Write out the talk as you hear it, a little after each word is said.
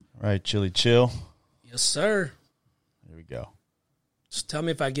Right, chili chill. Yes, sir. Here we go. Just tell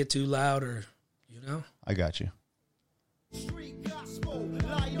me if I get too loud or, I got you. Street gospel,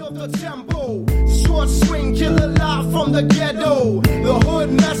 light of the tempo. Short swing, killer live from the ghetto. The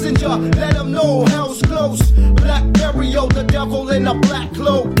hood messenger, let them know hell's close. Black burial, the devil in a black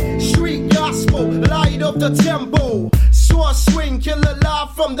cloak. Street gospel, light of the tempo. Short swing, killer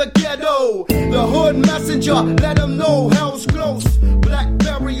live from the ghetto. The hood messenger, let them know hell's close. Black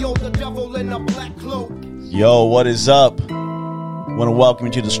burial, the devil in a black cloak. Yo, what is up? I want to welcome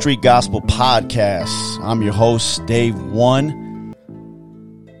you to the Street Gospel Podcast. I'm your host, Dave One.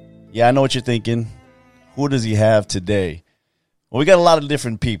 Yeah, I know what you're thinking. Who does he have today? Well, we got a lot of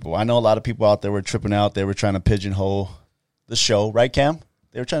different people. I know a lot of people out there were tripping out. They were trying to pigeonhole the show. Right, Cam?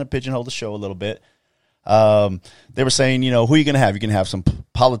 They were trying to pigeonhole the show a little bit. They were saying, who are you going to have? You're going to have some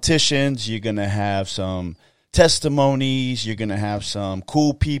politicians. You're going to have some testimonies. You're going to have some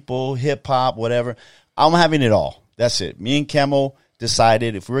cool people, hip-hop, whatever. I'm having it all. That's it. Me and Camo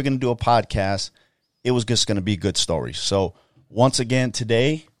decided if we were going to do a podcast, it was just going to be good stories. So once again,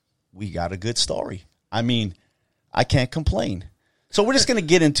 today, we got a good story. I mean, I can't complain. So we're just going to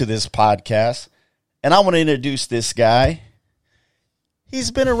get into this podcast, and I want to introduce this guy.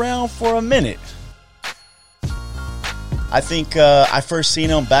 He's been around for a minute. I think I first seen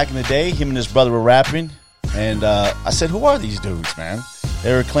him back in the day. Him and his brother were rapping, and I said, who are these dudes, man?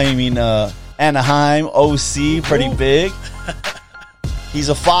 They were claiming Anaheim, OC, pretty big. He's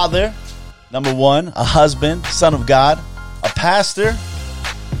a father, number one, a husband, son of God, a pastor,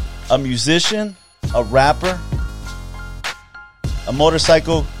 a musician, a rapper, a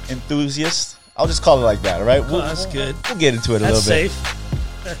motorcycle enthusiast. I'll just call it like that, all right? that's good. We'll get into it a That's little bit. safe.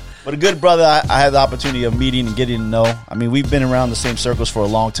 But a good brother I had the opportunity of meeting and getting to know. I mean, we've been around the same circles for a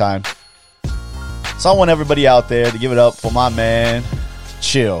long time. So I want everybody out there to give it up for my man,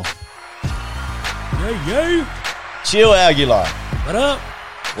 Chill. Yeah. Chill Aguilar. What up?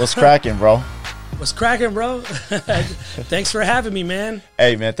 What's cracking, bro? What's cracking, bro? Thanks for having me, man.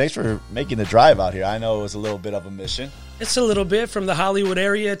 Hey, man, thanks for making the drive out here. I know it was a little bit of a mission. It's a little bit from the Hollywood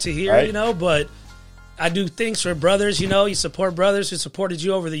area to here, Right. But I do things for brothers, you support brothers who supported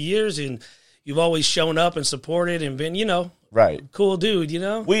you over the years, and you've always shown up and supported and been, Right. cool dude,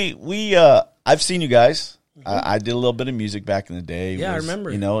 I've seen you guys. I did a little bit of music back in the day. Yeah, I remember.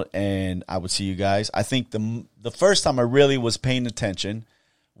 And I would see you guys. I think the first time I really was paying attention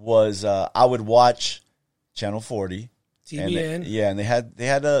was I would watch Channel 40. TBN. And they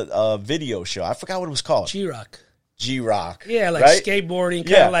had a video show. I forgot what it was called. G-Rock. Yeah, like right? skateboarding,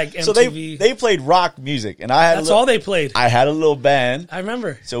 kind of like MTV. So they played rock music, and That's all they played. I had a little band. I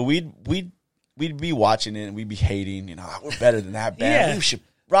remember. So we'd be watching it, and we'd be hating. We're better than that band. Yeah. We should.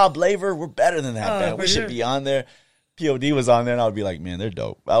 Rob Laver, we're better than that band. for We sure. should be on there. POD was on there, and I would be like, man, they're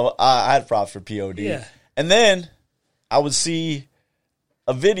dope. I had props for POD. Yeah. And then I would see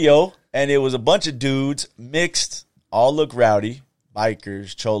a video, and it was a bunch of dudes mixed, all look rowdy,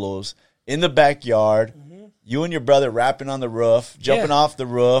 bikers, cholos, in the backyard. You and your brother rapping on the roof, jumping off the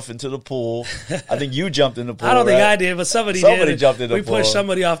roof into the pool. I think you jumped in the pool. I don't think right? I did, but somebody Somebody did. jumped in the We pool. pushed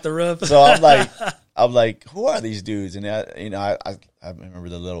somebody off the roof. So I'm like, who are these dudes? And I remember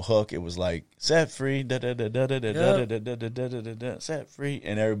the little hook. It was like set free, da da da da da da da da da da da da, set free,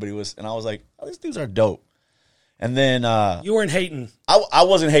 and everybody was, and I was like, oh, these dudes are dope. And then You weren't hating. I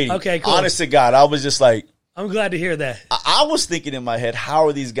wasn't hating. Okay, cool. Honest to God, I was just like, I'm glad to hear that. I was thinking in my head, how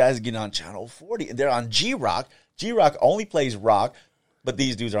are these guys getting on Channel 40? And they're on G-Rock. G-Rock only plays rock, but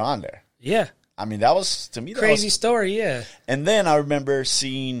these dudes are on there. Yeah. I mean, that was, to me, that Crazy was, story, yeah. And then I remember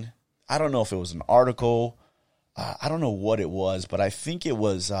seeing, I don't know if it was an article, I don't know what it was, but I think it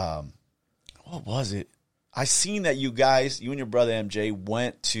was, what was it? I seen that you and your brother MJ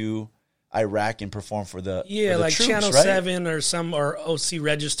went to Iraq and performed for the like troops, Channel right? 7 or OC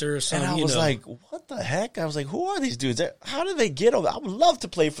Register or something. And I was like, what the heck? I was like, who are these dudes? How did they get over? I would love to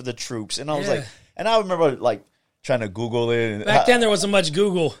play for the troops. And I was like, and I remember like trying to Google it. And back then there wasn't much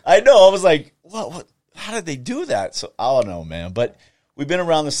Google. I know. I was like, what? How did they do that? So I don't know, man. But we've been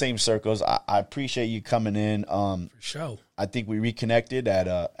around the same circles. I appreciate you coming in. For sure. I think we reconnected at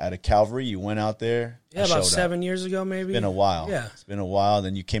a Calvary. You went out there. Yeah, about 7 years ago, maybe. It's been a while. Yeah. It's been a while.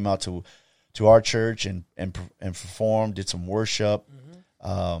 Then you came out to our church and performed, did some worship.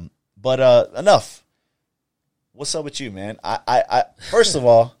 But enough. What's up with you, man? I first of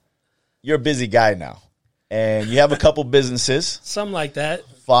all, you're a busy guy now. And you have a couple businesses. Something like that.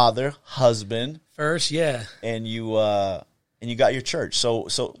 Father, husband. First, yeah. And you got your church. So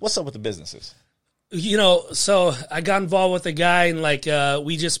what's up with the businesses? So I got involved with a guy, and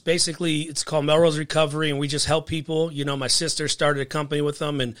we just basically, it's called Melrose Recovery, and we just help people. My sister started a company with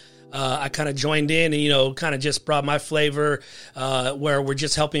them, and I kind of joined in and, kind of just brought my flavor where we're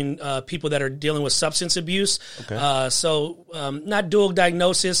just helping people that are dealing with substance abuse. Okay. Not dual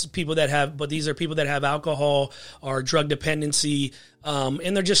diagnosis, but these are people that have alcohol or drug dependency,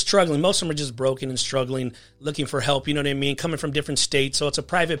 and they're just struggling. Most of them are just broken and struggling, looking for help, you know what I mean, coming from different states. So it's a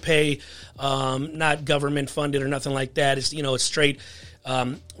private pay, not government funded or nothing like that. It's, it's straight.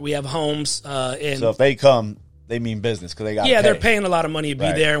 We have homes. And so if they come, they mean business because they got they're paying a lot of money to be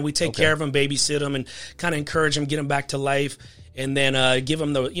Right. there, and we take care of them, babysit them, and kind of encourage them, get them back to life, and then give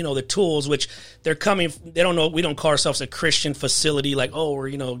them the tools, which they're coming. They don't know. We don't call ourselves a Christian facility, like,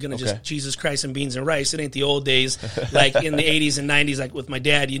 we're gonna just Jesus Christ and beans and rice. It ain't the old days like in the 80s and 90s, like with my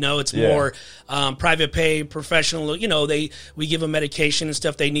dad. It's more private pay, professional. We give them medication and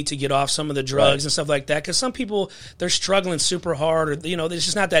stuff they need to get off some of the drugs and stuff like that. Because some people, they're struggling super hard, or it's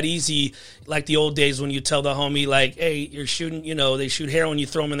just not that easy like the old days when you tell the homie, like, hey, you're shooting. They shoot heroin, you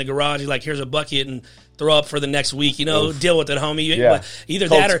throw them in the garage. You're like, here's a bucket and throw up for the next week, deal with it, homie. Yeah. Either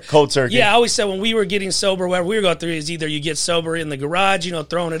that or cold turkey. Yeah, I always said when we were getting sober, whatever we were going through is either you get sober in the garage,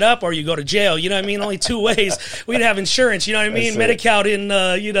 throwing it up, or you go to jail. You know what I mean? Only two ways. We didn't have insurance. You know what I mean? Medi-Cal didn't,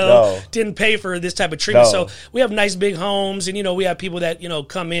 didn't pay for this type of treatment. No. So we have nice big homes, and we have people that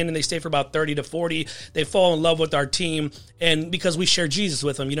come in and they stay for about 30 to 40. They fall in love with our team, and because we share Jesus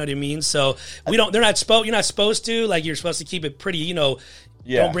with them, you know what I mean? So we don't. You're not supposed to. Like, you're supposed to keep it pretty.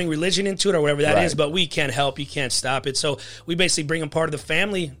 Don't bring religion into it or whatever that is, but we can't help. You can't stop it. So we basically bring them part of the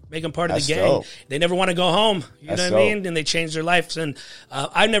family, make them part of the gang. Dope. They never want to go home. You know what I mean? And they change their lives. And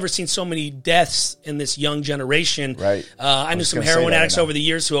I've never seen so many deaths in this young generation. Right. I knew some heroin addicts over the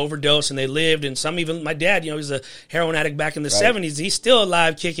years who overdosed and they lived. And some even, my dad, he was a heroin addict back in the 70s. He's still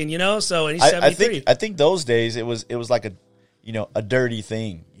alive kicking, so, and he's 73. I think those days it was like a dirty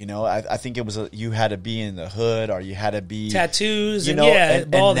thing. I think it was you had to be in the hood, or you had to be tattoos, and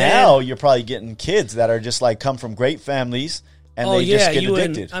bald now head. You're probably getting kids that are just like come from great families. And they just get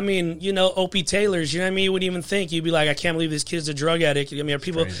addicted. Opie Taylors, you know what I mean? You wouldn't even think. You'd be like, I can't believe this kid's a drug addict. I mean,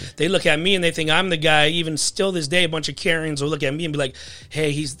 people, they look at me and they think I'm the guy. Even still this day, a bunch of Karens will look at me and be like,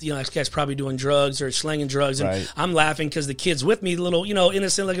 hey, he's, this guy's probably doing drugs or slanging drugs. And I'm laughing because the kid's with me, the little,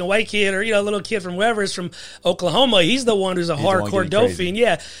 innocent looking white kid, or, little kid from wherever is from Oklahoma. He's the one who's a hardcore dope fiend.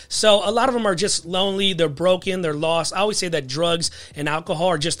 Yeah. So a lot of them are just lonely. They're broken. They're lost. I always say that drugs and alcohol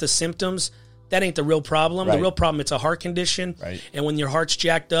are just the symptoms. That ain't the real problem. Right. The real problem, it's a heart condition. Right. And when your heart's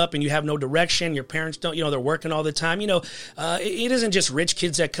jacked up and you have no direction, your parents don't, they're working all the time. It isn't just rich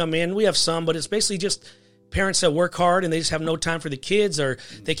kids that come in. We have some, but it's basically just parents that work hard and they just have no time for the kids, or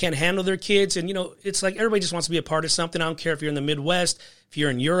they can't handle their kids. And, it's like everybody just wants to be a part of something. I don't care if you're in the Midwest, if you're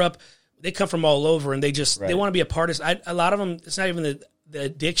in Europe. They come from all over, and they just they want to be a part of a lot of them. It's not even the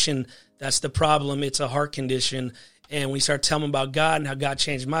addiction that's the problem. It's a heart condition. And we start telling them about God and how God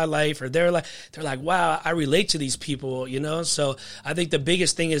changed my life, or they're like, wow, I relate to these people, So I think the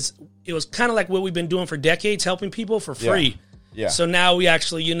biggest thing is it was kind of like what we've been doing for decades, helping people for free. Yeah. So now we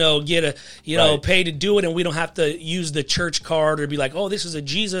actually, get pay to do it, and we don't have to use the church card or be like, oh, this is a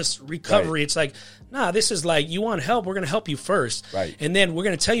Jesus recovery. Right. It's like, nah, this is like, you want help, we're going to help you first. Right. And then we're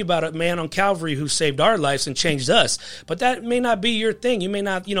going to tell you about a man on Calvary who saved our lives and changed us. But that may not be your thing. You may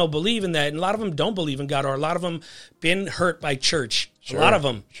not, believe in that. And a lot of them don't believe in God, or a lot of them been hurt by church. Sure. A lot of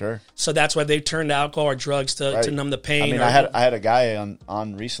them. Sure. So that's why they turned to alcohol or drugs to numb the pain. I mean, I had a guy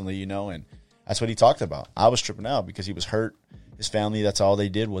on recently, and that's what he talked about. I was tripping out because he was hurt. His family, that's all they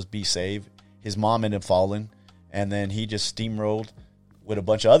did was be saved. His mom ended up falling, and then he just steamrolled with a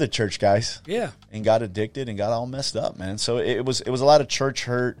bunch of other church guys. Yeah. And got addicted and got all messed up, man. So it was a lot of church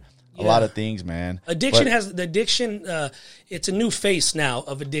hurt, a lot of things, man. Addiction it's a new face now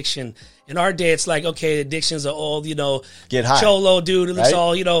of addiction. In our day, it's like, okay, addiction's an old, get high. Cholo dude who looks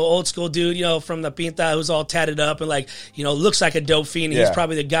all, old school dude, from the Pinta who's all tatted up and looks like a dope fiend. He's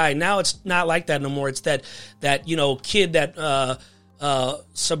probably the guy. Now it's not like that no more. It's that kid, that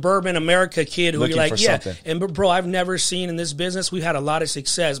suburban America kid who looking you're like, something. And bro, I've never seen in this business, we've had a lot of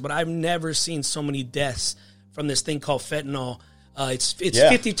success, but I've never seen so many deaths from this thing called fentanyl. It's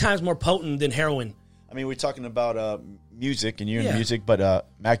 50 times more potent than heroin. I mean, we're talking about music, and you're in music, but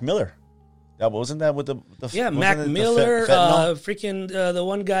Mac Miller. That wasn't that with the Mac Miller, the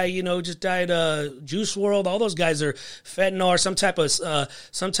one guy just died. Juice World, all those guys are fentanyl or some types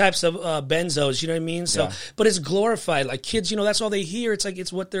of benzos. You know what I mean? So, but it's glorified. Like kids, that's all they hear. It's like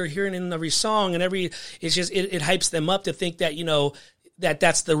it's what they're hearing in every song and it hypes them up to think that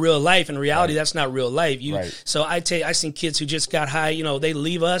that's the real life. In reality, that's not real life. Right. So I seen kids who just got high, they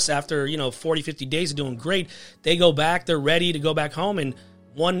leave us after, 40, 50 days of doing great. They go back, they're ready to go back home. And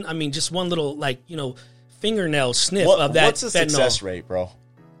just one little, fingernail sniff of that what's the fentanyl. Success rate, bro?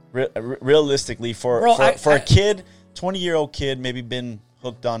 Realistically, for a kid, 20-year-old kid, maybe been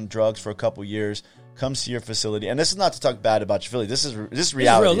hooked on drugs for a couple years, comes to your facility, and this is not to talk bad about your facility. This is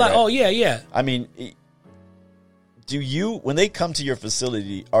reality. Real life. Right? Oh yeah. I mean, when they come to your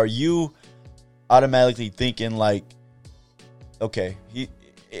facility, are you automatically thinking like, okay,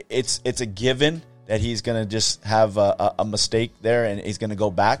 it's a given that he's gonna just have a mistake there and he's gonna go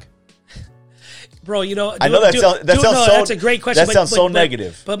back? Bro, I know that's a great question. That sounds so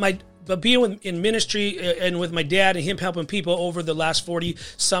negative. But being in ministry and with my dad and him helping people over the last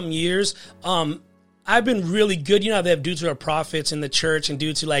 40-something years, I've been really good. They have dudes who are prophets in the church and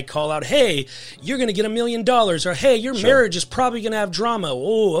dudes who call out, hey, you're going to get $1 million, or hey, your marriage is probably going to have drama.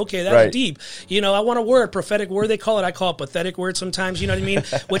 Oh, okay, that's deep. I want a word, prophetic word they call it. I call it pathetic word sometimes, you know what I mean?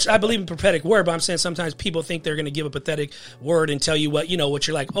 Which I believe in prophetic word, but I'm saying sometimes people think they're going to give a pathetic word and tell you what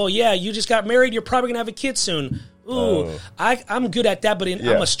you're like, oh yeah, you just got married, you're probably going to have a kid soon. Ooh, I'm good at that, but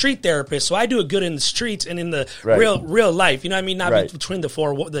I'm a street therapist, so I do it good in the streets and in the real life. You know what I mean? Not between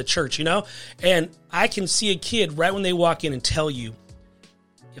the church, And I can see a kid right when they walk in and tell you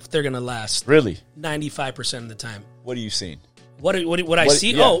if they're going to last. Really? 95% of the time. What are you seeing? What I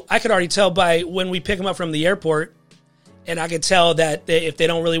see? Yeah. Oh, I could already tell by when we pick them up from the airport. And I could tell that if they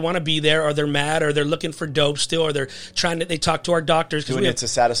don't really want to be there, or they're mad, or they're looking for dope still, or they talk to our doctors. Doing it to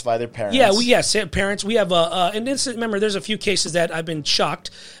satisfy their parents. Yeah, parents. We have and remember, there's a few cases that I've been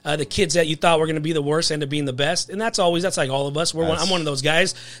shocked. The kids that you thought were going to be the worst end up being the best. And that's like all of us. I'm one of those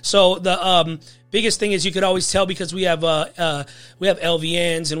guys. So the biggest thing is you could always tell because we have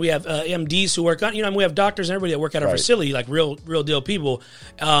LVNs and we have MDs who work on, and we have doctors and everybody that work at our facility, like real deal people.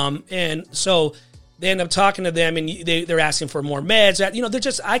 And so they end up talking to them, and they're asking for more meds. They're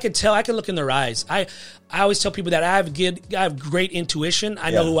just, I could tell, I could look in their eyes. I always tell people that I have great intuition. I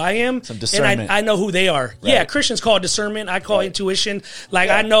know who I am, some discernment. And I know who they are. Right. Yeah, Christians call it discernment. I call it intuition.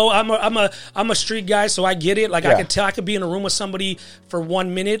 I know I'm a street guy, so I get it. I could tell. I could be in a room with somebody for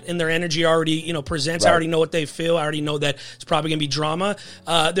 1 minute, and their energy already presents. Right. I already know what they feel. I already know that it's probably gonna be drama.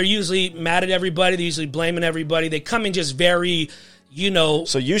 They're usually mad at everybody. They're usually blaming everybody. They come in just very,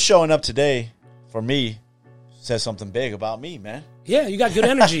 So you showing up today, for me, says something big about me, man. Yeah, you got good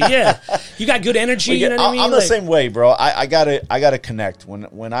energy. Yeah, you got good energy. You know what I mean? I'm the same way, bro. I gotta connect.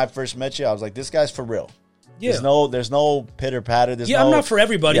 When I first met you, I was like, this guy's for real. Yeah. There's no pitter patter. I'm not for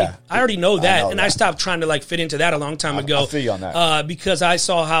everybody. Yeah. I already know that, I stopped trying to fit into that a long time ago. I feel you on that. Because I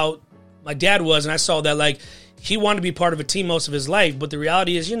saw how my dad was, and I saw that he wanted to be part of a team most of his life, but the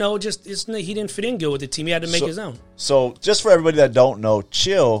reality is, he didn't fit in good with the team. He had to make his own. So just for everybody that don't know,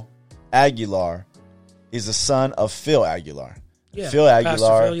 Chill Aguilar is the son of Phil Aguilar. Yeah, Phil Aguilar.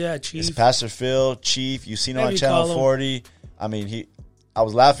 Pastor Phil, Chief. It's Pastor Phil, Chief. You've seen him on Channel 40. I mean, I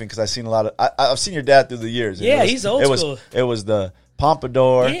was laughing because I've seen a lot of. I've seen your dad through the years. Yeah, he's old school. It was the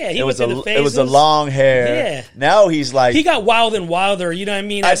pompadour. Yeah, it was the long hair. Yeah. Now he's like, he got wild and wilder. You know what I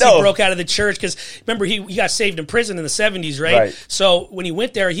mean? As he broke out of the church, because remember he got saved in prison in the 70s, right? So when he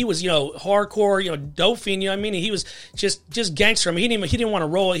went there, he was hardcore, dope fiend. You know what I mean? And he was just gangster. I mean, he didn't want to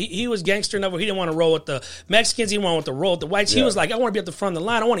roll. He was gangster enough where he didn't want to roll with the Mexicans. He didn't want to roll with the whites. He was like, I want to be at the front of the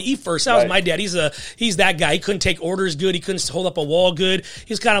line. I want to eat first. That was my dad. He's that guy. He couldn't take orders good. He couldn't hold up a wall good.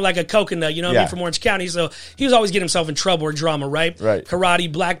 He's kind of like a coconut. You know what I mean? From Orange County. So he was always getting himself in trouble or drama, right? Karate,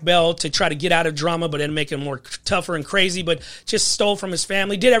 black belt to try to get out of drama, but then make it more tougher and crazy, but just stole from his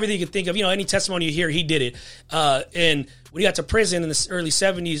family, did everything you could think of. Any testimony you hear, he did it. And when he got to prison in the early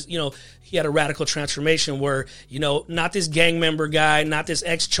 70s, he had a radical transformation where, not this gang member guy, not this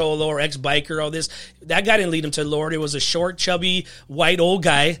ex-cholo or ex-biker, all this. That guy didn't lead him to the Lord. It was a short, chubby, white old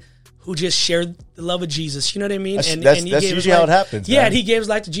guy who just shared the love of Jesus. You know what I mean? That's usually how it happens. Yeah, man. And he gave his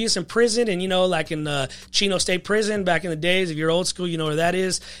life to Jesus in prison, and like in Chino State Prison back in the days. If you're old school, you know where that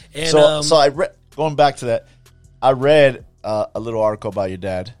is. And so I read, going back to that, I read a little article about your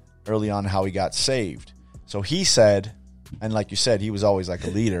dad early on, how he got saved. So he said, and like you said, he was always like a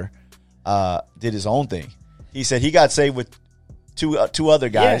leader, did his own thing. He said he got saved with two other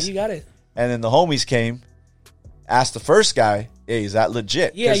guys. Yeah, you got it. And then the homies came, asked the first guy, hey, is that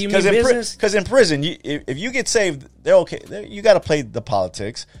legit? Yeah, you mean business? Because in prison, if you get saved, they're okay. You got to play the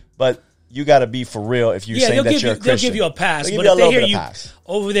politics, but you got to be for real if you're saying that you're a Christian. They'll give you a pass. But if they hear you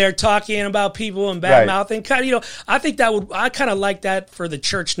over there talking about people and bad mouthing, kind of, I think I kind of like that for the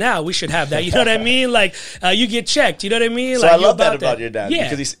church now. We should have that. You know what I mean? You get checked. You know what I mean? So I love that about your dad. Yeah.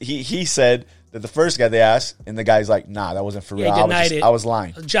 Because he said that the first guy they asked, and the guy's like, nah, that wasn't for real. he denied it. I was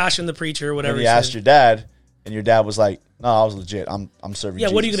lying. Josh and the preacher or whatever. And he asked your dad, and your dad was like, no, I was legit. I'm serving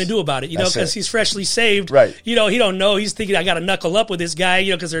Jesus. What are you going to do about it? You know, because he's freshly saved. Right. You know, he don't know. He's thinking, I got to knuckle up with this guy, you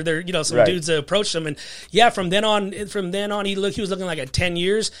know, because they're you know, some dudes approached him. And, from then on, he was looking like at 10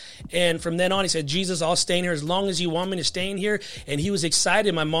 years. And from then on, he said, Jesus, I'll stay in here as long as you want me to stay in here. And he was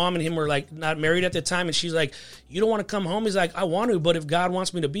excited. My mom and him were, like, not married at the time. And she's like, you don't want to come home? He's like, I want to, but if God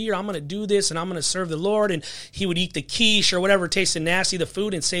wants me to be here, I'm going to do this, and I'm going to serve the Lord. And he would eat the quiche or whatever tasted nasty, the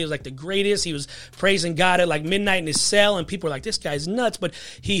food, and say it was, like, the greatest. He was praising God at, like, midnight in his cell. And people were like, this guy's nuts, but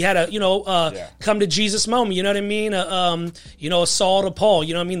he had a come to Jesus moment, you know what I mean, a Saul to Paul,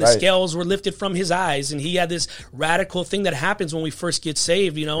 you know what I mean, the scales were lifted from his eyes, and he had this radical thing that happens when we first get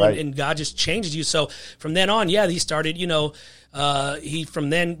saved, you know, and God just changes you. So from then on, he started,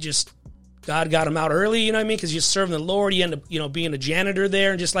 God got him out early, you know what I mean? Because you're serving the Lord. You end up, being a janitor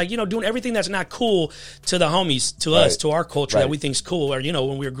there and just like, doing everything that's not cool to the homies, to us, to our culture that we think's cool, or,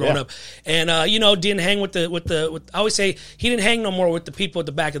 when we were growing up. And, didn't hang with I always say he didn't hang no more with the people at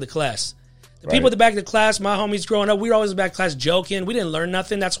the back of the class. The people at the back of the class, my homies growing up, we were always in the back of the class joking. We didn't learn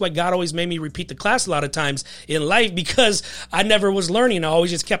nothing. That's why God always made me repeat the class a lot of times in life, because I never was learning. I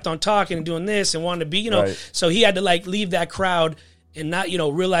always just kept on talking and doing this and wanted to be, So he had to like leave that crowd and not,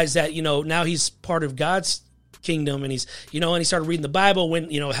 realize that, now he's part of God's kingdom, and he's, and he started reading the Bible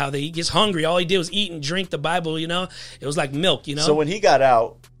when, how he gets hungry. All he did was eat and drink the Bible, it was like milk, So when he got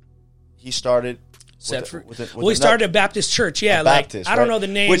out, he started... he started a Baptist church, Baptist, I don't know the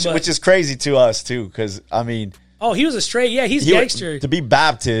name. Which is crazy to us, too, because, I mean... Oh, he was a straight, he's gangster. To be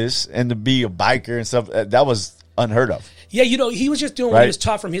Baptist and to be a biker and stuff, that was unheard of. Yeah, he was just doing what he was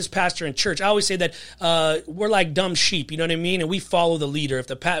taught from his pastor in church. I always say that we're like dumb sheep, you know what I mean? And we follow the leader. If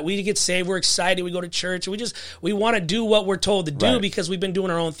we get saved, we're excited, we go to church, we want to do what we're told to do because we've been doing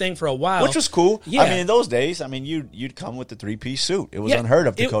our own thing for a while. Which was cool. Yeah. I mean, in those days, you'd come with the 3-piece suit. It was unheard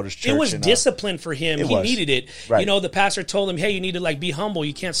of to go to church. It was discipline for him. He needed it. Right. The pastor told him, hey, you need to like be humble.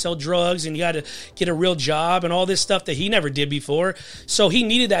 You can't sell drugs, and you got to get a real job and all this stuff that he never did before. So he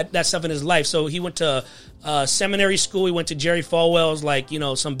needed that stuff in his life. So he went to seminary school. He went to Jerry Falwell's, like,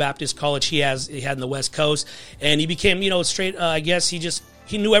 some Baptist college he had in the West Coast, and he became, straight, I guess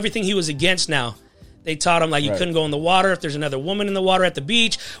he knew everything he was against now. They taught him, like, you couldn't go in the water if there's another woman in the water at the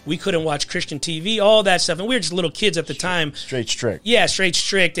beach. We couldn't watch Christian TV, all that stuff. And we were just little kids at the time. Straight strict. Yeah, straight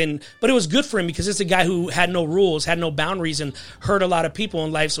strict. But it was good for him because it's a guy who had no rules, had no boundaries, and hurt a lot of people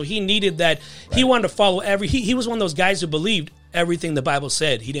in life. So he needed that. Right. He wanted to follow he was one of those guys who believed everything the Bible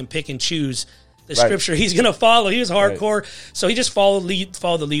said. He didn't pick and choose the scripture he's going to follow. He was hardcore. So he just followed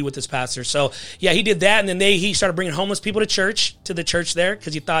the lead with his pastor. So yeah, he did that. And then he started bringing homeless people to the church there,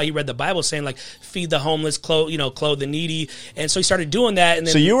 because he thought he read the Bible saying, like, feed the homeless, clothe the needy. And so he started doing that. And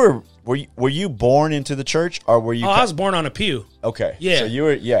then, so were you born into the church, or were you? I was born on a pew. Okay. Yeah. So you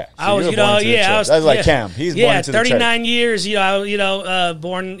were, So I was, I was like Cam. He's born into the church. 39 years,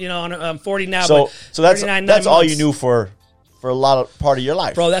 born, I'm 40 now. So that's all months. you knew for part of your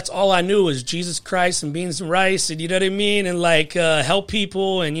life. Bro, that's all I knew was Jesus Christ and beans and rice, and you know what I mean? And like help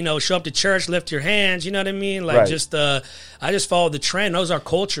people, and show up to church, lift your hands, you know what I mean? Like I just followed the trend. That was our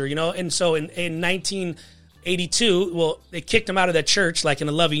culture, And so in 1982, well, they kicked him out of that church, like in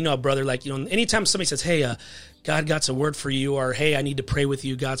a loving, brother, like, anytime somebody says, hey, God got some word for you, or hey, I need to pray with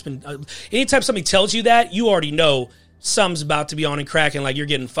you, God's been anytime somebody tells you that, you already know something's about to be on and cracking, like you're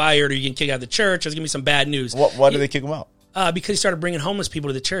getting fired or you're getting kicked out of the church. There's gonna be some bad news. Why did they kick him out? Because he started bringing homeless people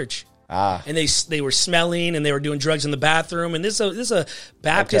to the church. And they were smelling, and they were doing drugs in the bathroom. And this is a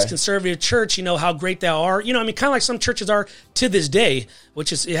Baptist conservative church. How great they are. Kind of like some churches are to this day,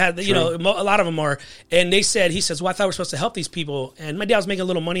 which is a lot of them are. And he says, well, I thought we were supposed to help these people. And my dad was making a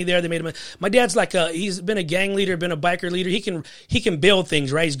little money there. They made him. My dad's like he's been a gang leader, been a biker leader. He can build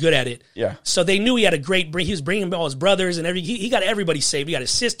things, right? He's good at it. Yeah. So they knew he had he was bringing all his brothers and he got everybody saved. He got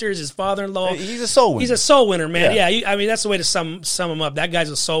his sisters, his father-in-law. He's a soul winner. He's a soul winner, man. Yeah. That's the way to sum him up. That guy's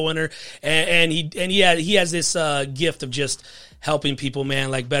a soul winner. And he has this gift of just helping people, man,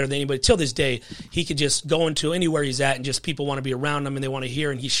 like better than anybody. Till this day, he could just go into anywhere he's at, and just people want to be around him, and they want to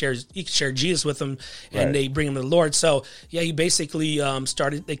hear, and he can share Jesus with them, and they bring him to the Lord. So yeah, he basically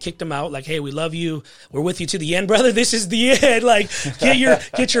they kicked him out, like, hey, we love you, we're with you to the end, brother. This is the end. Like,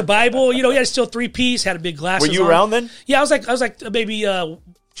 get your Bible. He had still 3-piece, had a big glasses. Were you on. around then? Yeah, I was like a baby,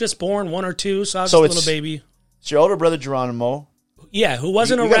 just born, 1 or 2, so I was just a little baby. It's your older brother Geronimo. Yeah, who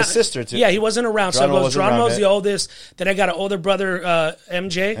wasn't around. You got a sister too. Yeah, he wasn't around. Geronimo's the oldest. Then I got an older brother,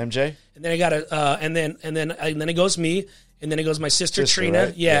 MJ. MJ. And then I got and then it goes me, And then it goes my sister Trina.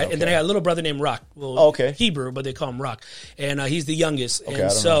 Right? Yeah. Okay. And then I got a little brother named Rock. Well, okay. Hebrew, but they call him Rock. And he's the youngest. Okay,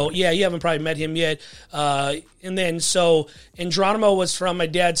 and so, yeah, you haven't probably met him yet. And then, and Geronimo was from my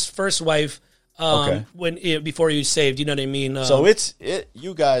dad's first wife before he was saved. You know what I mean? So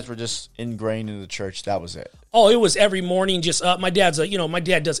you guys were just ingrained in the church. That was it. Oh, it was every morning. Just my dad's my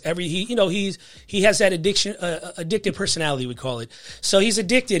dad does he has that addicted personality, we call it. So he's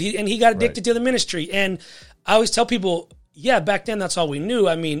addicted, and he got addicted to the ministry. And I always tell people, yeah, back then that's all we knew.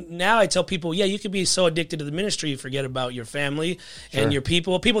 I mean, now I tell people, yeah, you could be so addicted to the ministry you forget about your family and your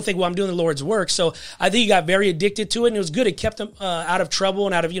people. People think, well, I'm doing the Lord's work. So I think he got very addicted to it, and it was good. It kept him out of trouble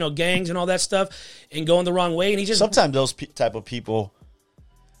and out of gangs and all that stuff and going the wrong way. And he just sometimes those type of people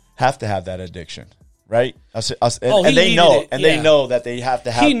have to have that addiction. Right, they know that they have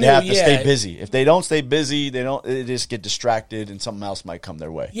to stay busy. If they don't stay busy, they just get distracted, and something else might come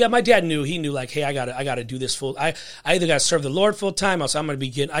their way. Yeah, my dad knew. He knew, like, hey, I gotta do this full. I either gotta serve the Lord full time, else I'm gonna be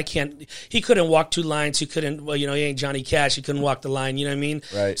getting. I can't. He couldn't walk 2 lines. He couldn't. Well, he ain't Johnny Cash. He couldn't walk the line. You know what I mean?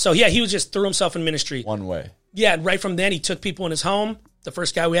 Right. So yeah, he was just threw himself in ministry one way. Yeah, and right from then he took people in his home. The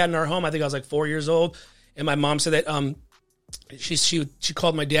first guy we had in our home, I think I was like 4 years old, and my mom said that she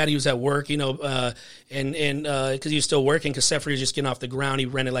called my dad. He was at work, and because he was still working, because Set Free was just getting off the ground. He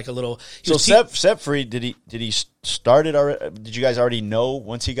rented like a little. Set Free, did he start it already? Did you guys already know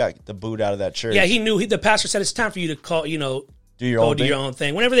once he got the boot out of that church? Yeah, he knew. The pastor said it's time for you to call. Do your own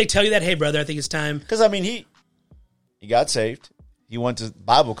thing. Whenever they tell you that, hey brother, I think it's time. Because I mean, he got saved. He went to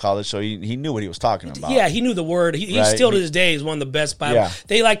Bible college, so he knew what he was talking about. Yeah, he knew the word. He still to this day is one of the best Bible.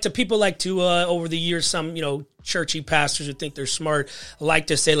 Yeah. People like to over the years, some churchy pastors who think they're smart like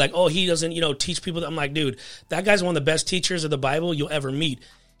to say like, oh, he doesn't teach people. I'm like, dude, that guy's one of the best teachers of the Bible you'll ever meet.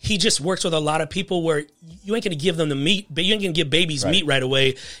 He just works with a lot of people where you ain't going to give them the meat, but you ain't going to give babies meat right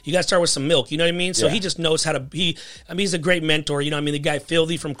away. You got to start with some milk. You know what I mean? So he just knows how to be. I mean, he's a great mentor. The guy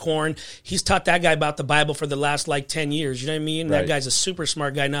Filthy from Korn, he's taught that guy about the Bible for the last 10 years. You know what I mean? Right. That guy's a super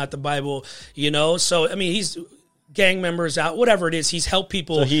smart guy, not the Bible, So, I mean, he's gang members out, whatever it is, he's helped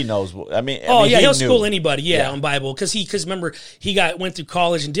people. So he knows. He'll school anybody, on Bible, because remember he went through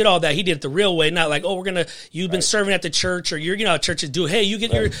college and did all that. He did it the real way, not like, oh, you've been serving at the church, or churches do. Hey, you're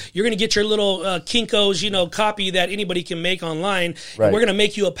gonna get your little Kinko's copy that anybody can make online, and we're gonna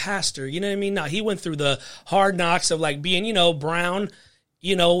make you a pastor. You know what I mean? No, he went through the hard knocks of being brown.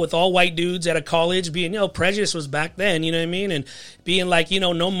 With all white dudes at a college, being prejudice was back then. You know what I mean? And being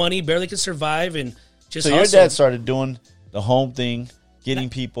no money, barely could survive, and just so your dad started doing the home thing, getting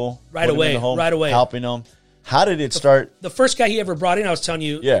people right away, helping them. How did it start? The first guy he ever brought in, I was telling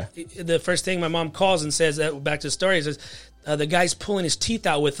you, the first thing my mom calls and says, back to the story, says the guy's pulling his teeth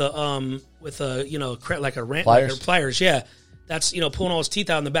out with a pliers, yeah. That's, pulling all his teeth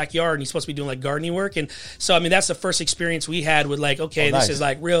out in the backyard, and he's supposed to be doing gardening work. And so, I mean, that's the first experience we had with this is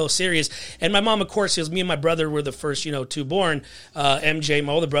real serious. And my mom, of course, me and my brother were the first, 2 born, MJ,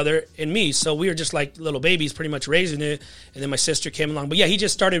 my older brother, and me. So we were just like little babies, pretty much raising it. And then my sister came along. But yeah,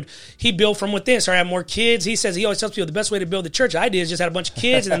 he built from within. Started having more kids. He says, he always tells people the best way to build the church I did is just had a bunch of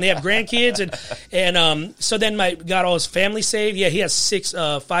kids, and then they have grandkids. And so then got all his family saved. Yeah, he has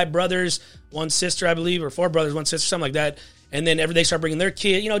 5 brothers, 1 sister, I believe, or 4 brothers, 1 sister, something like that. And then they started bringing their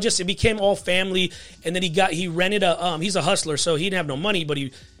kid, it became all family. And then he rented he's a hustler, so he didn't have no money, but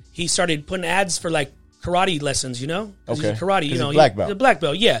he started putting ads for karate lessons, Okay. He's karate, he's a black belt. He's a black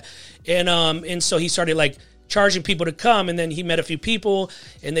belt, yeah. And so he started charging people to come, and then he met a few people,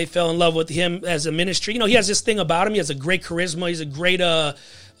 and they fell in love with him as a ministry. He has this thing about him. He has a great charisma. He's a great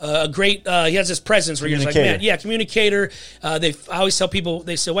he has this presence where you're like, man, yeah, communicator. I always tell people,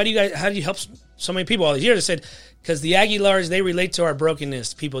 they say, how do you help so many people all these years? I said, because the Aguilars, they relate to our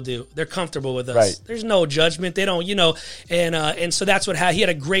brokenness. People do. They're comfortable with us. Right. There's no judgment. They don't, and so that's what he had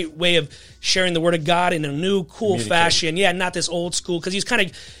a great way of sharing the word of God in a new, cool fashion. Yeah, not this old school, because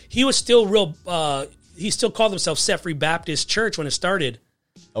he was still real, he still called himself Set Free Baptist Church when it started.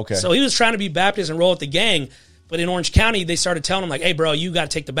 Okay. So he was trying to be Baptist and roll with the gang. But in Orange County, they started telling him, hey, bro, you got to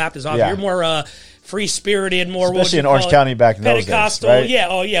take the Baptist off. Yeah. You're more free-spirited, more... Especially in Orange County back in those days, Pentecostal. Right?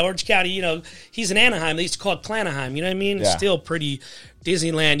 Yeah, Orange County, he's in Anaheim. They used to call it Planaheim, you know what I mean? Yeah. Still pretty...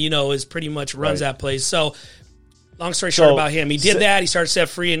 Disneyland, is pretty much runs that place. So, long story short about him. He did that. He started Set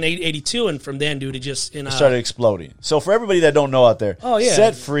Free in 82, and from then, dude, it started exploding. So, for everybody that don't know out there,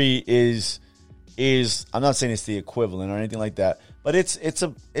 Set Free is... I'm not saying it's the equivalent or anything like that, but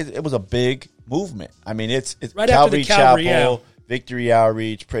it was a big movement. I mean, it's right Calvary after the Calvary, Chapel, Victory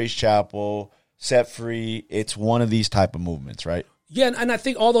Outreach, Praise Chapel, Set Free. It's one of these type of movements, right? Yeah, and I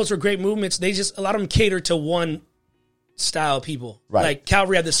think all those are great movements. A lot of them cater to one style people. Right. Like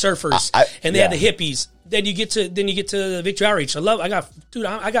Calvary had the surfers and they had the hippies. Then you get to the Victory Outreach. I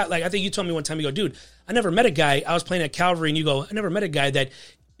got like, I think you told me one time, you go, dude, I never met a guy. I was playing at Calvary and you go, I never met a guy that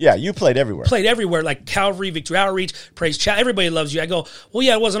Yeah, you played everywhere. Played everywhere, like Calvary, Victory Outreach, Praise Child. Everybody loves you. I go, well,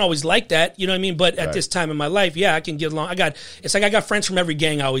 yeah, it wasn't always like that. You know what I mean? But at this time in my life, yeah, I can get along. It's like I got friends from every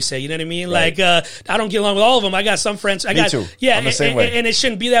gang, I always say. You know what I mean? Right. Like, I don't get along with all of them. I got some friends. Me too. Yeah, I'm the same way. And it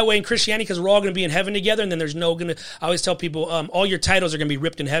shouldn't be that way in Christianity because we're all going to be in heaven together. And then there's no going to, I always tell people, all your titles are going to be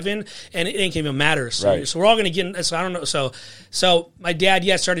ripped in heaven and it ain't going to even matter. So, so we're all going to get in. So I don't know. So my dad,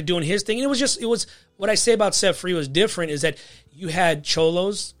 started doing his thing. And it was what I say about Set Free was different is that you had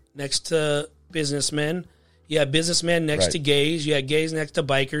cholos next to businessmen. You had businessmen next to gays. You had gays next to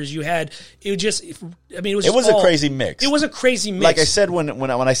bikers. It was a crazy mix. It was a crazy mix. Like I said, when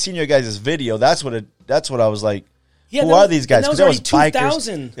I seen your guys' video, that's what I was like. Yeah, who are these guys? Because there was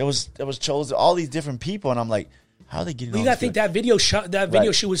bikers. There was cholos, all these different people, and I'm like, how are they getting? You got to think that video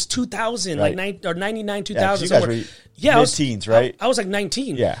shoot was 2000, like 99, 2000. Yeah, you guys were mid-teens, right? I was like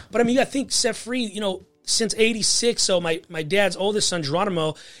 19. Yeah, but I mean, you got to think Set Free. Since 86, so my dad's oldest son,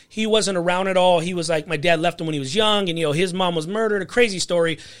 Geronimo, he wasn't around at all. He was like, my dad left him when he was young, and, his mom was murdered, a crazy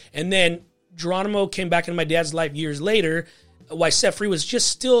story. And then Geronimo came back into my dad's life years later, why Set Free was just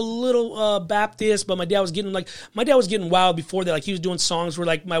still a little Baptist, but my dad was getting wild before that. Like, he was doing songs where,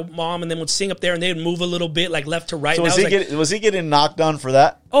 like, my mom and them would sing up there, and they would move a little bit, like, left to right. So was he getting knocked on for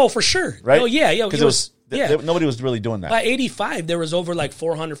that? Oh, for sure. Right? Oh, yeah. Because nobody was really doing that. By 85, there was over like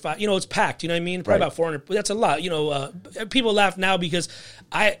 400. It's packed. You know what I mean? Probably about 400. But that's a lot. People laugh now because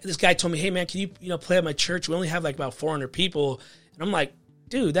this guy told me, "Hey man, can you play at my church? We only have like about 400 people." And I'm like,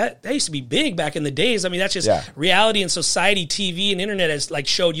 dude, that used to be big back in the days. I mean, that's just reality and society, TV and internet has like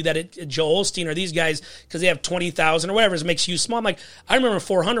showed you that Joel Osteen or these guys, because they have 20,000 or whatever, it makes you small. I'm like, I remember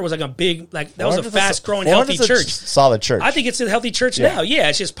 400 was like a big, like that was a fast growing, healthy church. Solid church. I think it's a healthy church now. Yeah,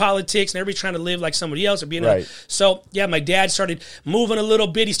 it's just politics and everybody trying to live like somebody else or being So yeah, my dad started moving a little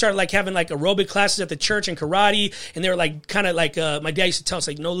bit. He started like having like aerobic classes at the church and karate, and they were like kind of like my dad used to tell us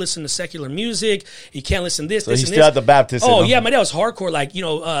like, no, listen to secular music. You can't listen to this. So he still had the Baptist. Oh yeah, my dad was hardcore. Like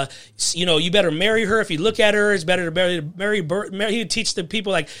you better marry her. If you look at her, it's better to marry. He would teach the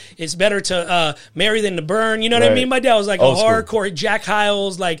people like it's better to marry than to burn. You know what I mean? My dad was like old a hardcore school. Jack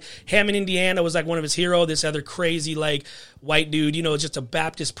Hyles, like Hammond, Indiana, was like one of his heroes. This other crazy like white dude, just a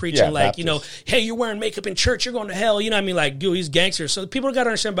Baptist preaching like Baptist. Hey, you're wearing makeup in church, you're going to hell. You know what I mean? Like, dude, he's gangster. So people got to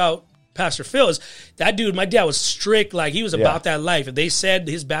understand about Pastor Phil is that dude. My dad was strict, like he was about that life. If they said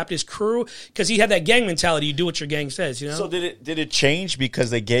his Baptist crew, because he had that gang mentality, you do what your gang says. So did it change because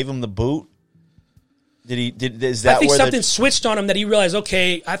they gave him the boot? I think something switched on him that he realized.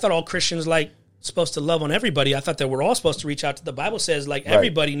 Okay, I thought all Christians like supposed to love on everybody. I thought that we're all supposed to reach out to. The Bible says like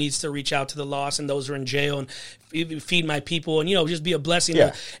everybody needs to reach out to the lost and those who are in jail and feed my people and just be a blessing.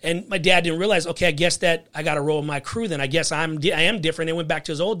 And my dad didn't realize, okay, I guess that I got to roll with my crew. Then I guess I am different. And went back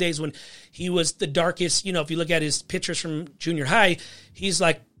to his old days when he was the darkest. If you look at his pictures from junior high, he's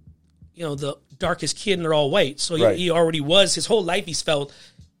like the darkest kid, and they're all white. So he already was his whole life. He's felt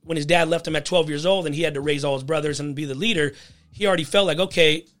when his dad left him at 12 years old and he had to raise all his brothers and be the leader. He already felt like,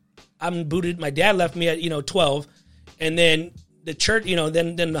 okay, I'm booted. My dad left me at 12, and then the church,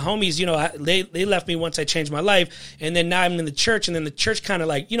 then the homies, they left me once I changed my life, and then now I'm in the church, and then the church kind of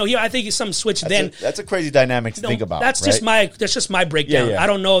like, I think it's something switched. That's a crazy dynamic to think about. That's just my breakdown. Yeah. I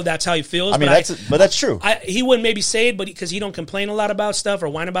don't know if that's how he feels. I mean, but that's true. He wouldn't maybe say it, but because he don't complain a lot about stuff or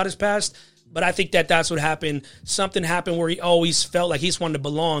whine about his past. But I think that's what happened. Something happened where he always felt like he just wanted to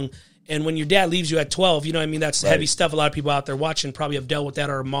belong. And when your dad leaves you at 12, that's heavy stuff. A lot of people out there watching probably have dealt with that,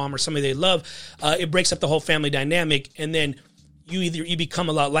 or a mom or somebody they love. It breaks up the whole family dynamic. And then you become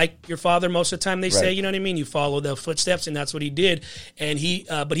a lot like your father most of the time, they say, you know what I mean? You follow the footsteps, and that's what he did. And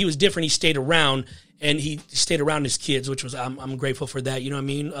but he was different. He stayed around. And he stayed around his kids, which was I'm grateful for that. You know what I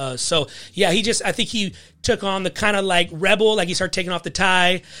mean? I think he took on the kind of like rebel, like he started taking off the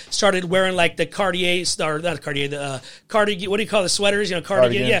tie, started wearing like the Cartier, or not Cartier, the cardigan. What do you call the sweaters?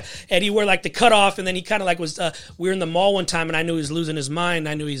 Cardigan. Yeah. And he wore like the cutoff, and then he kind of like was. We were in the mall one time, and I knew he was losing his mind.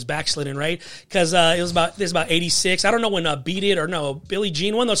 I knew he was backsliding, right? Because it was about 86. I don't know when Beat It or no Billie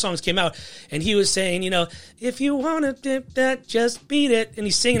Jean, one of those songs came out, and he was saying, if you want to dip that, just beat it, and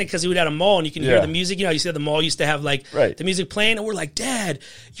he's singing it because he was at a mall, and you can hear the music. You said the mall used to have like the music playing, and we're like, Dad,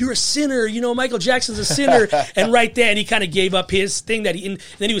 you're a sinner. Michael Jackson's a sinner. And right there, and he kind of gave up his thing and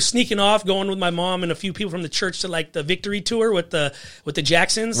then he was sneaking off, going with my mom and a few people from the church to like the Victory Tour with the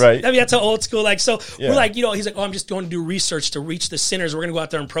Jacksons. Right. I mean, that's how old school. Like, so we're like, he's like, I'm just going to do research to reach the sinners. We're going to go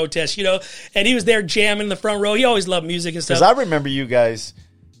out there and protest, And he was there jamming in the front row. He always loved music and stuff. Because I remember you guys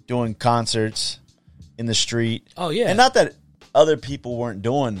doing concerts in the street. Oh, yeah. And not that other people weren't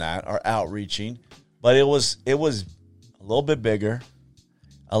doing that or outreaching, but it was a little bit bigger,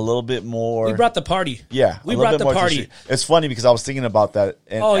 a little bit more. We brought the party. Yeah. We brought the party. It's funny because I was thinking about that.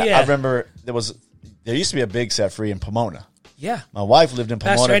 And yeah. I remember there used to be a big Set Free in Pomona. Yeah. My wife lived in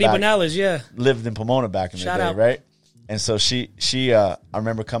Pomona. Pastor Eddie Bonales, yeah. Lived in Pomona back in the day, right? And so she I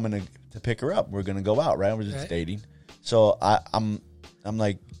remember coming to pick her up. We're gonna go out, right? We're just dating. So I'm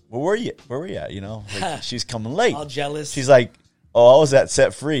like, where were you? Where were you at? You know, like, she's coming late. All jealous. She's like, oh, I was at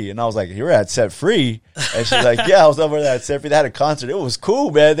Set Free, and I was like, you were at Set Free? And she's like, yeah, I was over there at Set Free. They had a concert. It was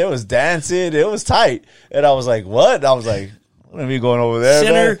cool, man. There was dancing. It was tight. And I was like, what? And I was like, what are we going over there,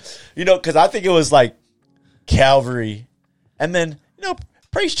 man? You know, because I think it was like Calvary, and then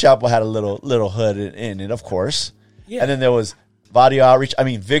Praise Chapel had a little hood in it, of course. Yeah. And then there was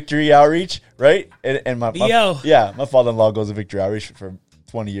Victory Outreach, right? And my father-in-law goes to Victory Outreach for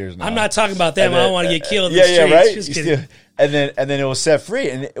 20 years now. I'm not talking about them. I don't want to get killed in the streets. Right? Just kidding. And then it was Set Free,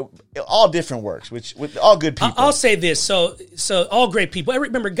 and it all different works, with all good people. I'll say this: so all great people. I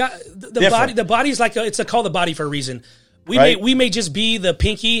remember, God, the body's like it's called the body for a reason. We may just be the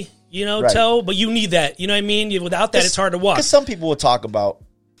pinky, toe, but you need that. You know what I mean? Without that, it's hard to walk. Because some people will talk about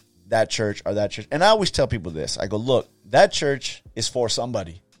that church or that church, and I always tell people this: I go, look, that church is for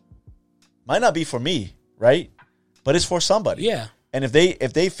somebody. Might not be for me, right? But it's for somebody. Yeah. And if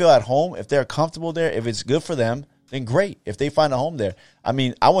they feel at home, if they're comfortable there, if it's good for them, then great. If they find a home there. I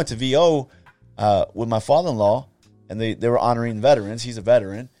mean, I went to VO with my father-in-law, and they were honoring veterans. He's a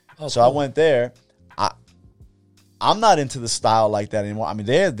veteran. Oh, so cool. I went there. I'm not into the style like that anymore. I mean,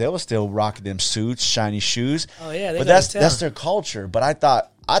 they were still rocking them suits, shiny shoes. Oh, yeah. But that's their culture. But I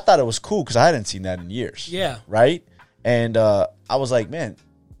thought it was cool because I hadn't seen that in years. Yeah. Right? And I was like, man,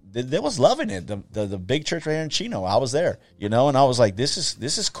 they was loving it. The big church right here in Chino, I was there, and I was like, this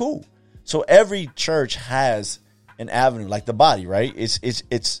is cool. So every church has an avenue, like the body, right?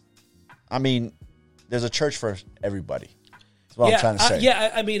 It's I mean, there's a church for everybody. That's what I'm trying to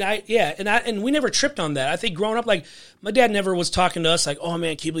say. And we never tripped on that. I think growing up, like, my dad never was talking to us like, oh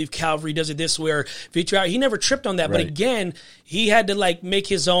man, can you believe Calvary does it this way or Victory? He never tripped on that. Right. But again, he had to like make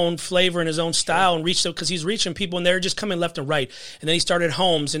his own flavor and his own style and reach them because he's reaching people and they're just coming left and right. And then he started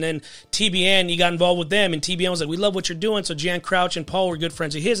Homes, and then TBN, he got involved with them, and TBN was like, we love what you're doing. So Jan Crouch and Paul were good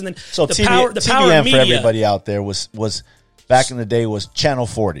friends of his. And then the power of TBN media. For everybody out there was back in the day was Channel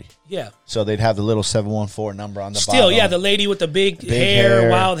 40. Yeah. So they'd have the little 714 number on the bottom. Still, yeah, the lady with the big hair,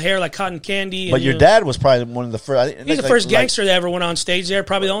 wild hair, like cotton candy. But your dad was probably one of the first. He's the first gangster that ever went on stage there,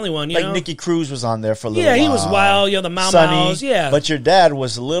 probably the only one. You know? Nicky Cruz was on there for a little while. Yeah, he was wild, the Mau Mau's, yeah. But your dad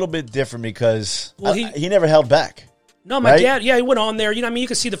was a little bit different because he never held back. No, my dad, he went on there. You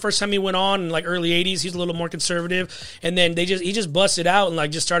could see the first time he went on in like early 80s, he's a little more conservative. And then he just busted out and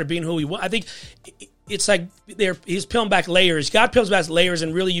like just started being who he was. I think it's like he's peeling back layers. God peels back layers,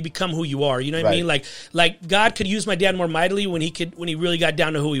 and really you become who you are. You know what I mean? Like God could use my dad more mightily when he really got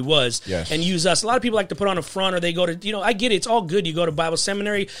down to who he was, and use us. A lot of people like to put on a front, or they go to I get it. It's all good. You go to Bible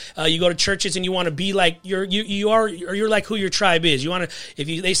seminary, you go to churches, and you want to be like you're like who your tribe is. You want to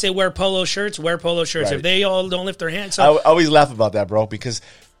they say wear polo shirts, wear polo shirts. Right. If they all don't lift their hands, I always laugh about that, bro, because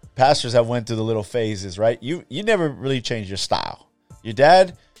pastors have went through the little phases, right? You never really changed your style. Your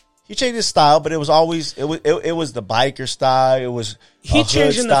dad. He changed his style, but it was always it was the biker style. It was he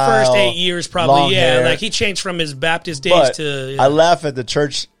changed in style, the first 8 years, probably. Hair. Like he changed from his Baptist days to. I laugh at the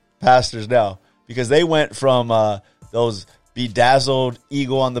church pastors now because they went from those bedazzled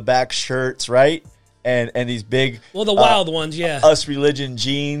eagle on the back shirts, right, and these big the wild ones, Us Religion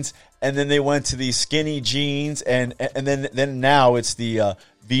jeans, and then they went to these skinny jeans, and then now it's the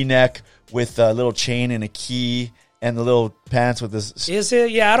V-neck with a little chain and a key. And the little pants with this. Is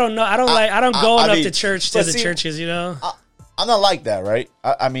it? Yeah, I don't know. I don't go enough to church to the churches, I'm not like that, right?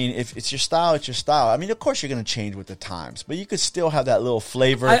 I mean, if it's your style, it's your style. I mean, of course you're going to change with the times, but you could still have that little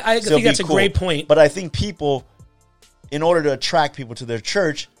flavor. I think that's a great point. But I think people, in order to attract people to their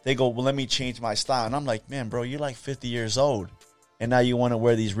church, they go, well, let me change my style. And I'm like, man, bro, you're like 50 years old, and now you want to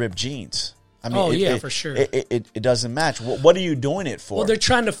wear these ripped jeans. I mean, for sure. It doesn't match. What are you doing it for? Well, they're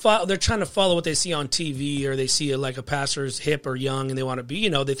trying to follow what they see on TV, or they see like a pastor's hip or young, and they want to be.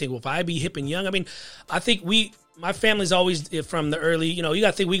 They think, well, if I be hip and young, I mean, I think my family's always from the early. You got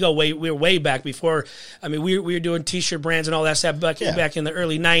to think we're way back before. I mean, we were doing T-shirt brands and all that stuff back in the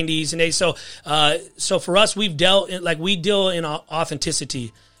early '90s, and so for us, we deal in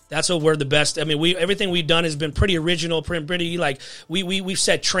authenticity. That's what we're the best. I mean, everything we've done has been pretty original, pretty like we've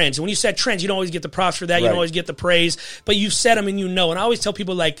set trends. And when you set trends, you don't always get the props for that. You don't always get the praise, but you set them and you know. And I always tell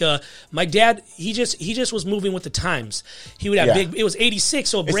people like my dad, he just was moving with the times. He would have big. It was '86,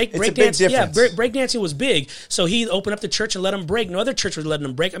 so breakdancing. Yeah, breakdancing was big. So he opened up the church and let them break. No other church was letting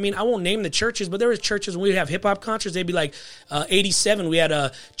them break. I mean, I won't name the churches, but there was churches when we would have hip hop concerts. They'd be like '87. We had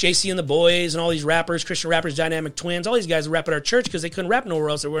JC and the Boys and all these rappers, Christian rappers, Dynamic Twins. All these guys would rap at our church because they couldn't rap nowhere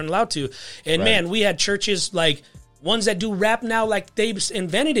else. They weren't allowed to. And man, we had churches like ones that do rap now, like they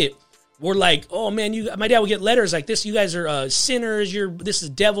invented it. We're like, oh man, my dad would get letters like this. You guys are sinners. This is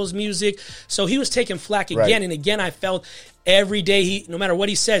devil's music. So he was taking flack again and again. I felt every day no matter what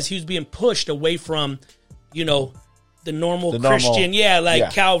he says, he was being pushed away from, the normal Christian,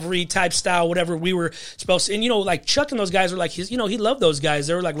 Calvary type style, whatever we were supposed to. And, like Chuck and those guys were like, he loved those guys.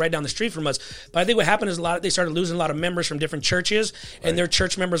 They were like right down the street from us. But I think what happened is they started losing a lot of members from different churches. And their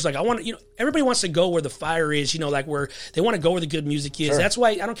church members like, everybody wants to go where the fire is, like where they want to go where the good music is. Sure. That's why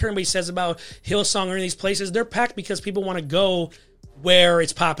I don't care what anybody says about Hillsong or any of these places. They're packed because people want to go where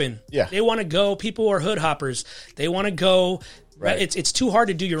it's popping. Yeah. They want to go. People are hood hoppers. They want to go. Right. It's too hard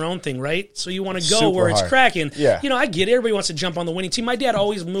to do your own thing, right? So you want to go where it's cracking. Yeah. I get it. Everybody wants to jump on the winning team. My dad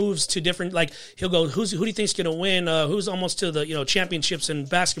always moves to different, like, he'll go, who do you think's going to win? Who's almost to the, championships in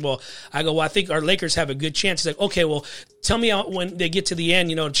basketball? I go, well, I think our Lakers have a good chance. He's like, okay, well, tell me when they get to the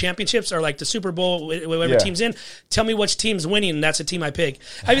end, championships or like the Super Bowl, whatever team's in, tell me which team's winning, and that's the team I pick.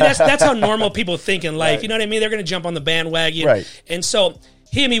 I mean, that's how normal people think in life. Right. You know what I mean? They're going to jump on the bandwagon. Right. And so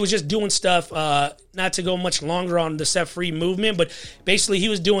he was just doing stuff, not to go much longer on the set free movement, but basically he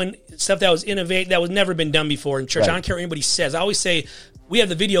was doing stuff that was innovative, that was never been done before in church. Right. I don't care what anybody says. I always say, we have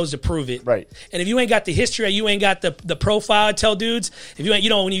the videos to prove it. Right. And if you ain't got the history, you ain't got the profile, I tell dudes, if you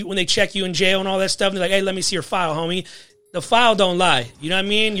ain't, when they check you in jail and all that stuff, they're like, hey, let me see your file, homie. The file don't lie. You know what I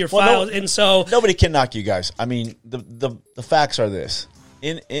mean? Your file, and so nobody can knock you guys. I mean, the facts are this.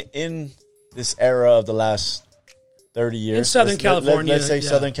 In this era of the last 30 years. In Southern California. Let's say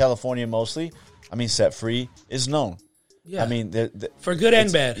Southern California mostly. I mean, Set Free is known. Yeah. I mean, for good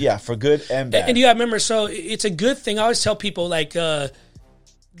and bad. Yeah, for good and bad. And you got to remember, so it's a good thing. I always tell people like that,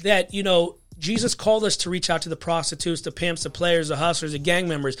 Jesus called us to reach out to the prostitutes, the pimps, the players, the hustlers, the gang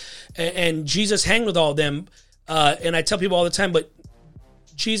members. And Jesus hanged with all of them. And I tell people all the time, but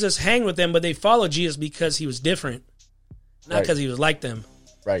Jesus hanged with them, but they followed Jesus because he was different, not because he was like them.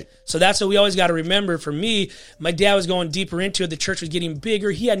 Right. So that's what we always got to remember. For me, my dad was going deeper into it. The church was getting bigger.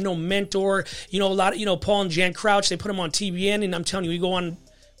 He had no mentor. A lot of, Paul and Jan Crouch, they put him on TBN, and I'm telling you, we go on,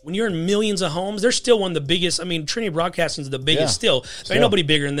 when you're in millions of homes, they're still one of the biggest. I mean, Trinity Broadcasting is the biggest still. There ain't nobody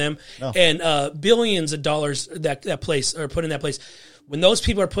bigger than them. No. And billions of dollars that place are put in that place. When those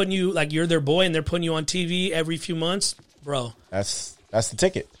people are putting you, like you're their boy, and they're putting you on TV every few months, bro. That's the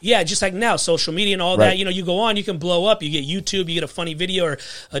ticket. Yeah, just like now, social media and all that. You go on, you can blow up. You get YouTube, you get a funny video or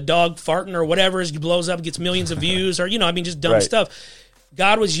a dog farting or whatever. It blows up, gets millions of views or, just dumb stuff.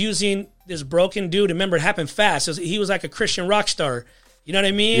 God was using this broken dude. Remember, it happened fast. He was like a Christian rock star. You know what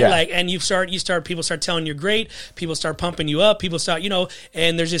I mean? Yeah. Like, and people start telling you're great. People start pumping you up. People start,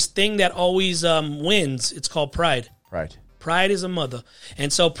 and there's this thing that always wins. It's called pride. Right. Pride is a mother.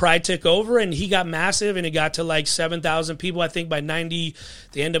 And so Pride took over, and he got massive, and it got to like 7,000 people, I think, by the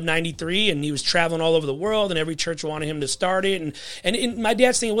end of 93, and he was traveling all over the world, and every church wanted him to start it. And my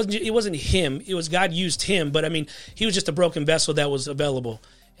dad's thing, it wasn't him. It was God used him, but I mean, he was just a broken vessel that was available.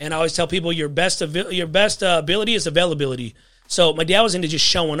 And I always tell people, your best ability is availability. So my dad was into just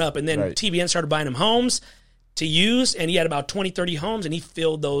showing up, and then TBN started buying him homes to use, and he had about 20, 30 homes, and he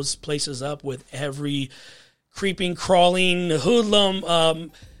filled those places up with every creeping, crawling,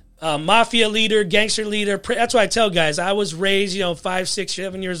 hoodlum, mafia leader, gangster leader. That's why I tell guys, I was raised, 5, 6,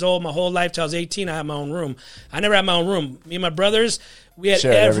 7 years old. My whole life till I was 18, I had my own room. I never had my own room. Me and my brothers, we had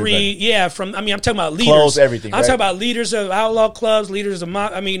I'm talking about leaders. Clothes, everything. I'm talking about leaders of outlaw clubs, leaders of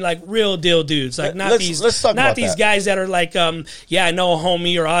like real deal dudes. Like not these guys that are like, I know a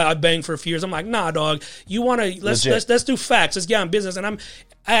homie or I banged for a few years. I'm like, nah, dog. You want to let's do facts. Let's get on business. And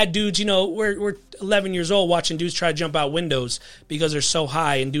I had dudes, we're 11 years old watching dudes try to jump out windows because they're so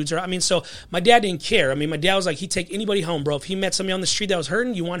high, and dudes are, so my dad didn't care. My dad was like, he'd take anybody home, bro. If he met somebody on the street that was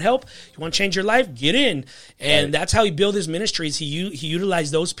hurting, you want help? You want to change your life? Get in. And that's how he built his ministries. He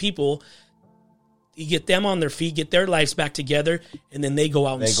utilized those people. You get them on their feet, get their lives back together, and then they go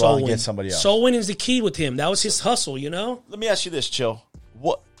out and soul win. Get somebody else. Soul winning is the key with him. That was his hustle, Let me ask you this, Chill.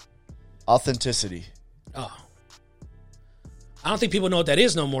 What? Authenticity. Oh. I don't think people know what that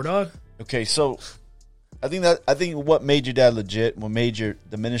is no more, dog. Okay, so I think what made your dad legit, what made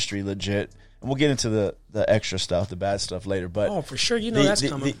the ministry legit, and we'll get into the extra stuff, the bad stuff later. But for sure, that's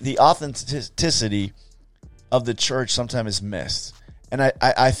coming. The authenticity of the church sometimes is missed, and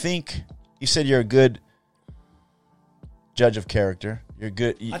I think you said you're a good judge of character. You're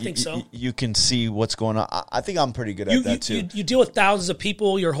good. I think so. You can see what's going on. I think I'm pretty good at that too. You deal with thousands of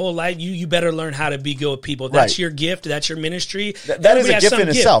people your whole life. You better learn how to be good with people. That's your gift. That's your ministry. That is a gift in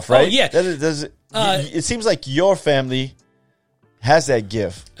itself, right? Oh, yeah. It seems like your family has that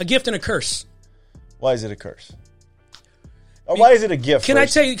gift. A gift and a curse. Why is it a curse? Or why is it a gift? Can I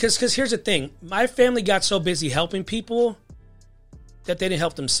tell you? Because here's the thing. My family got so busy helping people that they didn't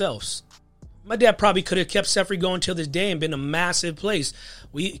help themselves. My dad probably could have kept Sefri going till this day and been a massive place.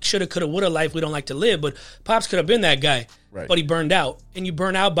 We shoulda, coulda, woulda life we don't like to live, but Pops could have been that guy. Right. But he burned out. And you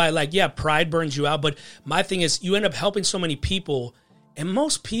burn out by pride burns you out. But my thing is you end up helping so many people, and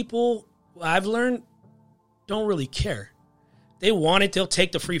most people, I've learned, don't really care. They want it. They'll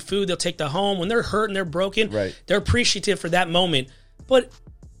take the free food. They'll take the home. When they're hurt and they're broken, they're appreciative for that moment. But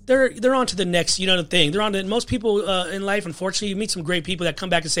they're on to the next, thing. They're on to most people in life. Unfortunately, you meet some great people that come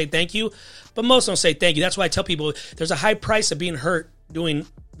back and say thank you, but most don't say thank you. That's why I tell people there's a high price of being hurt doing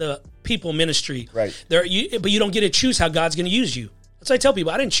the people ministry. Right. But you don't get to choose how God's going to use you. That's why I tell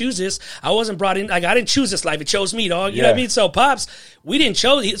people I didn't choose this. I wasn't brought in. I didn't choose this life. It chose me, dog. You know what I mean? So Pops, we didn't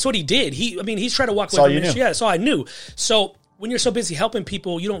choose. That's what he did. He's trying to walk away from ministry. Yeah, that's all I knew. So when you're so busy helping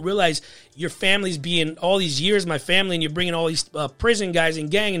people, you don't realize your family's being all these years, my family, and you're bringing all these prison guys and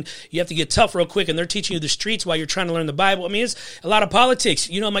gang, and you have to get tough real quick, and they're teaching you the streets while you're trying to learn the Bible. I mean, it's a lot of politics.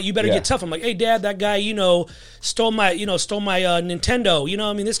 You better get tough. I'm like, hey, Dad, that guy, stole my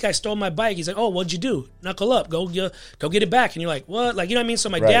Nintendo. This guy stole my bike. He's like, oh, what'd you do? Knuckle up. Go get it back. And you're like, what? So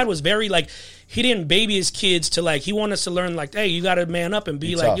my dad was very, he didn't baby his kids to, he wanted us to learn, hey, you got to man up and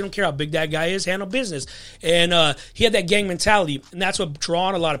be like, you don't care how big that guy is, handle business. And he had that gang mentality, and that's what drew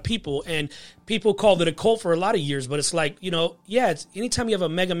on a lot of people. And people called it a cult for a lot of years, but it's it's anytime you have a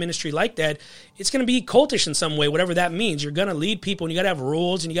mega ministry like that, it's going to be cultish in some way, whatever that means. You're going to lead people, and you got to have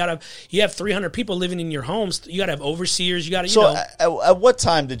rules, and you have 300 people living in your homes. You got to have overseers. You got to, So at what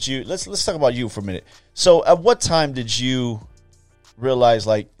time did you, let's talk about you for a minute. So at what time did you realize,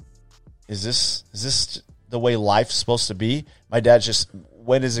 is this the way life's supposed to be? My dad's just,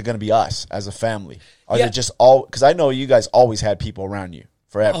 when is it going to be us as a family? Are they just all, because I know you guys always had people around you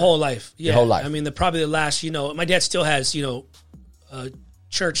forever. A whole life. Yeah. Your whole life. Probably the last, my dad still has, a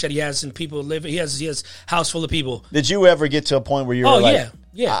church that he has and people live. He has house full of people. Did you ever get to a point where you were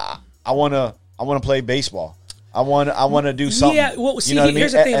I want to play baseball. I want to do something. Yeah, well, see,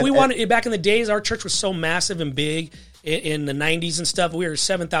 here's the thing. We wanted, back in the days, our church was so massive and big in the 90s and stuff. We were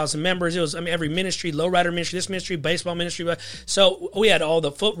 7,000 members. It was, every ministry, lowrider ministry, this ministry, baseball ministry. So we had all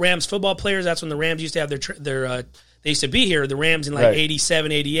the Rams football players. That's when the Rams used to have their they used to be here, the Rams in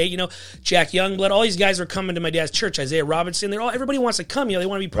 87, 88, Jack Youngblood, all these guys were coming to my dad's church, Isaiah Robinson, everybody wants to come, they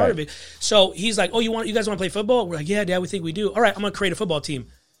want to be part of it. So he's like, oh, you guys want to play football? We're like, yeah, Dad, we think we do. All right, I'm going to create a football team.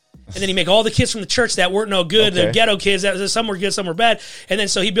 And then he make all the kids from the church that weren't no good, the ghetto kids, some were good, some were bad. And then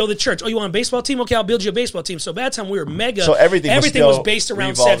so he built a church. Oh, you want a baseball team? Okay, I'll build you a baseball team. So by that time we were mega. So everything was based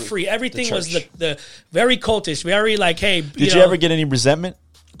around set free. Everything was the very cultish, very hey. Did you ever get any resentment?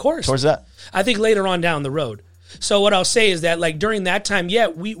 Of course. Towards that? I think later on down the road. So what I'll say is that during that time,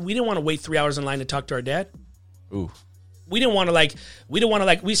 we didn't want to wait 3 hours in line to talk to our dad. Ooh. We didn't want to we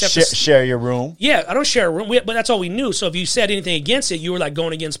used to have to share your room. Yeah, I don't share a room, but that's all we knew. So if you said anything against it, you were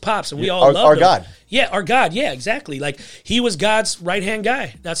going against Pops, and we all loved our him. God. Yeah, our God. Yeah, exactly. He was God's right hand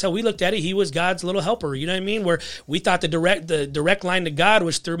guy. That's how we looked at it. He was God's little helper. You know what I mean? Where we thought the direct line to God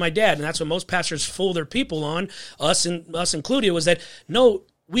was through my dad, and that's what most pastors fool their people on, us included, was that no,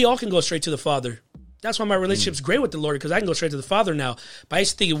 we all can go straight to the Father. That's why my relationship's great with the Lord, because I can go straight to the Father now. But I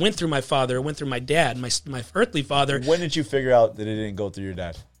used to think it went through my father, it went through my dad, my earthly father. When did you figure out that it didn't go through your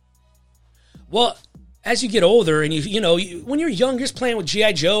dad? Well, as you get older, and when you're young, you're just playing with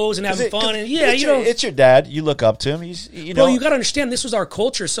G.I. Joes and having fun, and it's your dad. You look up to him. He's Well, you got to understand, this was our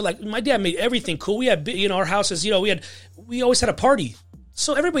culture. So my dad made everything cool. We had our houses. We always had a party.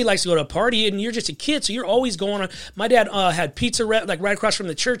 So everybody likes to go to a party, and you're just a kid, so you're always going on. My dad had pizza, right across from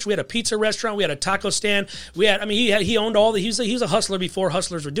the church. We had a pizza restaurant. We had a taco stand. He owned all the. He was a hustler before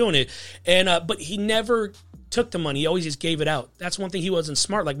hustlers were doing it, and but he never took the money. He always just gave it out. That's one thing. He wasn't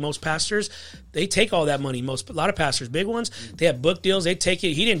smart like most pastors. They take all that money. A lot of pastors, big ones, they have book deals. They take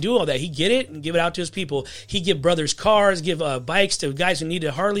it. He didn't do all that. He get it and give it out to his people. He give brothers cars, give bikes to guys who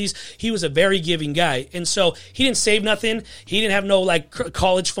needed Harleys. He was a very giving guy. And so he didn't save nothing. He didn't have no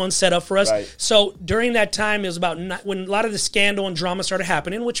college fund set up for us. Right. So during that time, it was about when a lot of the scandal and drama started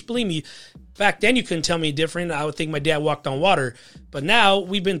happening, which believe me, back then you couldn't tell me different. I would think my dad walked on water. But now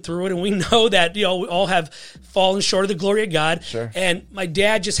we've been through it, and we know that, we all have fallen short of the glory of God. Sure. And my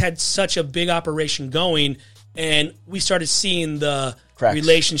dad just had such a big operation going, and we started seeing the cracks.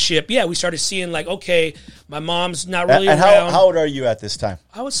 Relationship. Yeah, we started seeing like, okay, my mom's not really and around. how old are you at this time?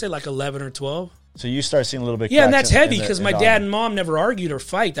 I would say like 11 or 12. So you start seeing a little bit. Yeah, and cracks that's heavy in because the my arm. dad and mom never argued or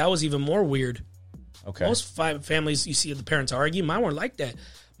fight. That was even more weird. Okay. Most families you see the parents argue. Mine weren't like that.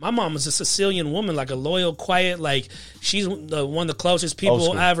 My mom was a Sicilian woman, like a loyal, quiet, like she's one of the closest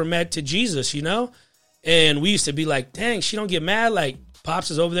people I ever met to Jesus, And we used to be like, dang, she don't get mad. Like Pops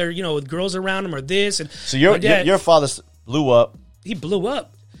is over there, with girls around him or this. And so your father blew up. He blew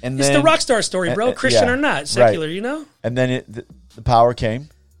up. And it's then, the rock star story, bro. Christian or not, secular, right. And then the power came.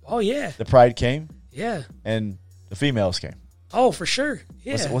 Oh yeah. The pride came. Yeah. And the females came. Oh, for sure.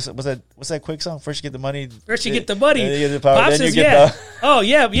 Yeah. What's that quick song? First you get the money. First you get the money. Then you get the power. Pops then is, you get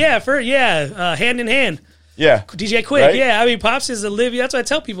the hand in hand. Yeah. DJ Quick. Right? Yeah. I mean, Pops is a living. That's what I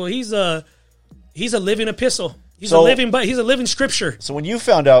tell people. He's a living epistle. He's a living scripture. So when you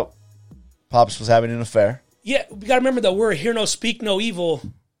found out Pops was having an affair. Yeah, we got to remember that we're a hear no, speak no evil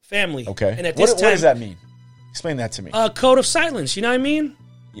family. Okay. And at this time, what does that mean? Explain that to me. Code of silence. You know what I mean?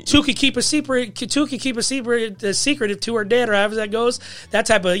 Two can keep a secret. Two can keep a secret if two are dead, or however that goes. That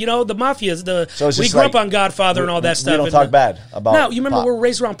type of, the mafia. We grew up on Godfather and all that stuff. We don't talk bad about. No, you remember Pop. we're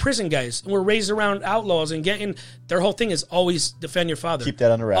raised around prison guys, and we're raised around outlaws, and their whole thing is always defend your father. Keep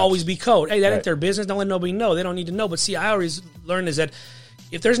that under wraps. Always be code. Hey, that ain't their business. Don't let nobody know. They don't need to know. But see, I always learned is that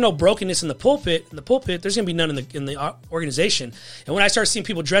if there's no brokenness in the pulpit, there's going to be none in the organization. And when I started seeing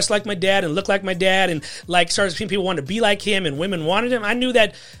people dress like my dad and look like my dad, and started seeing people want to be like him, and women wanted him, I knew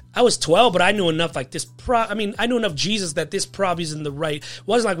that I was 12, but I knew enough like this. I knew enough Jesus that this probably isn't the right. It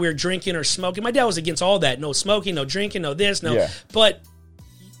wasn't like we were drinking or smoking. My dad was against all that. No smoking, no drinking, no this, no. Yeah. But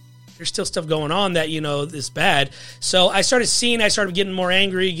there's still stuff going on that, is bad. So I started getting more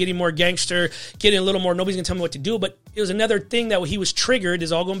angry, getting more gangster, getting a little more, nobody's going to tell me what to do. But it was another thing that he was triggered,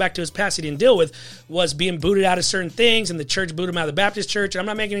 is all going back to his past he didn't deal with, was being booted out of certain things, and the church booted him out of the Baptist church. And I'm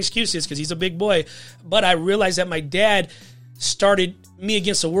not making excuses because he's a big boy. But I realized that my dad started me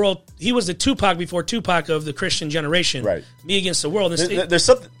against the world. He was the Tupac before Tupac of the Christian generation. Right. Me against the world. There's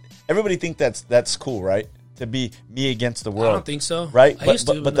something, everybody think that's cool, right? To be me against the world. I don't think so. Right?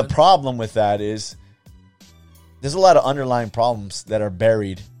 But the problem with that is there's a lot of underlying problems that are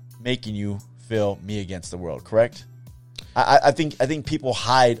buried making you feel me against the world, correct? I think people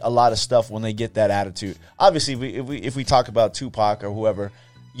hide a lot of stuff when they get that attitude. Obviously, if we talk about Tupac or whoever,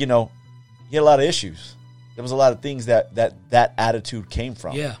 he had a lot of issues. There was a lot of things that attitude came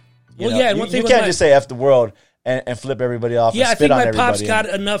from. Yeah. You can't just say F the world and flip everybody off and spit on everybody. I think my pops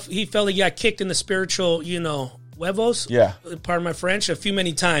got enough. He felt like he got kicked in the spiritual, huevos. Yeah. Pardon my French, a few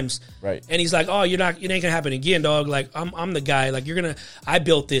many times. Right. And he's like, oh, it ain't going to happen again, dog. Like, I'm the guy. Like, I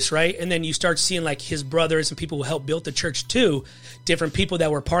built this, right? And then you start seeing, like, his brothers and people who helped build the church, too. Different people that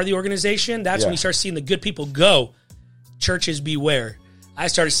were part of the organization. That's when you start seeing the good people go. Churches beware. I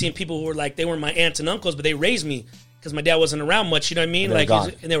started seeing people who were like, they weren't my aunts and uncles, but they raised me because my dad wasn't around much. You know what I mean?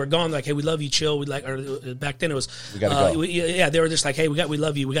 And they were gone. Like, hey, we love you. Chill. Or back then it was, we gotta go. They were just like, hey, we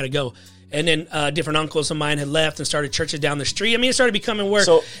love you. We got to go. And then different uncles of mine had left and started churches down the street. I mean, it started becoming work.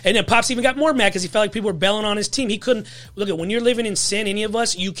 And then Pops even got more mad because he felt like people were bailing on his team. He couldn't look at when you're living in sin. Any of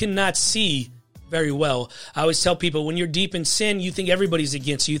us, you cannot see very well. I always tell people, when you're deep in sin, you think everybody's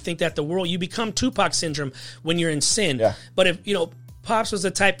against you. You think that the world, you become Tupac syndrome when you're in sin. Yeah. But if Pops was the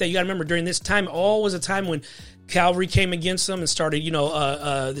type that you got to remember during this time, all was a time when Calvary came against them and started,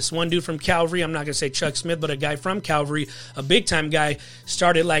 this one dude from Calvary, I'm not going to say Chuck Smith, but a guy from Calvary, a big time guy,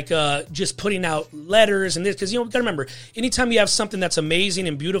 started just putting out letters and this, because, you got to remember, anytime you have something that's amazing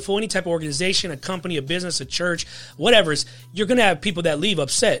and beautiful, any type of organization, a company, a business, a church, whatever, you're going to have people that leave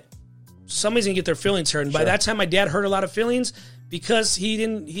upset. Somebody's going to get their feelings hurt. And by that time, my dad hurt a lot of feelings because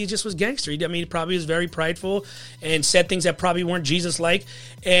he just was gangster. He probably was very prideful and said things that probably weren't Jesus-like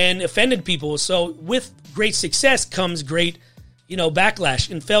and offended people. So with great success comes great,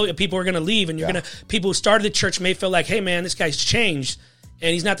 backlash and failure. People are going to leave, and people who started the church may feel like, hey man, this guy's changed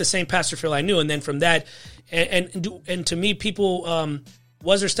and he's not the same Pastor Phil I knew. And then from that, and to me, people,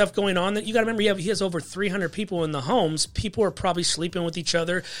 was there stuff going on that you got to remember? He has over 300 people in the homes. People are probably sleeping with each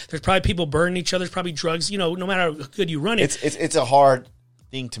other. There's probably people burning each other. There's probably drugs. No matter how good you run it, it's a hard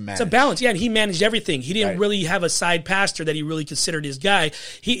thing to manage. It's a balance. Yeah, and he managed everything. He didn't really have a side pastor that he really considered his guy.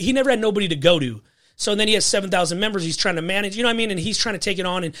 He never had nobody to go to. So then he has 7,000 members he's trying to manage, you know what I mean? And he's trying to take it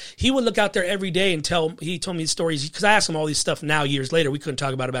on. And he would look out there every day and he told me stories, because I asked him all these stuff now, years later. We couldn't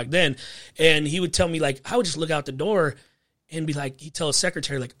talk about it back then. And he would tell me, like, I would just look out the door and be like, he'd tell his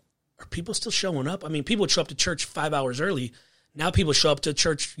secretary, like, are people still showing up? I mean, people would show up to church 5 hours early. Now people show up to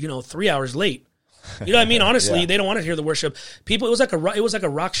church, 3 hours late. You know what I mean? Honestly, They don't want to hear the worship. People, it was like a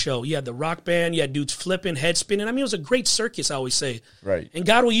rock show. You had the rock band, you had dudes flipping, head spinning. I mean, it was a great circus, I always say. Right. And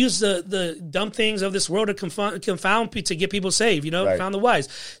God will use the dumb things of this world to confound to get people saved, confound the wise.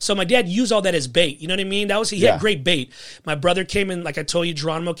 So my dad used all that as bait. You know what I mean? He had great bait. My brother came in, like I told you,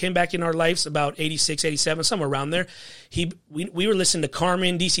 Geronimo came back in our lives about 86, 87, somewhere around there. We were listening to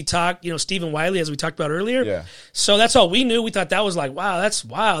Carmen, DC Talk, Stephen Wiley, as we talked about earlier. Yeah. So that's all we knew. We thought that was like, wow, that's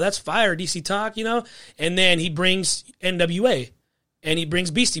fire, DC Talk, And then he brings NWA, and he brings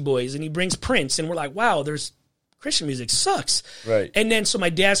Beastie Boys, and he brings Prince, and we're like, wow, there's Christian music sucks. Right. And then so my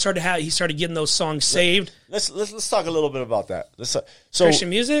dad started getting those songs saved. Let's talk a little bit about that. So Christian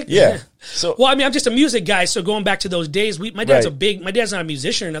music? Yeah. So well, I mean, I'm just a music guy, so going back to those days, my dad's my dad's not a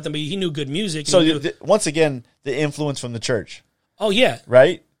musician or nothing, but he knew good music. So once again, the influence from the church. Oh yeah.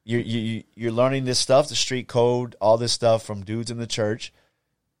 Right? You're learning this stuff, the street code, all this stuff from dudes in the church.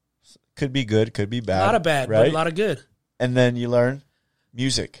 Could be good, could be bad. A lot of bad, right? but a lot of good. And then you learn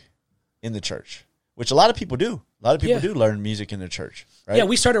music in the church, which a lot of people do. A lot of people do learn music in the church, right? Yeah,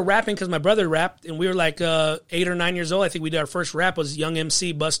 we started rapping because my brother rapped, and we were like 8 or 9 years old. I think we did our first rap was Young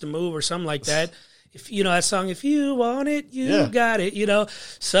MC, Bust a Move, or something like that. If that song, if you want it, you got it,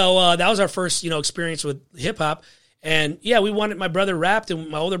 So that was our first, experience with hip hop. And my brother rapped, and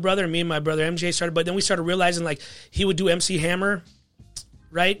my older brother and me and my brother MJ started, but then we started realizing like he would do MC Hammer,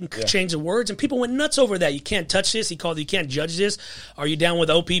 right, and change the words, and people went nuts over that. You can't touch this. He called it, you can't judge this. Are you down with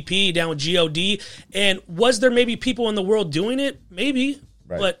OPP, down with GOD? And was there maybe people in the world doing it? Maybe,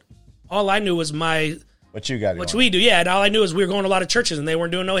 but all I knew was what you got, what we do, and all I knew is we were going to a lot of churches, and they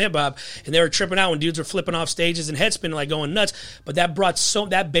weren't doing no hip hop, and they were tripping out when dudes were flipping off stages and head spinning, like going nuts. But that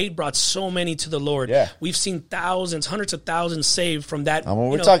bait brought so many to the Lord. Yeah, we've seen thousands, hundreds of thousands saved from that. I mean,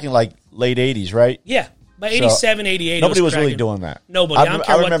 we're talking like late '80s, right? Yeah. By 87, 88, nobody was really doing that. Nobody.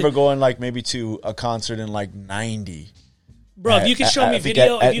 I remember going like maybe to a concert in like '90. Bro, if you could show me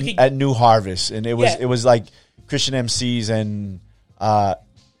video, at New Harvest, and it was like Christian MCs and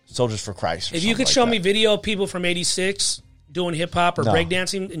Soldiers for Christ. If you could show me video of people from '86 doing hip hop or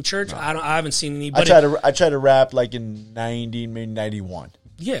breakdancing in church, I haven't seen any. But I tried to rap like in '90, maybe '91.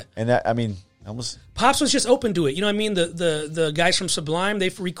 Yeah, and that almost. Pops was just open to it. You know what I mean? The guys from Sublime, they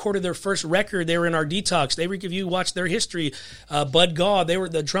recorded their first record. They were in our detox. If you watch their history, Bud Gaw, they were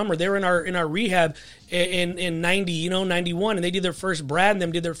the drummer. They were in our rehab in 90, 91, and they did their first, Brad and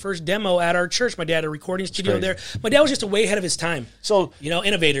them did their first demo at our church. My dad had a recording studio there. My dad was just way ahead of his time. So,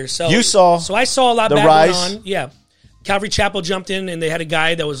 innovator. So I saw a lot back going on. Yeah. Calvary Chapel jumped in, and they had a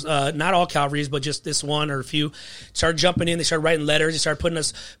guy that was not all Calvaries, but just this one or a few. Started jumping in. They started writing letters. They started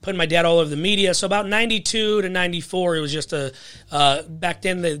putting my dad all over the media. So about 92 to 94, it was just back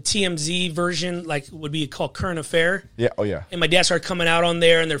then the TMZ version, like would be called Current Affair. Yeah. Oh yeah. And my dad started coming out on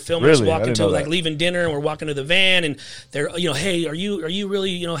there, and they're filming us walking to like leaving dinner, and we're walking to the van, and they're hey, are you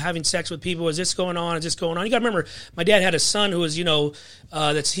really having sex with people? Is this going on? Is this going on? You got to remember, my dad had a son who was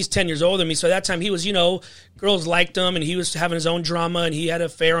he's 10 years older than me. So at that time he was girls liked him, and he was having his own drama, and he had an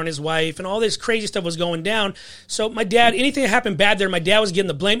affair on his wife, and all this crazy stuff was going down. So my dad, anything that happened bad there, my dad was getting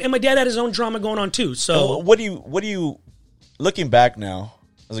the blame, and my dad had his own drama going on too. So what do you looking back now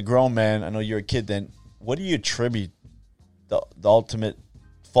as a grown man? I know you're a kid then. What do you attribute the ultimate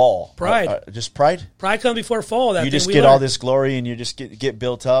fall? Pride. Just pride. Pride comes before fall. You just get all this glory, and you just get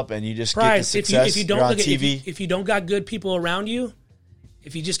built up, and you just pride. Get the success. If you don't you're on look TV. if you don't got good people around you.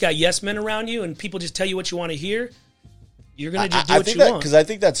 If you just got yes men around you and people just tell you what you want to hear, you're going to just do what you want. Because I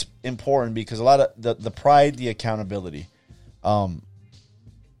think that's important, because a lot of the pride, the accountability, there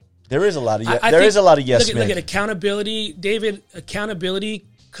is a lot of yes men. Look at accountability, David. Accountability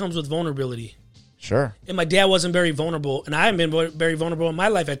comes with vulnerability. Sure. And my dad wasn't very vulnerable, and I haven't been very vulnerable in my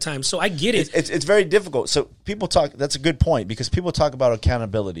life at times, so I get it. It's very difficult. So people talk. That's a good point, because people talk about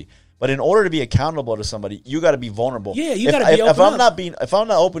accountability. But in order to be accountable to somebody, you got to be vulnerable. Yeah, you got to be open up. If I'm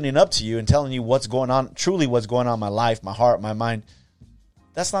not opening up to you and telling you what's going on, truly what's going on in my life, my heart, my mind,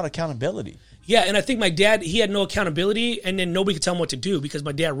 that's not accountability. Yeah, and I think my dad, he had no accountability, and then nobody could tell him what to do, because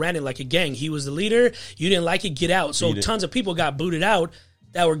my dad ran it like a gang. He was the leader. You didn't like it, get out. So tons of people got booted out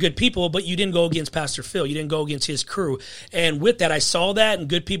that were good people, but you didn't go against Pastor Phil. You didn't go against his crew. And with that, I saw that, and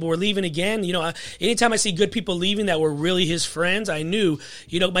good people were leaving again. Anytime I see good people leaving that were really his friends, I knew,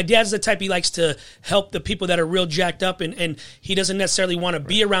 my dad's the type, he likes to help the people that are real jacked up, and he doesn't necessarily want to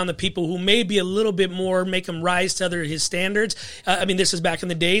be around the people who may be a little bit more, make him rise to his standards. This is back in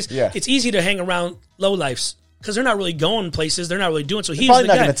the days. Yeah. It's easy to hang around lowlifes. because they're not really going places. They're not really doing. So he's probably the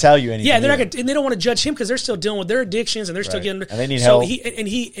not guy. going to tell you anything. Yeah, they're not going, and they don't want to judge him because they're still dealing with their addictions and they're still getting. And they need so help.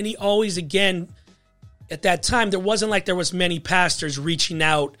 He always, again, at that time there wasn't like there was many pastors reaching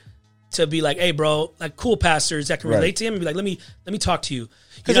out to be like, hey, bro, like cool pastors that can relate to him and be like, let me talk to you,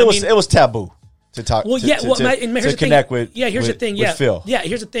 because it was taboo to talk. Well, here's the connect thing. with. Here's the thing. Yeah, Phil. Yeah,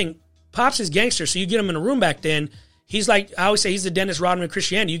 here's the thing. Pops is gangster, so you get him in a room back then. He's like, I always say, he's the Dennis Rodman of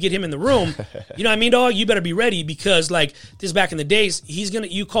Christianity. You get him in the room, you know what I mean, dog? You better be ready because, like, this back in the days,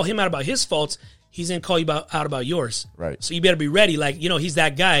 you call him out about his faults, he's going to call you out about yours. Right. So you better be ready. Like, you know, he's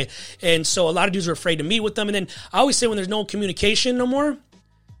that guy. And so a lot of dudes are afraid to meet with them. And then I always say when there's no communication no more,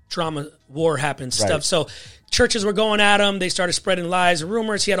 drama, war happens, stuff. So churches were going at him. They started spreading lies and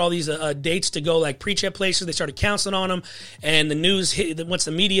rumors. He had all these dates to go like preach at places. They started counseling on him. And the news hit, once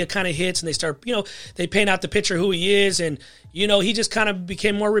the media kind of hits and they start, you know, they paint out the picture of who he is. And, you know, he just kind of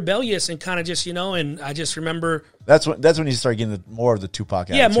became more rebellious and kind of just, you know, and I just remember. That's when you start getting more of the Tupac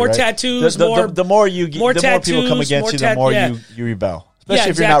attitude. Yeah, more right? tattoos, the more you get, more the tattoos, more people come against you, the more you rebel.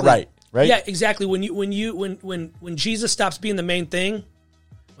 Especially if you're not right. Yeah, exactly. When Jesus stops being the main thing,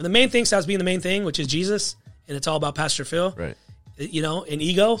 when the main thing stops being the main thing, which is Jesus, and it's all about Pastor Phil, right? You know, and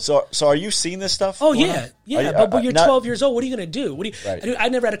ego. So are you seeing this stuff? Oh yeah, yeah. But you're 12 years old. What are you going to do? I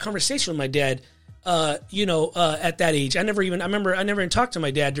never had a conversation with my dad. At that age, I never even talked to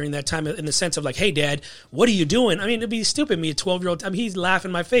my dad during that time in the sense of like, hey, Dad, what are you doing? I mean, it'd be stupid. Me, a 12-year-old. I mean, he's laughing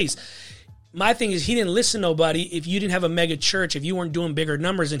in my face. My thing is, he didn't listen to nobody. If you didn't have a mega church, if you weren't doing bigger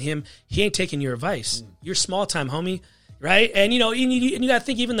numbers than him, he ain't taking your advice. You're small time, homie. Right? And, you know, you got to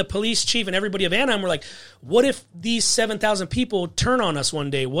think even the police chief and everybody of Anaheim were like, what if these 7,000 people turn on us one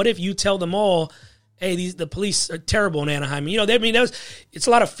day? What if you tell them all, hey, the police are terrible in Anaheim? You know, it's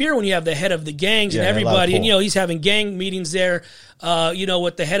a lot of fear when you have the head of the gangs and everybody. And, you know, he's having gang meetings there, you know,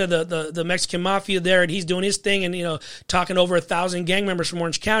 with the head of the Mexican mafia there, and he's doing his thing and, you know, talking over 1,000 gang members from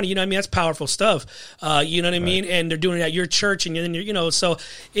Orange County. You know what I mean? That's powerful stuff. You know what I mean? And they're doing it at your church. And then, you know, so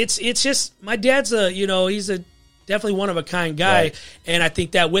it's just, my dad's he's a definitely one of a kind guy. Right. And I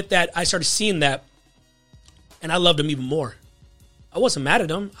think that with that, I started seeing that and I loved him even more. I wasn't mad at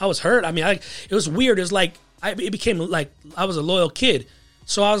him. I was hurt. I mean, it was weird. It was like, it became like I was a loyal kid.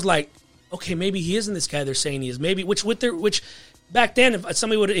 So I was like, okay, maybe he isn't this guy they're saying he is. Maybe, which back then, if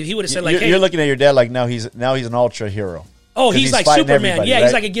he would have said like, hey. You're looking at your dad like now he's an ultra hero. Oh, he's like Superman. Yeah, right?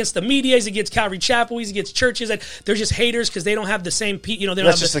 He's like against the media. He's against Calvary Chapel. He's against churches. Like, they're just haters because they don't have the same. They don't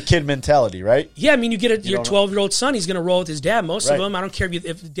That's have just a kid mentality, right? Yeah, I mean, you get your 12-year-old son. He's going to roll with his dad. Most of them, I don't care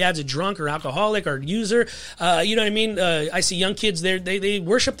if dad's a drunk or alcoholic or user. You know what I mean? I see young kids there. They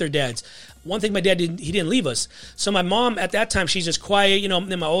worship their dads. One thing my dad didn't leave us. So my mom at that time, she's just quiet, you know.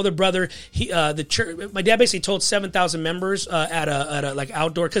 Then my older brother, the church, my dad basically told 7,000 members at a like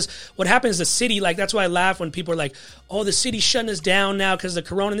outdoor, because what happens, the city, like, that's why I laugh when people are like, oh, the city's shutting us down now because of the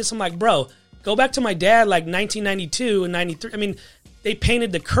corona and this. I'm like, bro, go back to my dad like 1992 and 93. I mean, they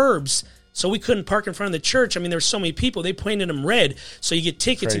painted the curbs so we couldn't park in front of the church. I mean, there were so many people. They painted them red so you get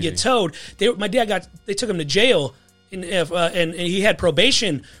tickets and get towed. My dad they took him to jail and he had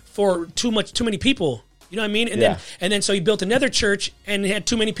probation for too many people. You know what I mean? And then so he built another church and had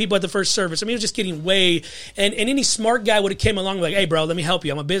too many people at the first service. I mean, it was just getting way, and any smart guy would have came along like, hey, bro, let me help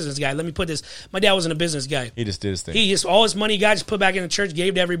you. I'm a business guy. Let me put this. My dad wasn't a business guy. He just did his thing. All his money he got, just put back in the church,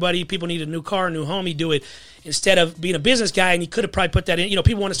 gave to everybody. People needed a new car, a new home. He'd do it instead of being a business guy, and he could have probably put that in. You know,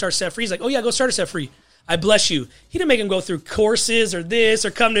 people want to start Set Free. He's like, oh, yeah, go start a Set Free. I bless you. He didn't make him go through courses or this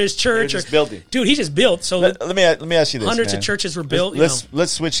or come to his church. Just building. Dude, he just built. So let me ask you this. Hundreds man. of churches were built.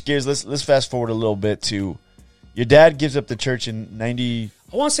 Let's switch gears. Let's fast forward a little bit to your dad gives up the church in 90.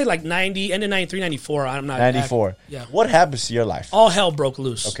 I want to say like 90, end of 93, 94. I'm not 94. Yeah. What happens to your life? All hell broke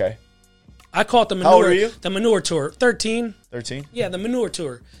loose. Okay. I call it the manure. How old are you? The manure tour. 13. 13? Yeah, the manure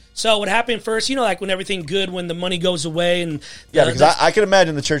tour. So what happened first, you know, like when everything good, when the money goes away. And because I can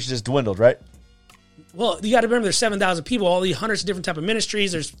imagine the church just dwindled, right? Well, you got to remember there's 7,000 people, all these hundreds of different type of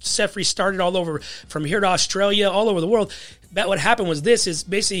ministries. There's Set Free started all over, from here to Australia, all over the world. But what happened was is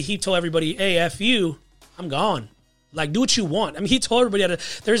basically he told everybody, hey, F you, I'm gone. Like, do what you want. I mean, he told everybody,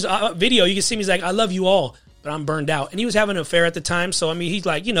 there's a video, you can see him, he's like, I love you all, but I'm burned out. And he was having an affair at the time. So, I mean, he's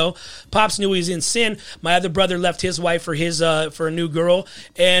like, you know, Pops knew he was in sin. My other brother left his wife for for a new girl.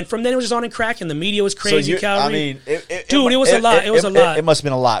 And from then it was just on and cracking. The media was crazy, Calvary. I mean, it was a lot. It was a lot. It must have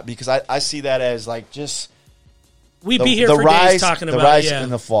been a lot because I see that as like just we'd be here for days talking about the rise it. Yeah.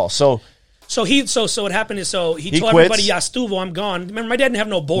 and the fall. So what happened is he told everybody, ya estuvo, I'm gone. Remember, my dad didn't have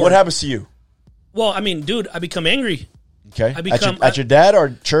no board. What happens to you? Well, I mean, dude, I become angry. Okay. I become at your dad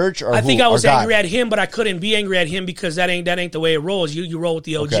or church or I think I was God? angry at him, but I couldn't be angry at him because that ain't the way it rolls. You roll with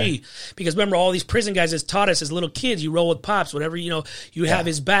the OG. Okay. Because remember, all these prison guys has taught us as little kids, you roll with pops, whatever, you have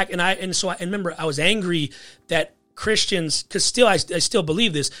his back. And so remember, I was angry that Christians, because I still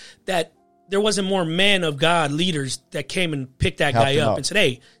believe this, that there wasn't more men of God, leaders that came and picked that guy up and said,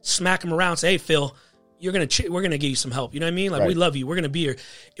 hey, smack him around, say, hey, Phil, we're gonna give you some help. You know what I mean? Like, we love you. We're gonna be here.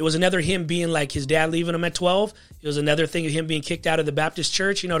 It was another him being like his dad leaving him at 12. It was another thing of him being kicked out of the Baptist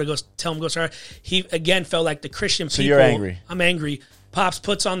church. To go tell him go sorry. He again felt like the Christian people. So you're angry. I'm angry. Pops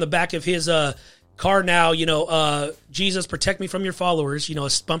puts on the back of his car now. Jesus protect me from your followers. A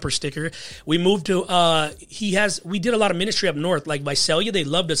bumper sticker. We moved to. We did a lot of ministry up north, like Visalia. They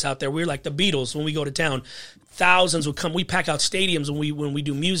loved us out there. We were like the Beatles when we go to town. Thousands would come. We pack out stadiums when we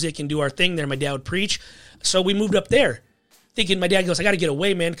do music and do our thing there. My dad would preach. So we moved up there, thinking my dad goes, I got to get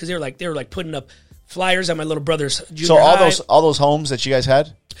away, man, because they were like putting up flyers at my little brother's junior high. So all those homes that you guys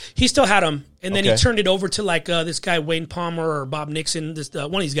had, he still had them, and then Okay. he turned it over to like this guy Wayne Palmer or Bob Nixon, one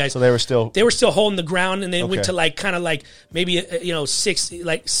of these guys. so they were still holding the ground, and they went to like kind of like maybe six.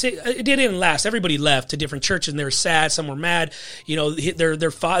 It didn't last. Everybody left to different churches, and they were sad. Some were mad.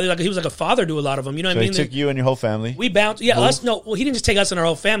 Their father, like he was like a father to a lot of them. You know what I So mean? he took you and your whole family. We bounced. Yeah, us. No, well, he didn't just take us and our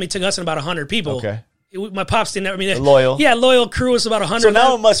whole family. He took us and about 100 people. Okay. My pops didn't. I mean, Loyal. Yeah, loyal crew was about 100. So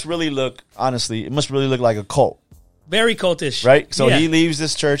now it must really look like a cult, very cultish, right? So yeah. he leaves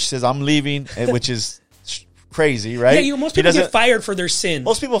this church, says, I'm leaving, which is crazy, right? Yeah, most people get fired for their sin.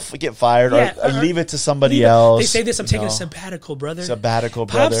 Most people get fired Yeah, or leave it to somebody else. They say this, I'm taking a sabbatical, brother. Sabbatical,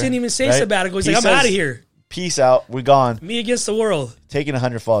 Pops brother. didn't even say right? sabbatical. He's He like, I'm says, out of here. Peace out. We're gone. Me against the world. Taking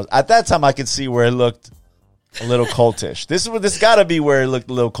 100 followers. At that time, I could see where it looked a little cultish. This got to be where it looked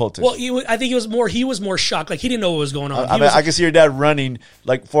a little cultish. Well, I think he was more shocked. Like, he didn't know what was going on. I can see your dad running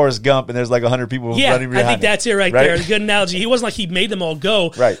like Forrest Gump, and there's like 100 people running behind I think him. that's it right there. Good analogy. He wasn't like he made them all go.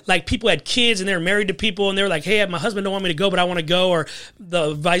 Right. Like, people had kids, and they were married to people, and they were like, hey, my husband don't want me to go, but I want to go, or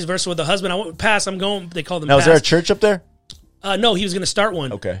the vice versa with the husband. I want pass, I'm going. They call them Now, pass. is there a church up there? No, he was going to start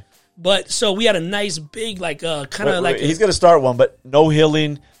one. Okay. But, so we had a nice, big, like, kind of like... He's going to start one, but no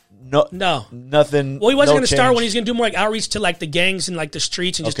healing, No. nothing. Well, he wasn't going to start change. one. He's going to do more like outreach to like the gangs and like the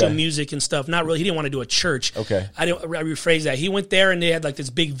streets and just Okay. do music and stuff. Not really. He didn't want to do a church. Okay. I rephrase that. He went there and they had like this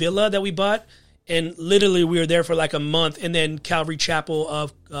big villa that we bought, and literally we were there for like a month. And then Calvary Chapel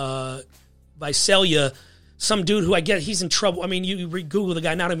of Visalia, some dude who I get he's in trouble. I mean, you Google the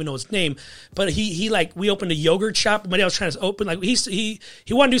guy, not even know his name, but he like we opened a yogurt shop. My dad was trying to open like he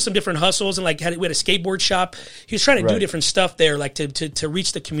wanted to do some different hustles and like we had a skateboard shop. He was trying to do different stuff there, like to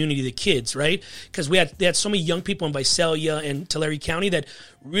reach the community, the kids, right? Because they had so many young people in Visalia and Tulare County that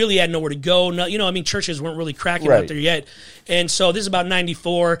really had nowhere to go. No, churches weren't really cracking out there yet. And so this is about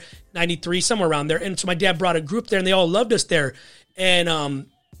 94, 93, somewhere around there. And so my dad brought a group there, and they all loved us there. And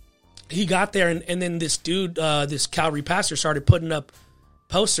he got there, and then this dude, this Calvary pastor, started putting up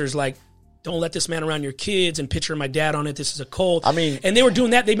posters like, don't let this man around your kids, and picture my dad on it. This is a cult. I mean, and they were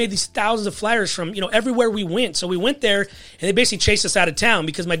doing that. They made these thousands of flyers from, everywhere we went. So we went there, and they basically chased us out of town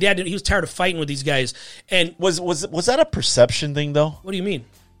because my dad, he was tired of fighting with these guys. And was that a perception thing though? what do you mean?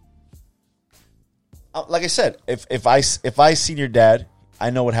 Like I said, if I see your dad, I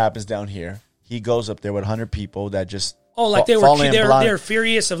know what happens down here. He goes up there with 100 people that just They were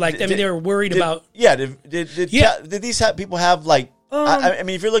furious of like, they were worried about. Yeah. Did these people have like? I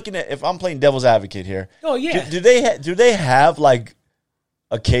mean, if you're looking at, if I'm playing devil's advocate here. Oh yeah. Do they have like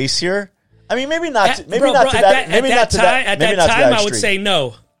a case here? I mean, maybe not. At that time, I would say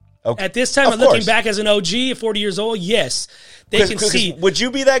no. Okay. At this time, looking back as an OG at 40 years old, yes, they can see. Would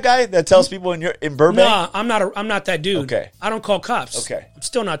you be that guy that tells people in Burbank? Nah, I'm not that dude. Okay. I don't call cops. Okay. I'm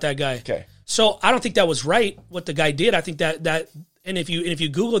still not that guy. Okay. So I don't think that was right what the guy did. I think that and if you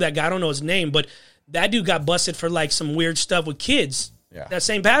Google that guy, I don't know his name, but that dude got busted for like some weird stuff with kids. Yeah. That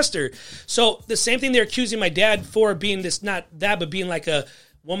same pastor. So the same thing they're accusing my dad for being this, not that, but being like a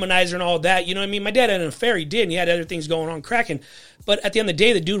womanizer and all that. You know what I mean? My dad had an affair. He did. And he had other things going on, cracking. But at the end of the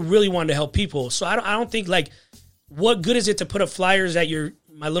day, the dude really wanted to help people. So I don't think like, what good is it to put up flyers at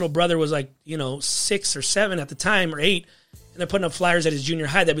my little brother was like, 6 or 7 at the time or 8. And they're putting up flyers at his junior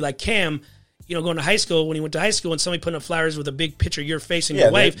high. That'd be like Cam, going to high school, when he went to high school, and somebody putting up flyers with a big picture of your face and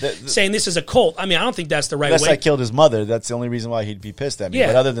your wife saying this is a cult. I mean, I don't think that's the right way. Unless I killed his mother. That's the only reason why he'd be pissed at me. Yeah.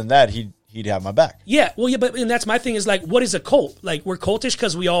 But other than that, he'd have my back. Yeah, well, yeah, and that's my thing is like, what is a cult? Like, we're cultish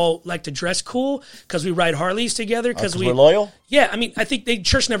because we all like to dress cool, because we ride Harleys together, because we're loyal? Yeah, I mean, I think the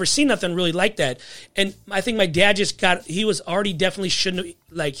church never seen nothing really like that. And I think my dad he was already definitely shouldn't have,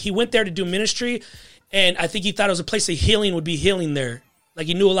 like, he went there to do ministry, and I think he thought it was a place of healing would be healing there. Like,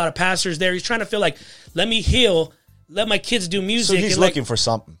 he knew a lot of pastors there. He's trying to feel like, let me heal. let my kids do music. So he's and looking for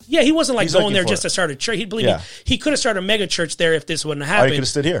something. Yeah, he wasn't like He's going looking there for just it. to start a church. He believe Yeah. me, he could have started a mega church there if this wouldn't have Or happened. he could have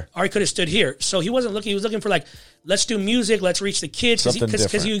stood here. Or he could have stood here. So he wasn't looking. He was looking for like, let's do music. Let's reach the kids. Something Because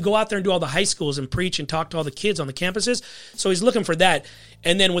different. you go out there and do all the high schools and preach and talk to all the kids on the campuses. So he's looking for that.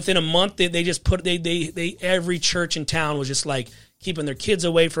 And then within a month, they just put they every church in town was just like keeping their kids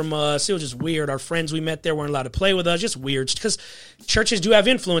away from us. It was just weird. Our friends we met there weren't allowed to play with us. Just weird because churches do have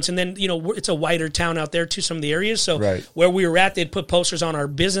influence. And then, it's a whiter town out there too, some of the areas. So Right. where we were at, they'd put posters on our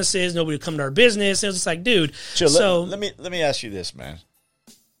businesses. Nobody would come to our business. It was just like, dude. Chill, so let me ask you this, man.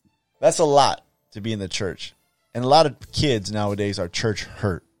 That's a lot to be in the church. And a lot of kids nowadays are church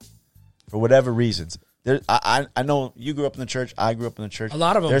hurt for whatever reasons. I know you grew up in the church. I grew up in the church. A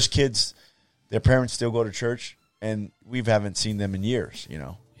lot of them. There's kids, their parents still go to church, and we haven't seen them in years,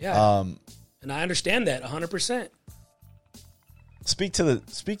 Yeah. And I understand that 100%. Speak to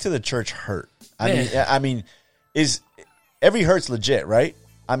the church hurt. Man. I mean, is every hurt's legit, right?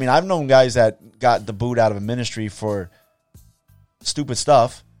 I mean, I've known guys that got the boot out of a ministry for stupid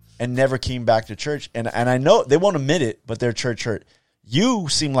stuff and never came back to church. And I know they won't admit it, but they're church hurt. You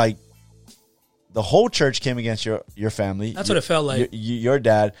seem like the whole church came against your family. That's what it felt like. Your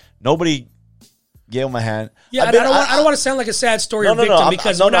dad. Nobody gave him a hand. Yeah, I don't want to sound like a sad story or victim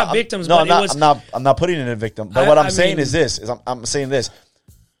because we're not victims. No, but I'm not putting it in a victim. But what I'm saying is this: I'm saying this.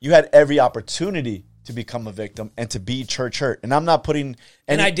 You had every opportunity to become a victim and to be church hurt, and I'm not putting.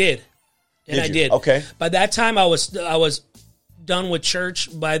 And I did. I did. Okay. By that time, I was done with church.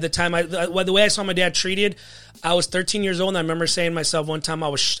 By the time the way I saw my dad treated, I was 13 years old, and I remember saying to myself one time, I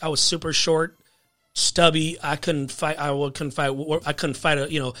was super short, stubby. I couldn't fight. I couldn't fight.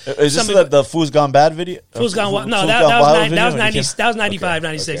 Is this the Fool's Gone Bad video? Fool's Gone Wild. No, that was 95,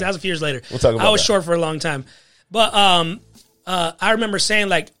 96. Okay. That was a few years later. We'll talk about I was that. short for a long time, but I remember saying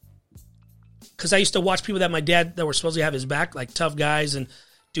like, because I used to watch people that my dad that were supposed to have his back, like tough guys and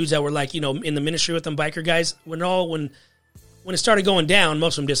dudes that were like in the ministry with them, biker guys. When it started going down,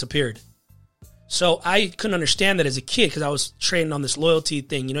 most of them disappeared. So I couldn't understand that as a kid because I was trained on this loyalty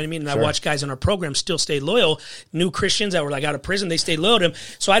thing, you know what I mean? And Sure. I watched guys in our program still stay loyal. New Christians that were like out of prison, they stayed loyal to him.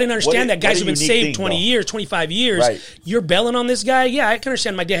 So I didn't understand that guys who've been saved 20 years, 25 years, Right. You're bailing on this guy? Yeah, I can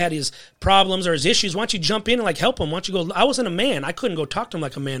understand my dad had his problems or his issues. Why don't you jump in and like help him? Why don't you go? I wasn't a man. I couldn't go talk to him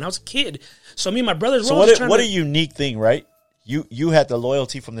like a man. I was a kid. So me and my brothers were So what a unique thing, right? You had the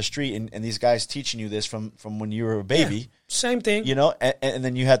loyalty from the street, and these guys teaching you this from when you were a baby. Yeah, same thing. And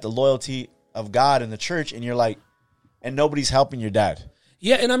then you had the loyalty of God in the church, and you're like, and nobody's helping your dad.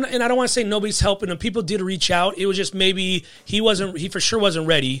 Yeah, and I don't want to say nobody's helping him. People did reach out. It was just maybe he for sure wasn't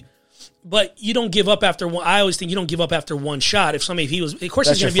ready. But you don't give up after one. I always think you don't give up after one shot. If he was, of course,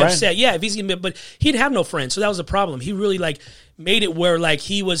 he's going to be upset. Yeah, if he's going to be, but he'd have no friends, so that was the problem. He really made it where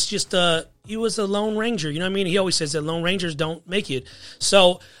he was just he was a lone ranger. You know what I mean? He always says that lone rangers don't make it.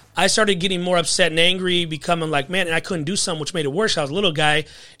 So I started getting more upset and angry, becoming like, man, and I couldn't do something, which made it worse. I was a little guy,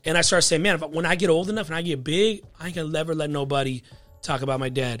 and I started saying, man, when I get old enough and I get big, I ain't gonna never let nobody talk about my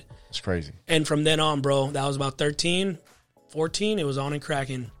dad. It's crazy. And from then on, bro, that was about 13, 14. It was on and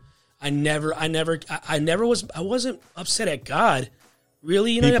cracking. I wasn't upset at God.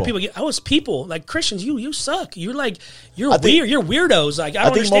 Really, I was people like Christians. You suck. You're weird. You're weirdos. Like I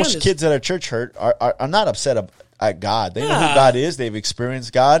don't think understand most this. kids that are church hurt are not upset at God. They know who God is. They've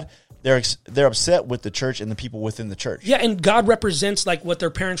experienced God. They're upset with the church and the people within the church. Yeah, and God represents like what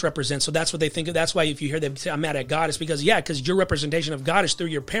their parents represent. So that's what they think of. That's why if you hear them say, I'm mad at God, it's because your representation of God is through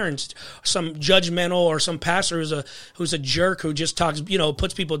your parents. Some judgmental or some pastor who's a jerk who just talks,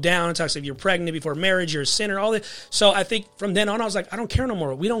 puts people down and talks if you're pregnant before marriage, you're a sinner, all that. So I think from then on, I was like, I don't care no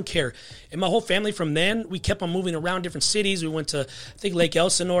more. We don't care. And my whole family from then, we kept on moving around different cities. We went to, I think, Lake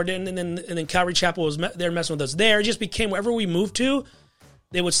Elsinore, and then Calvary Chapel was there messing with us there. It just became wherever we moved to,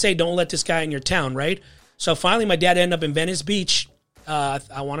 they would say, don't let this guy in your town, right? So finally, my dad ended up in Venice Beach.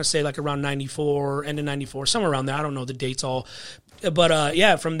 I want to say like around 94, end of 94, somewhere around there. I don't know the dates all.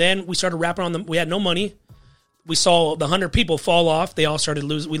 But from then, we started rapping on them. We had no money. We saw the 100 people fall off. They all started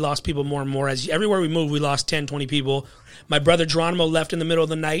losing. We lost people more and more. As everywhere we moved, we lost 10, 20 people. My brother Geronimo left in the middle of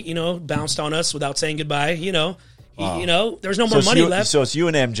the night, bounced on us without saying goodbye, Wow. There was no more money left. So it's you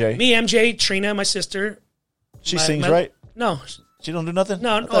and MJ. Me, MJ, Trina, my sister. She sings, right? No. She don't do nothing?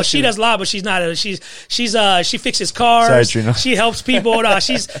 No, she does a lot, but she's not. She fixes cars. Sorry, Trina. She helps people. No,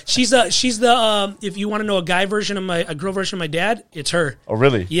 she's the if you want to know a girl version of my dad, it's her. Oh,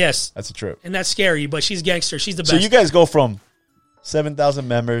 really? Yes. That's a trip. And that's scary, but she's gangster. She's the best. So you guys go from 7,000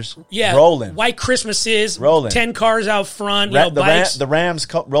 members, rolling. White Christmases, rolling. 10 cars out front, bikes. The Rams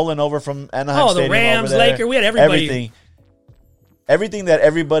rolling over from Anaheim Stadium. The Rams, over there, Lakers, we had everybody. Everything. everything that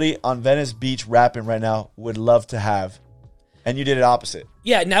everybody on Venice Beach rapping right now would love to have, and you did it opposite.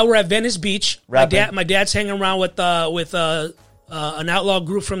 Yeah, now we're at Venice Beach. Rapping. My dad's hanging around with an outlaw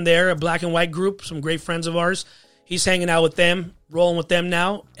group from there, a black and white group, some great friends of ours. He's hanging out with them, rolling with them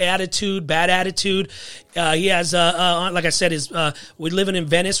now. Attitude, bad attitude. He has, like I said, we're living in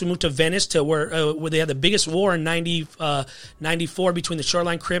Venice. We moved to Venice to where they had the biggest war in 94 between the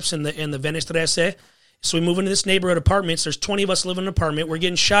Shoreline Crips and the Venice Trece. So we move into this neighborhood apartments. There's 20 of us living in an apartment. We're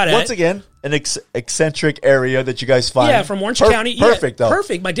getting shot at. Once again, an eccentric area that you guys find. Yeah, from Orange County. Perfect, though.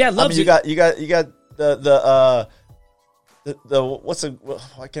 Perfect. My dad loves it. You got the what's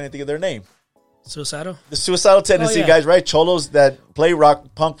why can't I think of their name? Suicidal? The suicidal tendency guys, right? Cholos that play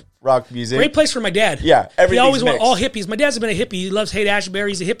punk rock music. Great place for my dad. Yeah, he always wanted all hippies. My dad's been a hippie. He loves Haight-Ashbury.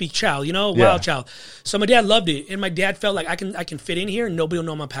 He's a hippie child, wild child. So my dad loved it, and my dad felt like I can fit in here, and nobody will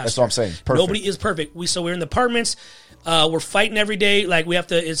know my pastor. That's what I'm saying. Perfect. Nobody is perfect. We're in the apartments. We're fighting every day. Like we have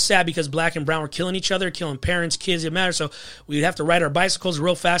to. It's sad because black and brown were killing each other, killing parents, kids. It matters. So we'd have to ride our bicycles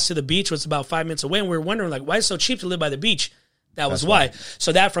real fast to the beach, which is about 5 minutes away. And we were wondering why it's so cheap to live by the beach. That's why.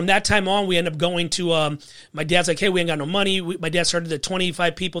 So from that time on, we ended up going to, my dad's like, hey, we ain't got no money. My dad started the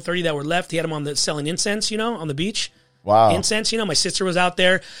 25 people, 30 that were left. He had them on selling incense, on the beach. Wow. Incense, my sister was out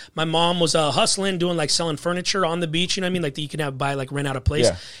there. My mom was hustling, doing selling furniture on the beach, you know what I mean? Like you can rent out a place.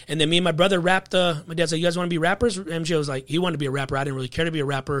 Yeah. And then me and my brother rapped. My dad's like, you guys want to be rappers? MJ was like, he wanted to be a rapper. I didn't really care to be a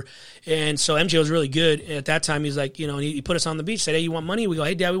rapper. And so MJ was really good. And at that time, he's like, he put us on the beach, said, hey, you want money? We go,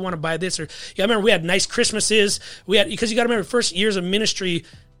 hey, Dad, we want to buy this. I remember we had nice Christmases. Because you got to remember, first years of ministry,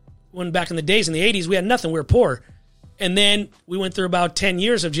 when back in the days, in the 80s, we had nothing. We were poor. And then we went through about 10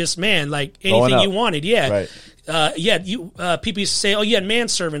 years of just, anything you wanted. Yeah. Right. People used to say, oh, you had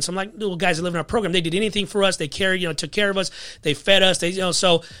manservants. I'm like, little guys that live in our program. They did anything for us. They took care of us. They fed us.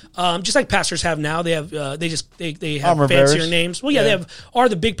 So just like pastors have now, they have, they have Armor fancier bearers. names. Well, they have, or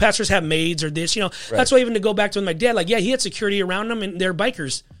the big pastors have maids or this, Right. That's why even to go back to my dad, he had security around them and they're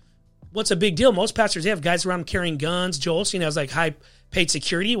bikers. What's a big deal? Most pastors, they have guys around them carrying guns. Joel Osteen has high paid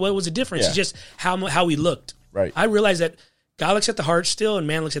security. What was the difference? It's just how he looked. Right. I realized that God looks at the heart still, and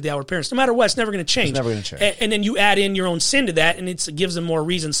man looks at the outward appearance. No matter what, it's never going to change. It's never going to change. And then you add in your own sin to that, and it gives them more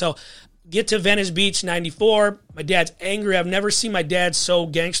reason. So get to Venice Beach, 94. My dad's angry. I've never seen my dad so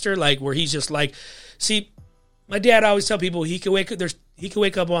gangster, where he's just see, my dad, I always tell people he could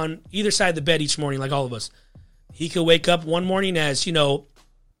wake up on either side of the bed each morning, like all of us. He could wake up one morning as,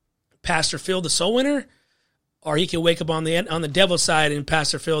 Pastor Phil, the soul winner, or he could wake up on the devil's side and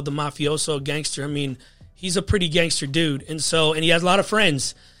Pastor Phil, the mafioso gangster. I mean, he's a pretty gangster dude, and he has a lot of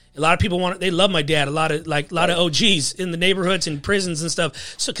friends. A lot of people they love my dad. A lot of OGs in the neighborhoods and prisons and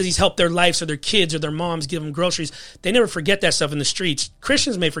stuff. So because he's helped their lives or their kids or their moms give them groceries, they never forget that stuff in the streets.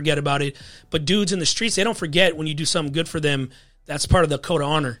 Christians may forget about it, but dudes in the streets, they don't forget when you do something good for them. That's part of the code of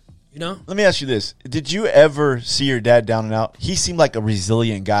honor. Let me ask you this: did you ever see your dad down and out? He seemed like a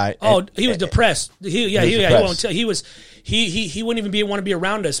resilient guy. Oh, he was depressed. He won't tell. He wouldn't even want to be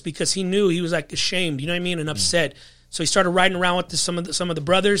around us because he knew he was ashamed. You know what I mean, and upset. So he started riding around with some of the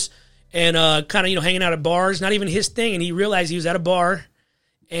brothers and kind of hanging out at bars. Not even his thing. And he realized he was at a bar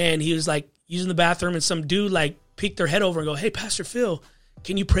and he was using the bathroom, and some dude peeked their head over and go, "Hey, Pastor Phil,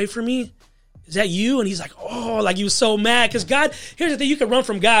 can you pray for me? Is that you?" And he's like, oh, he was so mad because God, here's the thing, you can run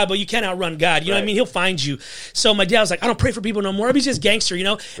from God, but you can't outrun God. You know what I mean? He'll find you. So my dad was like, I don't pray for people no more. He's just gangster,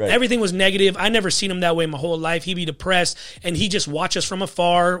 Right. Everything was negative. I never seen him that way my whole life. He'd be depressed and he'd just watch us from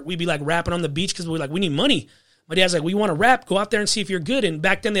afar. We'd be rapping on the beach because we need money. My dad's like, we want to rap. Go out there and see if you're good. And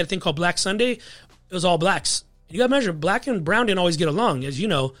back then they had a thing called Black Sunday. It was all blacks. You got to measure, black and brown didn't always get along, as you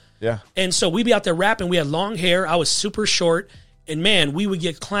know. Yeah. And so we'd be out there rapping. We had long hair. I was super short. And man, we would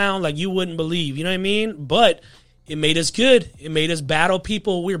get clowned like you wouldn't believe. You know what I mean? But it made us good. It made us battle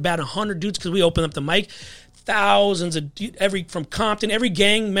people. We were battling 100 dudes because we opened up the mic. Thousands of from Compton, every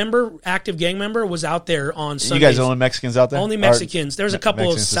active gang member was out there on Sundays. You guys only Mexicans out there? Only Mexicans. There was a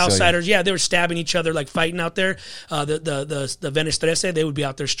couple of Southsiders. Yeah, they were stabbing each other, fighting out there. The Venice Trece, they would be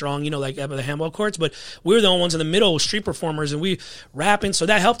out there strong, at the handball courts. But we were the only ones in the middle, street performers, and we rapping. So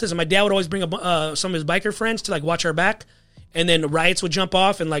that helped us. And my dad would always bring some of his biker friends to watch our back. And then the riots would jump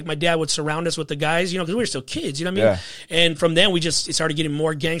off, and my dad would surround us with the guys, because we were still kids, you know what I mean? Yeah. And from then it started getting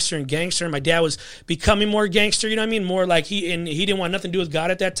more gangster and gangster. And my dad was becoming more gangster, you know what I mean? More he didn't want nothing to do with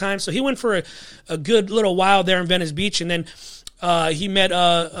God at that time. So he went for a good little while there in Venice Beach, and then he met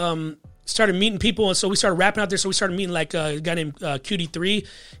started meeting people, and so we started rapping out there. So we started meeting a guy named QD3.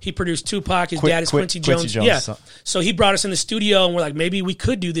 He produced Tupac. His dad is Quincy Jones. Yeah. So he brought us in the studio, and we're like, maybe we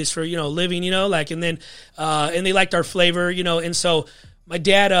could do this for living, and then and they liked our flavor, and so my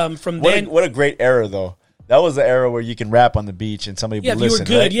dad from then. What a great era though. That was the era where you can rap on the beach and somebody Yeah, would if you were listen.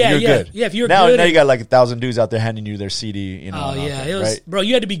 good, right? yeah, You're yeah. good. Yeah, if you were now, good Now you and- got like 1,000 dudes out there handing you their CD. You know, Oh, and all yeah. that, It was, right? bro,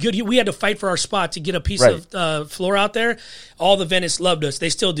 you had to be good. We had to fight for our spot to get a piece Right. of floor out there. All the Venice loved us. They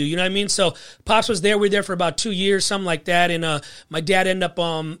still do. You know what I mean? So Pops was there. We were there for about 2 years, something like that. And my dad ended up,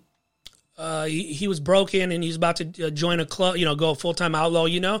 he was broken and he was about to join a club, you know, go full-time outlaw,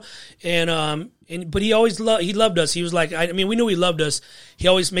 you know? But he always he loved us. He was like, I mean, we knew he loved us. He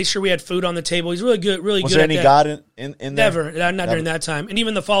always made sure we had food on the table. He's really good, really Was good there at any that. God in there? Never, not during that time. And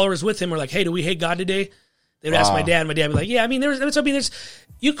even the followers with him were like, "Hey, do we hate God today?" They would ask my dad. My dad would be like, "Yeah, I mean, there's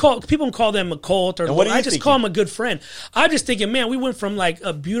people can call them a cult, or what are you I just call him a good friend." I'm just thinking, man, we went from like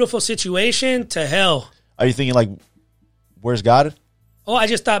a beautiful situation to hell. Are you thinking like, where's God? Oh, I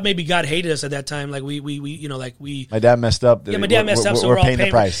just thought maybe God hated us at that time. Like we you know, like we. My dad messed up. Yeah, my dad messed up, so we're all paying the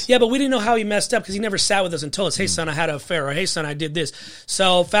price. Yeah, but we didn't know how he messed up because he never sat with us and told us, "Hey, son, I had an affair," or "Hey, son, I did this."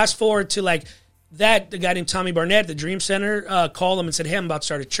 So fast forward to like that, the guy named Tommy Barnett, the Dream Center, called him and said, "Hey, I'm about to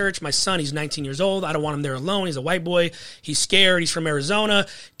start a church. My son, he's 19 years old. I don't want him there alone. He's a white boy. He's scared. He's from Arizona.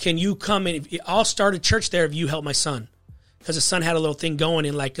 Can you come in? I'll start a church there if you help my son." Because his son had a little thing going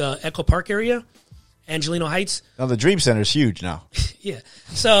in like Echo Park area, Angelino Heights. Now the Dream Center is huge now. Yeah.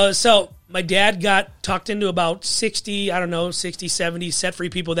 So my dad got talked into about 60, 70 set-free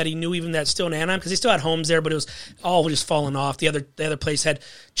people that he knew, even that's still in Anaheim, because he still had homes there, but it was all just falling off. The other place had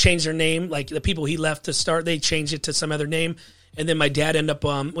changed their name. Like the people he left to start, they changed it to some other name. And then my dad ended up,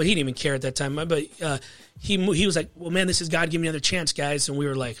 well, he didn't even care at that time, but he was like, "Well, man, this is God giving me another chance, guys." And we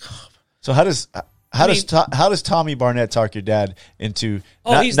were like, oh. So how does Tommy Barnett talk your dad into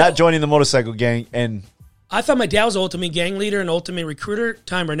he's not joining the motorcycle gang? And I thought my dad was the ultimate gang leader and ultimate recruiter.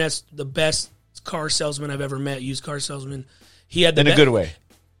 Tommy Barnett's the best car salesman I've ever met, used car salesman. He had the in a good way.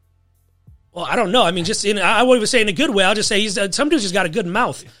 Well, I don't know. I mean, I wouldn't even say in a good way. I'll just say some dudes just got a good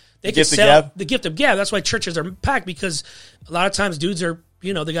mouth. They can sell the gift of gab. That's why churches are packed, because a lot of times dudes are,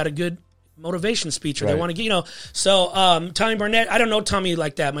 you know, they got a good motivation speech, or they want to get, you know. So Tommy Barnett, I don't know Tommy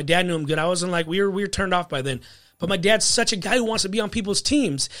like that. My dad knew him good. I wasn't like, we were turned off by then. But my dad's such a guy who wants to be on people's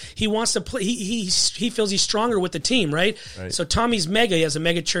teams. He wants to play. He feels he's stronger with the team, right? So Tommy's mega. He has a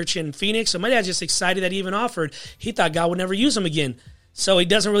mega church in Phoenix. So my dad's just excited that he even offered. He thought God would never use him again. So he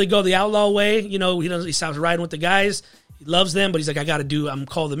doesn't really go the outlaw way. You know, he stops riding with the guys. He loves them, but he's like, I'm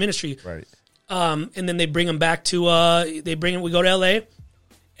called to the ministry. Right. And then they bring him back to, we go to L.A.,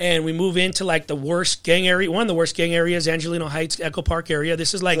 and we move into like the worst gang area, one of the worst gang areas, Angelino Heights, Echo Park area.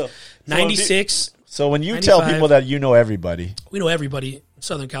 This is like 96. So when you 95. tell people that you know everybody, We know everybody in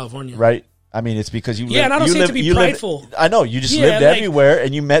Southern California. right? I mean, it's because you live. Yeah, and I don't you say it live, to be you prideful. I know you just Yeah, lived like- everywhere,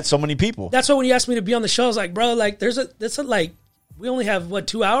 and you met so many people. That's why when you asked me to be on the show, I was like, bro, like we only have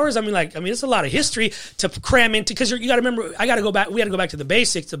 2 hours. I mean, it's a lot of history to cram into, because you got to remember, we had to go back to the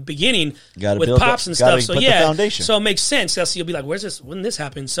basics, the beginning with build pops up- and gotta stuff. So put the foundation. so it makes sense. So you'll be like, when this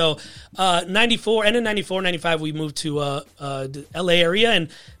happened? So 94, end of 94, 95, we moved to the LA area, and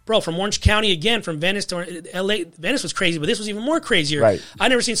bro, from Orange County again, from Venice to LA. Venice was crazy, but this was even more crazier. Right. I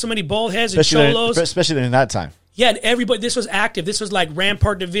never seen so many bald heads and cholos. Especially in that time. Yeah, and everybody, this was active. This was like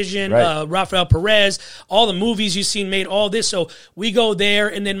Rampart Division, Right. Rafael Perez, all the movies you've seen made, all this. So we go there,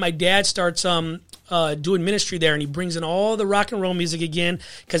 and then my dad starts doing ministry there, and he brings in all the rock and roll music again,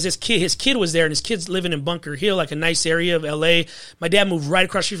 because his kid was there, and his kid's living in Bunker Hill, like a nice area of L.A. My dad moved right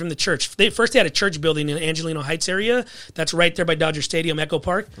across the street from the church. First, they had a church building in the Angelino Heights area. That's right there by Dodger Stadium, Echo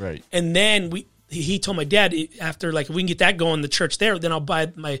Park. Right. And then he told my dad, after, like, if we can get that going, the church there, then I'll buy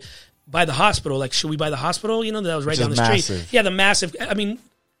the hospital. Like, should we buy the hospital? You know, that was right down the street. Massive. Yeah, the massive. I mean,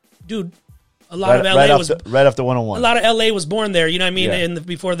 dude, a lot of LA was right off the 101. a lot of LA was born there. You know what I mean? Yeah.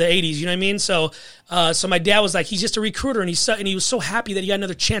 Before the 80s. You know what I mean? So, so my dad was like, he's just a recruiter, and he was so happy that he got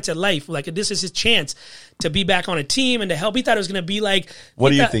another chance at life. Like, this is his chance to be back on a team and to help. He thought it was going to be like.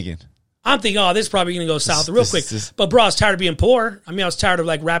 What are you thinking? I'm thinking, oh, this is probably going to go south real quick. But bro, I was tired of being poor. I mean, I was tired of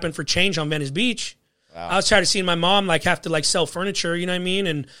like rapping for change on Venice Beach. Wow. I was tired of seeing my mom like have to like sell furniture. You know what I mean?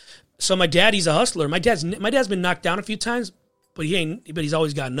 And so my dad, he's a hustler. My dad's been knocked down a few times, but he's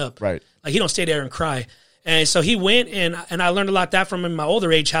always gotten up. Right. Like, he don't stay there and cry. And so he went, and I learned a lot that from him in my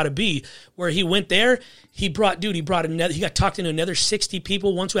older age, how to be. Where he went there, he got talked into another 60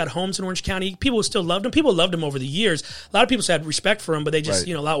 people, ones who had homes in Orange County. People who still loved him. People loved him over the years. A lot of people had respect for him, but they just,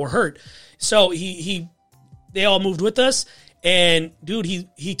 right. a lot were hurt. So they all moved with us. And dude,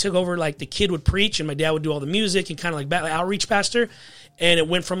 he took over, like, the kid would preach, and my dad would do all the music and kind of like outreach pastor. And it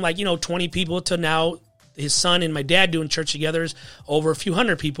went from 20 people to now his son and my dad doing church together is over a few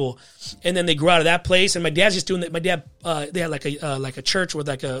hundred people. And then they grew out of that place, and my dad's just doing that. My dad, they had like a church with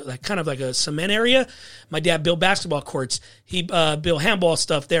like kind of like a cement area. My dad built basketball courts. He built handball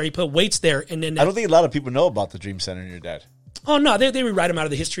stuff there. He put weights there. And then I don't think a lot of people know about the Dream Center and your dad. Oh, no, they rewrite them out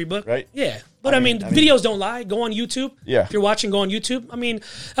of the history book. Right. Yeah. But I mean, videos don't lie. Go on YouTube. Yeah. If you're watching, go on YouTube. I mean,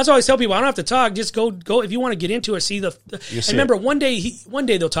 that's all I always tell people. I don't have to talk. Just go. If you want to get into it, see the. And remember, one day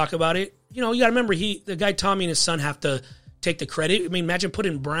they'll talk about it. You know, you got to remember the guy Tommy and his son have to take the credit. I mean, imagine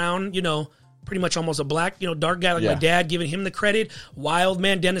putting Brown, you know, pretty much almost a black, you know, dark guy like my dad, giving him the credit. Wild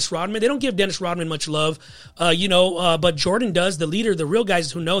man, Dennis Rodman. They don't give Dennis Rodman much love, but Jordan does. The leader, the real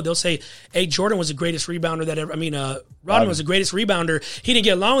guys who know, they'll say, hey, Jordan was the greatest rebounder that ever, Rodman was the greatest rebounder. He didn't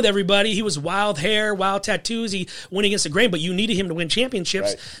get along with everybody. He was wild hair, wild tattoos. He went against the grain, but you needed him to win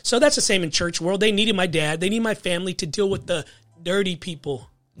championships. Right. So that's the same in church world. They needed my dad. They need my family to deal with the dirty people,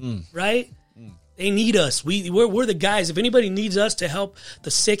 right? They need us. We're the guys. If anybody needs us to help the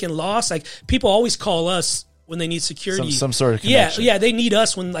sick and lost, like people always call us when they need security. Some sort of connection. Yeah, they need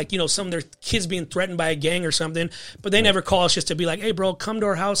us when, like, you know, some of their kids being threatened by a gang or something. But they never call us just to be like, hey, bro, come to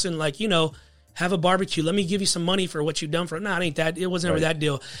our house and, like, you know, have a barbecue. Let me give you some money for what you've done for it. No, it ain't that. It wasn't ever that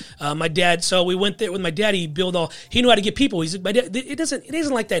deal. My dad, so we went there with my dad. He knew how to get people. My dad, it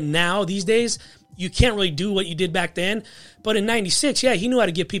isn't like that now these days. You can't really do what you did back then. But in 96, he knew how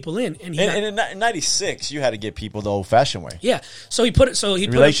to get people in. And in 96, you had to get people the old-fashioned way. Yeah. So he put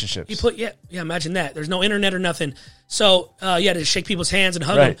relationships. Imagine that. There's no internet or nothing. So he had to shake people's hands and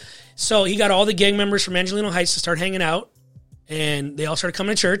hug them. So he got all the gang members from Angelino Heights to start hanging out. And they all started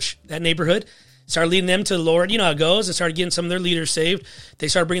coming to church, that neighborhood. Started leading them to the Lord. You know how it goes. And started getting some of their leaders saved. They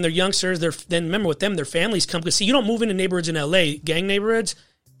started bringing their youngsters. Then remember with them, their families come. Because see, you don't move into neighborhoods in L.A., gang neighborhoods,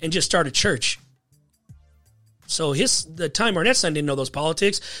 and just start a church. So the Tommy Barnett's son didn't know those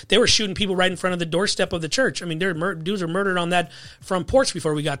politics. They were shooting people right in front of the doorstep of the church. I mean, dudes were murdered on that front porch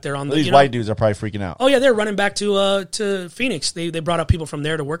before we got there. These white dudes are probably freaking out. Oh yeah, they're running back to Phoenix. They brought up people from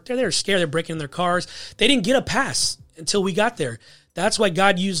there to work there. They were scared. They're breaking in their cars. They didn't get a pass until we got there. That's why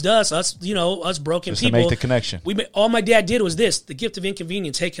God used us broken just people. To make the connection. All my dad did was this: the gift of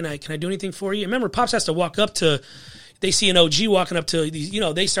inconvenience. Hey, can I do anything for you? Remember, Pops has to walk up to. They see an OG walking up to these,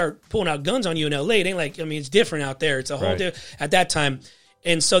 they start pulling out guns on you in LA. It ain't like, it's different out there. It's a whole at that time.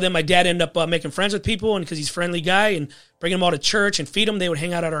 And so then my dad ended up making friends with people, and because he's a friendly guy, and bringing them all to church and feed them. They would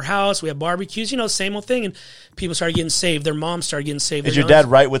hang out at our house. We had barbecues, same old thing. And people started getting saved. Their moms started getting saved. Is your dad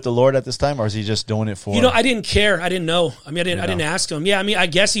right with the Lord at this time, or is he just doing it for? I didn't care. I didn't know. I didn't ask him. Yeah, I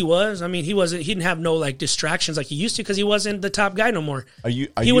guess he was. He wasn't. He didn't have no like distractions like he used to because he wasn't the top guy no more.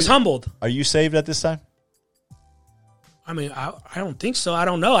 He was humbled. Are you saved at this time? I don't think so. I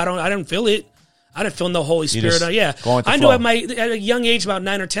don't know. I didn't feel it. I didn't feel no Holy Spirit. I knew at a young age, about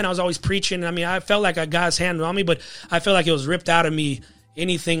 9 or 10, I was always preaching. I felt like God's hand on me, but I felt like it was ripped out of me.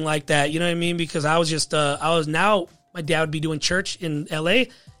 Anything like that, you know what I mean? Because I was just, now my dad would be doing church in L.A.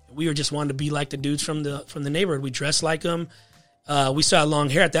 We were just wanting to be like the dudes from the neighborhood. We dressed like them. We still had long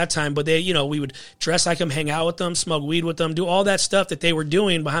hair at that time, but we would dress like them, hang out with them, smoke weed with them, do all that stuff that they were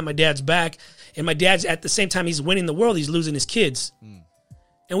doing behind my dad's back. And my dad's, at the same time he's winning the world, he's losing his kids.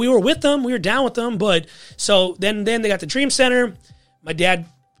 And we were with them, we were down with them. But so then they got the Dream Center. My dad,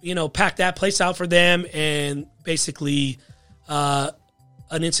 packed that place out for them. And basically, an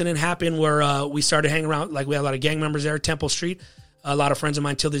incident happened where we started hanging around. Like we had a lot of gang members there, Temple Street, a lot of friends of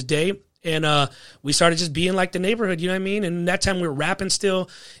mine till this day. And we started just being like the neighborhood, you know what I mean? And that time we were rapping still,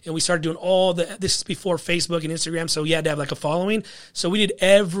 and we started doing this is before Facebook and Instagram, so you had to have like a following. So we did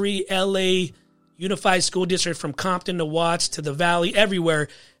every LA Unified School District from Compton to Watts to the Valley, everywhere.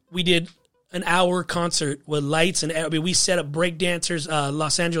 We did an hour concert with lights, and we set up break dancers,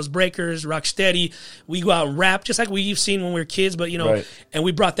 Los Angeles Breakers, Rocksteady. We go out and rap, just like we've seen when we were kids, but, and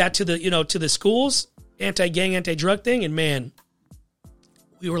we brought that to the schools, anti-gang, anti-drug thing, and man,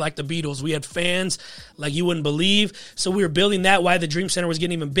 we were like the Beatles. We had fans like you wouldn't believe. So we were building that while the Dream Center was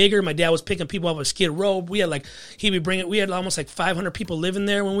getting even bigger. My dad was picking people up with Skid Row. We had we had almost like 500 people living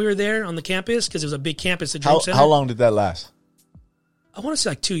there when we were there on the campus because it was a big campus, the Dream Center. How long did that last? I want to say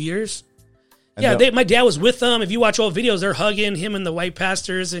like 2 years. My dad was with them. If you watch old videos, they're hugging him and the white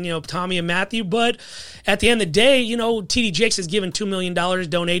pastors and, Tommy and Matthew. But at the end of the day, TD Jakes is giving $2 million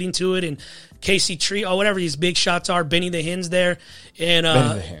donating to it. And Casey Tree, or whatever these big shots are, Benny the Hinn's there. And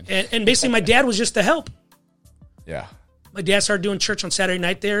and basically my dad was just the help. Yeah. My dad started doing church on Saturday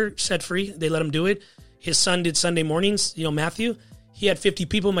night there, set free. They let him do it. His son did Sunday mornings, Matthew. He had 50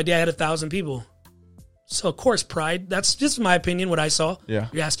 people. My dad had 1,000 people. So, of course, pride. That's just my opinion, what I saw. Yeah.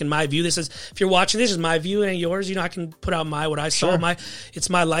 You're asking my view. If you're watching, this is my view and yours. I can put out what I saw. Sure. It's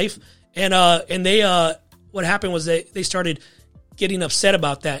my life. And they, what happened was they started getting upset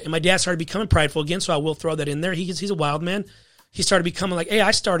about that. And my dad started becoming prideful again, so I will throw that in there. He's a wild man. He started becoming like, hey,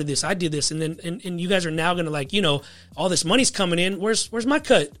 I started this, I did this, and then and you guys are now going to like, all this money's coming in. Where's my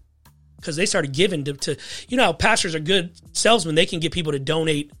cut? Because they started giving to how pastors are good salesmen. They can get people to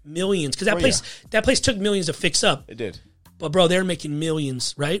donate millions. Because that place took millions to fix up. It did. But bro, they're making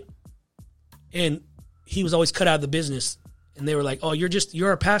millions, right? And he was always cut out of the business. And they were like, oh,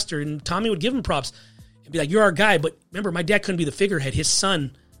 you're a pastor. And Tommy would give him props and be like, you're our guy. But remember, my dad couldn't be the figurehead. His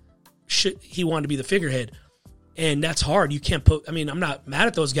son, he wanted to be the figurehead. And that's hard. You can't I'm not mad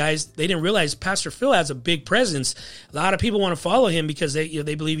at those guys. They didn't realize Pastor Phil has a big presence. A lot of people want to follow him because they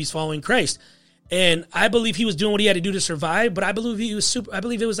believe he's following Christ. And I believe he was doing what he had to do to survive, but I believe he was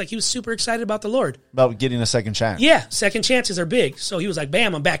super excited about the Lord. About getting a second chance. Yeah, second chances are big. So he was like,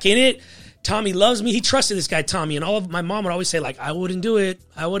 bam, I'm back in it. Tommy loves me. He trusted this guy, Tommy. And my mom would always say, like, I wouldn't do it,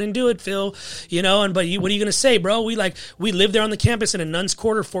 Phil. But what are you going to say, bro? We lived there on the campus in a nun's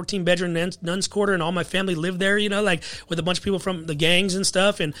quarter, 14-bedroom nun's quarter, and all my family lived there, with a bunch of people from the gangs and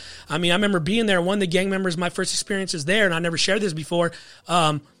stuff. And, I remember being there. One of the gang members, my first experiences there, and I never shared this before,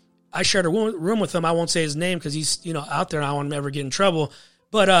 I shared a room with him. I won't say his name because he's, out there and I don't want him to ever get in trouble.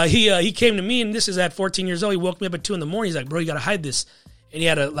 But he came to me, and this is at 14 years old. He woke me up at 2 a.m. He's like, bro, you got to hide this. And he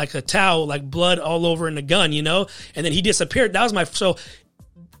had a towel, like blood all over in the gun, and then he disappeared. That was so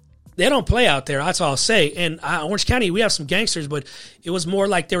they don't play out there. That's all I'll say. And Orange County, we have some gangsters, but it was more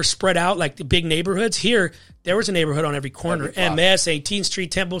like they were spread out, like the big neighborhoods. Here, there was a neighborhood on every corner. MS, 18th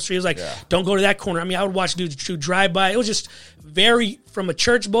Street, Temple Street. It was like, don't go to that corner. I would watch dudes drive by. It was just from a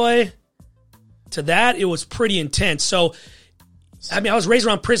church boy to that, it was pretty intense. So, I was raised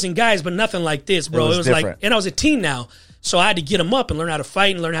around prison guys, but nothing like this, bro. It was like, and I was a teen now. So I had to get them up and learn how to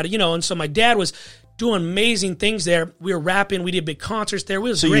fight and learn how to, and so my dad was doing amazing things there. We were rapping. We did big concerts there. It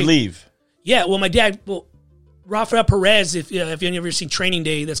was great. You leave? Yeah. Well, my dad, Rafael Perez, if you've ever seen Training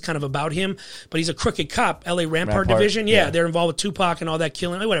Day, that's kind of about him. But he's a crooked cop, L.A. Rampart Division. Yeah, they're involved with Tupac and all that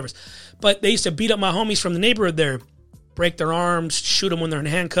killing, whatever. But they used to beat up my homies from the neighborhood there, break their arms, shoot them when they're in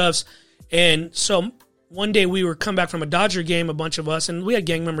handcuffs. And so one day we were come back from a Dodger game, a bunch of us, and we had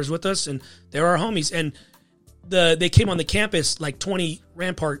gang members with us, and they were our homies. And they came on the campus, like 20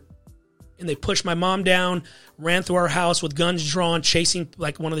 Rampart, and they pushed my mom down, ran through our house with guns drawn, chasing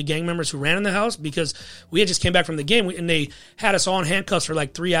like one of the gang members who ran in the house because we had just came back from the game, and they had us all in handcuffs for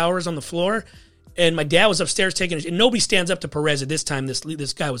like 3 hours on the floor. And my dad was upstairs taking it, and nobody stands up to Perez at this time.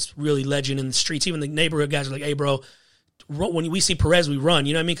 This guy was really legend in the streets. Even the neighborhood guys are like, hey, bro, when we see Perez, we run,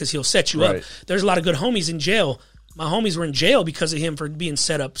 you know what I mean? Because he'll set you up. There's a lot of good homies in jail. My homies were in jail because of him for being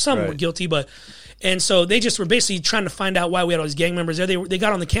set up. Some were guilty, but... And so they just were basically trying to find out why we had all these gang members there. They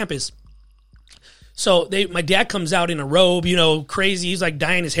got on the campus. So my dad comes out in a robe, crazy. He's like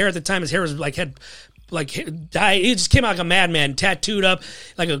dyeing his hair at the time. His hair was dye. He just came out like a madman, tattooed up,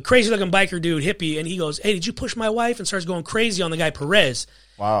 like a crazy looking biker dude, hippie. And he goes, hey, did you push my wife? And starts going crazy on the guy Perez.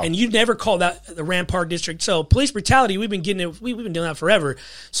 Wow. And you never call that the Rampart District. So police brutality, we've been getting it. We've been doing that forever.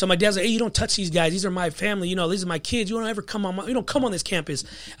 So my dad's like, hey, you don't touch these guys. These are my family. These are my kids. You don't ever come on this campus.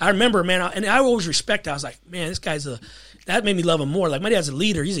 I remember, man, and I always respect that. I was like, man, this guy's that made me love him more. Like, my dad's a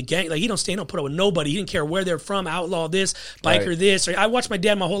leader. He's a gang. Like, he don't put up with nobody. He didn't care where they're from, outlaw this, biker this. I watched my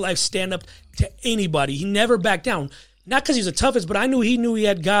dad my whole life stand up to anybody. He never backed down. Not because he was the toughest, but I knew he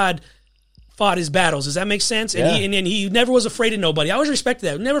had God fought his battles. Does that make sense? And he never was afraid of nobody. I always respected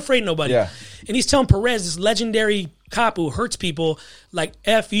that. Never afraid of nobody. Yeah. And he's telling Perez, this legendary cop who hurts people, like,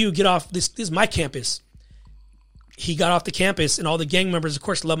 F you, get off. This is my campus. He got off the campus, and all the gang members, of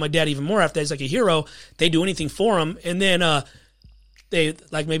course, love my dad even more after that. He's like a hero. They do anything for him. And then they,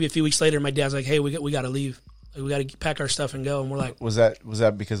 like, maybe a few weeks later, my dad's like, hey, we got to leave. Like, we got to pack our stuff and go. And we're like, was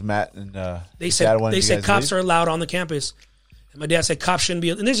that because Matt and they said cops are allowed on the campus. And my dad said cops shouldn't be.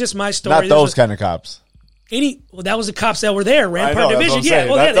 And this is just my story. Not those kind of cops. That was the cops that were there, Rampart Division. Yeah,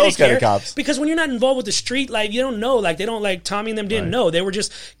 well, yeah, those kind of cops. Because when you're not involved with the street, like, you don't know. Like, they don't, like, Tommy and them didn't know. They were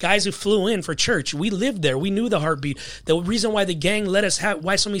just guys who flew in for church. We lived there. We knew the heartbeat. The reason why the gang let us have,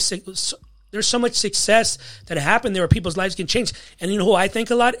 why there's so much success that happened there where people's lives can change. And you know who I think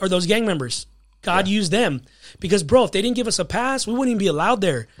a lot are those gang members. God used them. Because, bro, if they didn't give us a pass, we wouldn't even be allowed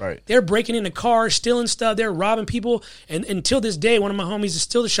there. Right. They're breaking into cars, stealing stuff. They're robbing people. And until this day, one of my homies is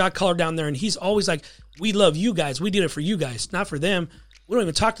still the shot caller down there. And he's always like, we love you guys. We did it for you guys, not for them. We don't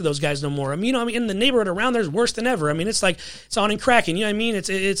even talk to those guys no more. I mean, in the neighborhood around there is worse than ever. I mean, it's like, it's on and cracking. You know what I mean?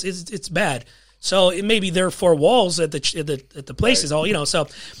 It's bad. So it may be there are 4 walls at the places, all, So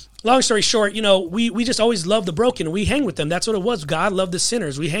long story short, we just always love the broken. We hang with them. That's what it was. God loved the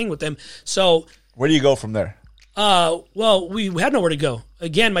sinners. We hang with them. So where do you go from there? Well, we had nowhere to go.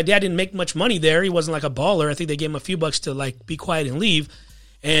 Again, my dad didn't make much money there. He wasn't like a baller. I think they gave him a few bucks to like be quiet and leave.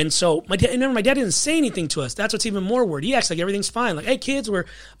 And so my dad didn't say anything to us. That's what's even more weird. He acts like everything's fine. Like, hey kids, we're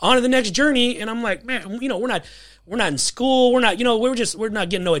on to the next journey. And I'm like, man, we're not in school. We're not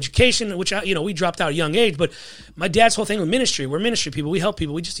getting no education, which, we dropped out at a young age. But my dad's whole thing was ministry. We're ministry people. We help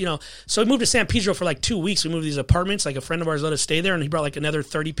people. We just, so we moved to San Pedro for like 2 weeks. We moved to these apartments. Like a friend of ours let us stay there, and he brought like another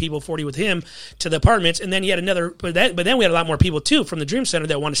 30 people, 40 with him to the apartments. And then he had but then we had a lot more people too from the Dream Center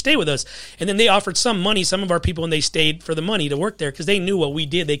that wanted to stay with us. And then they offered some of our people, and they stayed for the money to work there because they knew what we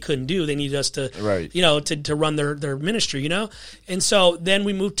did they couldn't do. They needed us to, to run their ministry, And so then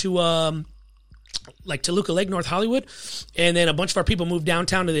we moved to like Toluca Lake, North Hollywood. And then a bunch of our people moved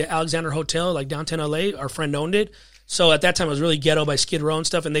downtown to the Alexander Hotel, like downtown LA. Our friend owned it. So at that time, it was really ghetto by Skid Row and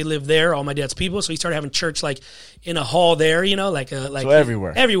stuff, and they lived there, all my dad's people. So he started having church like in a hall there, like so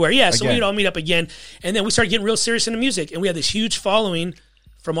everywhere. Everywhere, yeah. Again. So we'd all meet up again. And then we started getting real serious into music, and we had this huge following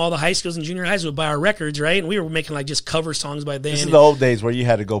from all the high schools and junior highs would buy our records, right? And we were making like just cover songs by then. This is the old days where you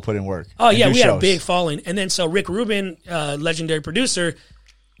had to go put in work. Oh, yeah, we had a big following. And then so Rick Rubin, legendary producer,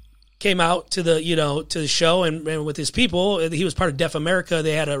 came out to the show and with his people. He was part of Def America.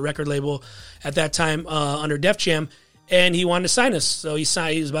 They had a record label at that time under Def Jam, and he wanted to sign us. So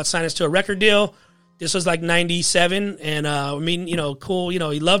he was about to sign us to a record deal. This was like 97, and cool.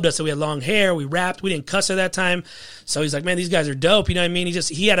 He loved us. So we had long hair. We rapped. We didn't cuss at that time. So he's like, man, these guys are dope. You know what I mean?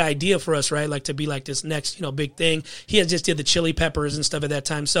 He had an idea for us, right? Like to be like this next, big thing. He had just did the Chili Peppers and stuff at that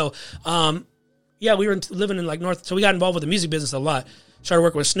time. So, we were living in like North. So we got involved with the music business a lot. Started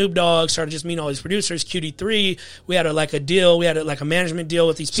working with Snoop Dogg, started just meeting all these producers, QD3. We had a deal. We had a management deal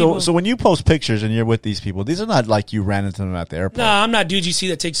with these people. So when you post pictures and you're with these people, these are not like you ran into them at the airport. No, I'm not dude you see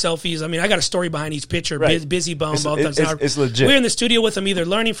that takes selfies. I mean, I got a story behind each picture. Right. Busy Bone. It's legit. We're in the studio with them, either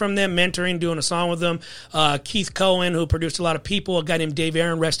learning from them, mentoring, doing a song with them. Keith Cohen, who produced a lot of people, a guy named Dave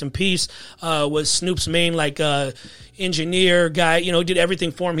Aaron, rest in peace, was Snoop's main engineer guy, did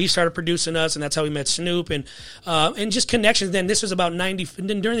everything for him. He started producing us, and that's how we met Snoop, and just connections. Then this was about 90. And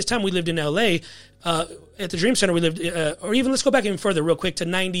then during this time, we lived in L.A. At the Dream Center. We lived, or even let's go back even further, real quick, to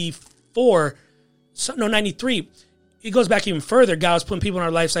 93. It goes back even further. God was putting people in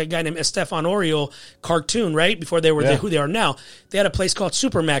our lives, like a guy named Estefan Oriol, cartoon, right before they were who they are now. They had a place called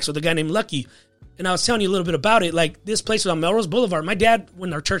Supermax with a guy named Lucky. And I was telling you a little bit about it. Like, this place was on Melrose Boulevard. My dad,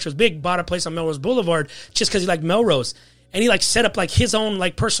 when our church was big, bought a place on Melrose Boulevard just because he liked Melrose. And he set up his own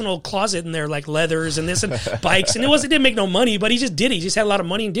personal closet in there, like leathers and this and bikes. And it didn't make no money, but he just did it. He just had a lot of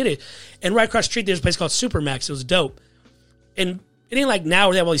money and did it. And right across the street, there's a place called Supermax. It was dope. And it ain't like now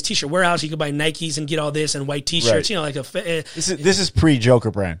where they have all these t-shirt warehouses. You can buy Nikes and get all this and white t-shirts. Right. This is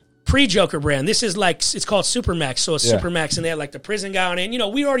pre-Joker brand. Pre-Joker brand. This is it's called Supermax. So it's Supermax, and they had the prison guy on it.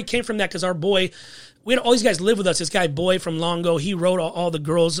 And, we already came from that because our boy, we had all these guys live with us. This guy, Boy from Longo, he wrote all the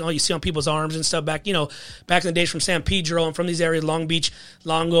girls, all you see on people's arms and stuff back in the days from San Pedro and from these areas, Long Beach,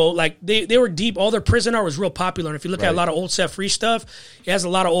 Longo. They were deep. All their prison art was real popular. And if you look at a lot of old Set Free stuff, it has a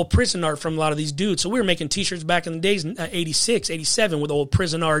lot of old prison art from a lot of these dudes. So we were making t-shirts back in the days, 86, 87, with old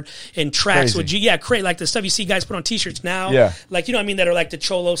prison art and tracks. Like the stuff you see guys put on t-shirts now. Yeah. That are like the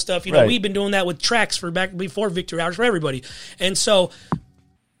Cholo stuff. We've been doing that with tracks for back before Victory Hours for everybody. And so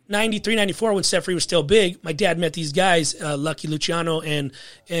 93, 94, when Set Free was still big, my dad met these guys, Lucky Luciano and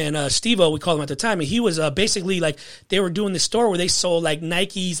Steve-O, we called him at the time, and he was basically they were doing this store where they sold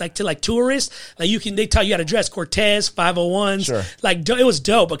Nikes to tourists. They tell you how to dress, Cortez, 501s. Sure. It was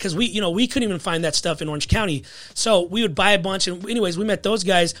dope because we couldn't even find that stuff in Orange County. So we would buy a bunch, and anyways, we met those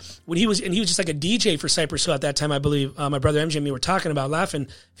guys when he was just like a DJ for Cypress Hill at that time, I believe. My brother MJ and me were talking about, laughing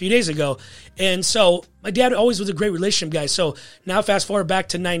a few days ago. And so my dad always was a great relationship guy. So now fast forward back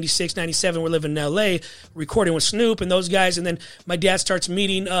to 96, 97, we're living in L.A., recording with Snoop and those guys. And then my dad starts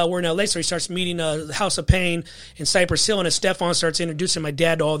meeting, we're in L.A., so he starts meeting House of Pain in Cypress Hill. And as Stefan starts introducing my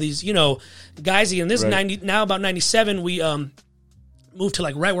dad to all these, guys. And this is now about 97, we moved to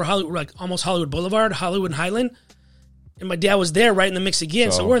right where Hollywood, almost Hollywood Boulevard, Hollywood and Highland. And my dad was there right in the mix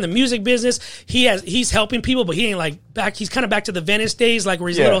again. So we're in the music business. He's helping people, but he ain't back. He's kind of back to the Venice days, where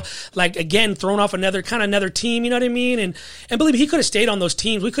he's a little again thrown off another team. You know what I mean? And believe me, he could have stayed on those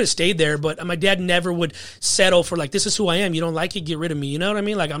teams. We could have stayed there, but my dad never would settle for this is who I am. You don't like it, get rid of me. You know what I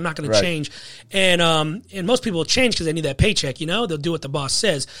mean? I'm not going to change. And most people will change because they need that paycheck. They'll do what the boss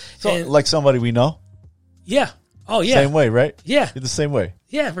says. So somebody we know. Yeah. Oh yeah. Same way, right? Yeah. You're the same way.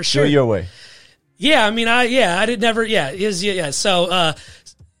 Yeah, for sure. Do it your way. Yeah, I mean, I did never, So,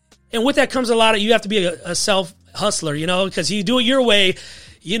 and with that comes a lot of, you have to be a self-hustler, because you do it your way.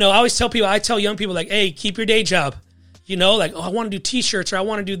 I always tell people, I tell young people, hey, keep your day job. You know, like, oh, I want to do T-shirts, or I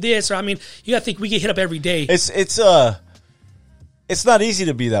want to do this, or I mean, you got to think we get hit up every day. It's not easy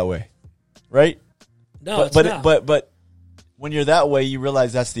to be that way, right? No, but it's not. But when you're that way, you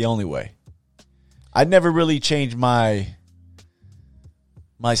realize that's the only way. I never really changed my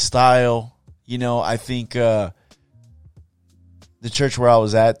style. You know, I think the church where I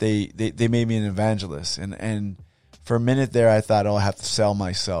was at, they made me an evangelist, and for a minute there, I thought, oh, I have to sell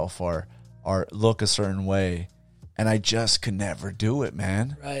myself or look a certain way, and I just could never do it,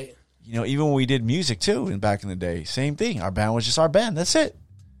 man. Right. You know, even when we did music too, and back in the day, same thing. Our band was just our band. That's it.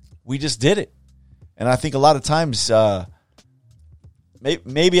 We just did it, and I think a lot of times,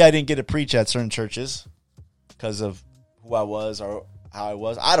 maybe I didn't get to preach at certain churches because of who I was or how I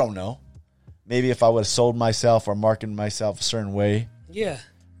was. I don't know. Maybe if I would have sold myself or marketed myself a certain way. Yeah.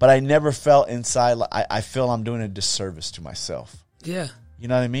 But I never felt inside, I feel I'm doing a disservice to myself. Yeah. You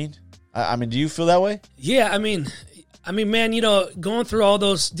know what I mean? I mean, do you feel that way? Yeah, I mean, man, you know, going through all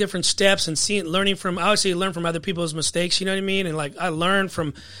those different steps and learn from other people's mistakes, you know what I mean? And like, I learned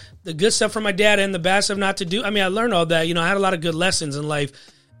from the good stuff from my dad and the bad stuff not to do. I mean, I learned all that. You know, I had a lot of good lessons in life.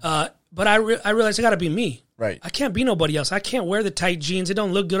 But I realized I got to be me. Right. I can't be nobody else. I can't wear the tight jeans. It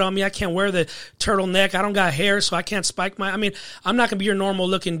don't look good on me. I can't wear the turtleneck. I don't got hair, so I can't spike my. I mean, I'm not gonna be your normal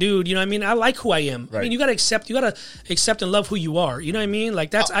looking dude. You know what I mean? I like who I am. Right. I mean, you gotta accept and love who you are. You know what I mean?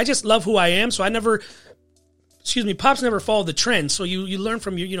 Like I just love who I am. So I never. Excuse me, pops never followed the trend. So you learn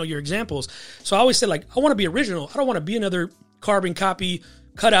from your examples. So I always said, like, I want to be original. I don't want to be another carbon copy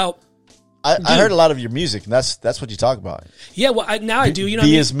cutout. I heard a lot of your music, and that's what you talk about. Yeah, well, I do. You know,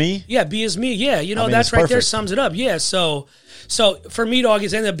 be as me. Yeah, be as me. Yeah, you know, that's right perfect. There sums it up. Yeah, so for me, dog,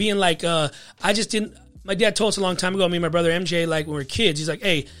 it's ended up being like I just didn't. My dad told us a long time ago. Me and my brother MJ, like when we were kids, he's like,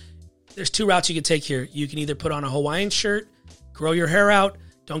 "Hey, there's two routes you can take here. You can either put on a Hawaiian shirt, grow your hair out,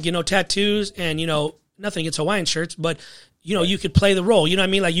 don't get no tattoos, and you know, nothing against Hawaiian shirts, but you know, you could play the role. You know what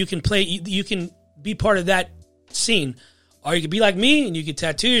I mean? Like you can be part of that scene." Or you could be like me and you could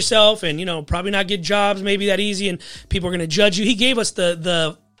tattoo yourself and, you know, probably not get jobs maybe that easy and people are going to judge you. He gave us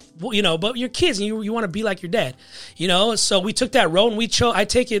the you know, but you're kids and you want to be like your dad, you know? So we took that road and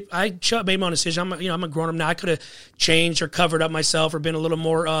I made my own decision. I'm a grown up now. I could have changed or covered up myself or been a little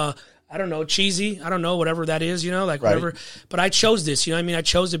more, I don't know, cheesy. I don't know, whatever that is, you know, like right. Whatever. But I chose this, you know what I mean? I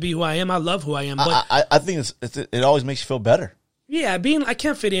chose to be who I am. I love who I am. But I think it always makes you feel better. Yeah, I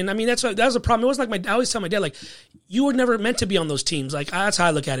can't fit in. I mean, that was a problem. It was like I always tell my dad, like, you were never meant to be on those teams. Like, that's how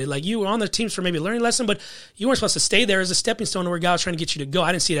I look at it. Like, you were on the teams for maybe a learning lesson, but you weren't supposed to stay there as a stepping stone to where God was trying to get you to go.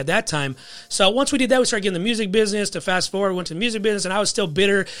 I didn't see it at that time. So once we did that, we started getting the music business. To fast forward, we went to the music business, and I was still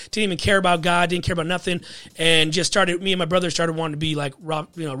bitter. Didn't even care about God. Didn't care about nothing. And just me and my brother started wanting to be like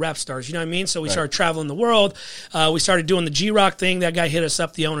rap stars. You know what I mean? So we started traveling the world. We started doing the G-Rock thing. That guy hit us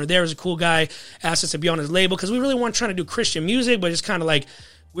up. The owner there was a cool guy. Asked us to be on his label because we really weren't trying to do Christian music, but it's kind of like,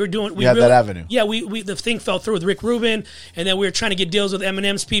 we had that avenue. Yeah, the thing fell through with Rick Rubin, and then we were trying to get deals with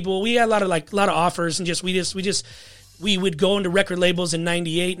Eminem's people. We had a lot of offers, and we would go into record labels in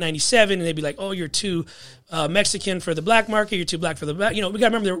 98, 97, and they'd be like, "Oh, you're too Mexican for the black market. You're too black for the black." You know, we got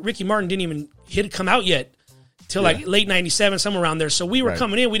to remember that Ricky Martin didn't even come out yet till like late 97, somewhere around there. So we were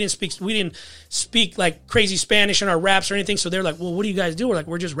coming in. We didn't speak like crazy Spanish in our raps or anything. So they're like, "Well, what do you guys do?" We're like,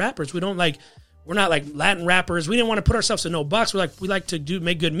 "We're just rappers. We're not like Latin rappers. We didn't want to put ourselves in no box. We like to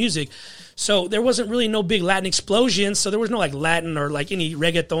make good music." So there wasn't really no big Latin explosion. So there was no like Latin or like any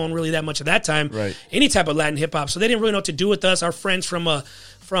reggaeton really that much at that time. Right. Any type of Latin hip hop. So they didn't really know what to do with us. Our friends from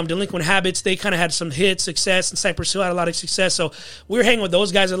Delinquent Habits, they kind of had some hit success, and Cypress Hill had a lot of success. So we were hanging with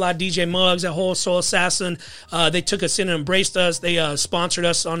those guys a lot. DJ Muggs, that whole Soul Assassin. They took us in and embraced us. They sponsored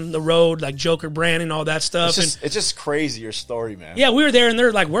us on the road, like Joker brand and all that stuff. It's just crazy, your story, man. Yeah, we were there, and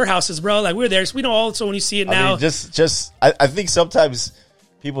they're like warehouses, bro. Like we were there. So we know also when you see it now. I mean, I think sometimes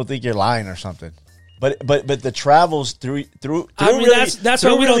people think you're lying or something. But the travels through I mean, really, that's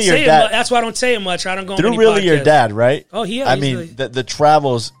why we don't say it. That's why I don't say it much. I don't go on through really podcasts. Your dad, right? Oh, yeah. I mean, the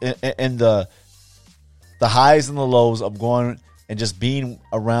travels and the highs and the lows of going and just being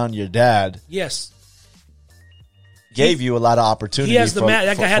around your dad. Yes. Gave you a lot of opportunity. He has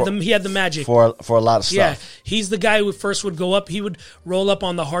that guy had the magic for a lot of stuff. Yeah, he's the guy who first would go up. He would roll up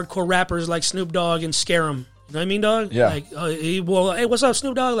on the hardcore rappers like Snoop Dogg and scare them. You know what I mean, dog? Yeah. Like, hey, what's up,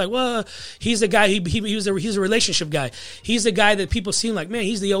 Snoop Dogg? Like, well, he's the guy. He's a relationship guy. He's the guy that people seem like, man,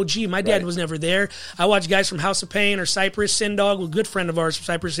 he's the OG. My dad was never there. I watch guys from House of Pain or Cypress, Sin Dog, a good friend of ours from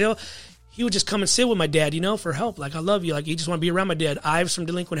Cypress Hill. he would just come and sit with my dad, for help. Like, I love you. Like, he just want to be around my dad. Ives from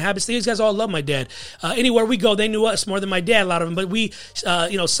Delinquent Habits. These guys all love my dad. Anywhere we go, they knew us more than my dad, a lot of them. But we,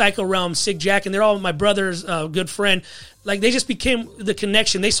 Psycho Realm, Sig Jack, and they're all my brother's good friend. Like, they just became the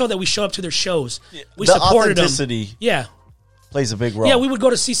connection. They saw that we show up to their shows. We The supported them. authenticity Yeah. plays a big role. Yeah, we would go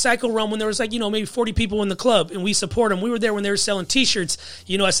to see Psycho Realm when there was maybe 40 people in the club, and we support them. We were there when they were selling T-shirts,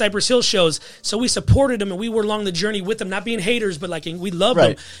 at Cypress Hill shows. So we supported them, and we were along the journey with them, not being haters, but we loved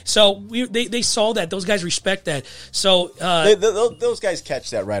Right. them. So they saw that. Those guys respect that. So those guys catch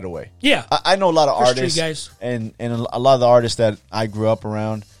that right away. yeah, I know a lot of They're street artists, guys. and a lot of the artists that I grew up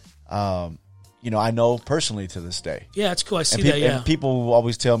around, I know personally to this day. yeah, it's cool. I see And, that. Yeah, and people will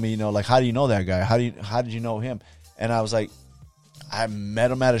always tell me, how do you know that guy? How did you know him? And I was like, I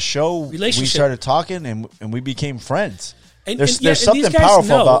met him at a show. Relationship. We started talking, and we became friends. And- There's and, yeah, and something these guys powerful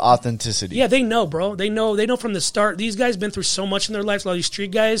know. about authenticity. Yeah, they know, bro. They know from the start. These guys been through so much in their lives. A lot of these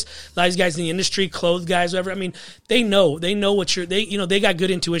street guys, a lot of these guys in the industry, clothes guys, whatever. I mean, they know what they got good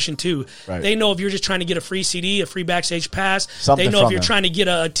intuition too. Right. They know if you're just trying to get a free CD, a free backstage pass. Something they know from if you're them. trying to get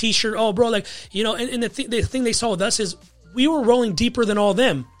a T-shirt. Oh, bro, and the thing they saw with us is we were rolling deeper than all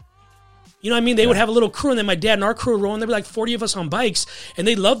them. You know what I mean? They would have a little crew, and then my dad and our crew would roll, and there'd be like 40 of us on bikes, and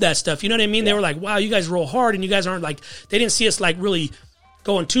they loved that stuff. You know what I mean? They were like, wow, you guys roll hard, and you guys aren't they didn't see us really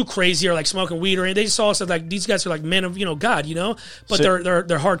going too crazy or smoking weed or anything. They just saw us as these guys are men of, God, but So- they're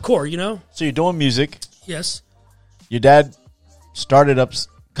hardcore, So you're doing music. Yes. Your dad started up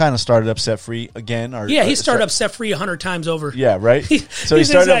Set Free again, or Yeah, he started up Set Free 100 times over. Yeah, right. So He's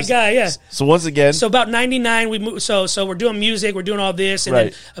that guy, yeah. So once again, So about 99, we moved, so we're doing music, we're doing all this, and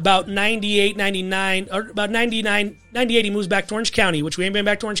Right. then about 98, 99, or about 99, 98, he moves back to Orange County, which we ain't been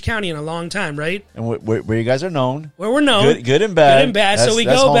back to Orange County in a long time, right? and where you guys are known, Where we're known. Good and bad. Good and bad. So That's- we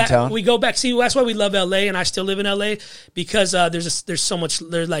that's go back. hometown. We go back. See, that's why we love LA, and I still live in LA because there's so much.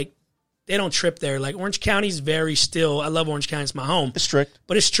 There's they don't trip there. Orange County's very still. I love Orange County. It's my home. It's strict.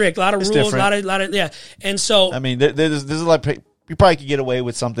 But it's strict. A lot of It's rules. different. A lot of yeah. And so I mean, there's you probably could get away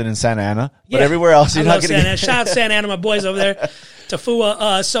with something in Santa Ana, but yeah. everywhere else you're I not love going Santa Ana. to. Shout out to Santa Ana, my boys over there,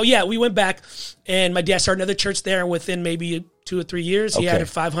 Tafua. So yeah, we went back, and my dad started another church there. And within maybe 2 or 3 years, he Okay. added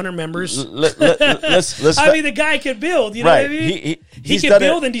 500 members. Let's. I mean, the guy could build. You know Right. what I mean? He He's can done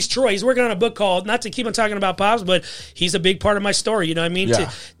build it. and destroy. He's working on a book called, not to keep on talking about Pops, but he's a big part of my story. You know what I mean? Yeah.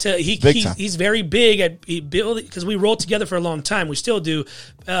 Big time. He's very big at building, because we rolled together for a long time. We still do.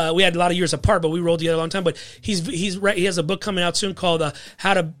 We had a lot of years apart, but we rolled together a long time. But he has a book coming out soon called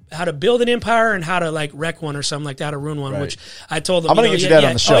How to Build an Empire and How to wreck one or something like that, how to ruin one. Right. Which I told him. I'm gonna get your dad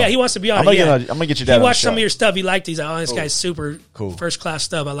on the show. Oh yeah, he wants to be on. I'm gonna it, yeah. get- I'm gonna get your dad on He the watched some show. of your stuff. He liked. He's like, oh, this guy's super Cool. first class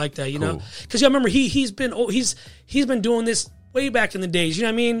stuff. I like that. You know, Cool. because remember he's been doing this way back in the days. You know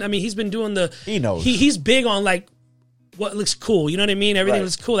what I mean? I mean, he's been doing He knows. He's big on what looks cool. You know what I mean? Everything Right.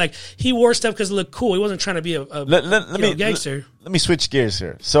 looks cool. He wore stuff because it looked cool. He wasn't trying to be a gangster. Let me switch gears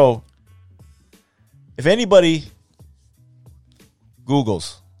here. So, if anybody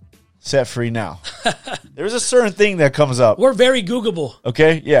Googles Set Free now, there's a certain thing that comes up. We're very Googleable.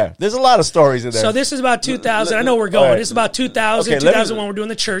 Okay, yeah. There's a lot of stories in there. So this is about 2000. I know we're going. All right. This is about 2000, Okay, let me- 2001. We're doing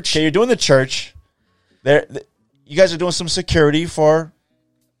the church. Okay, you're doing the church. You guys are doing some security for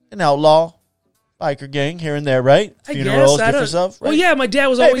an outlaw biker gang here and there, right? I Funerals, guess. different stuff. Right? Well, yeah, my dad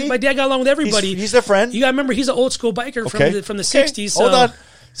was Maybe. my dad got along with everybody. He's their friend. You got to remember, he's an old school biker Okay. from the Okay, 60s. So. Hold on.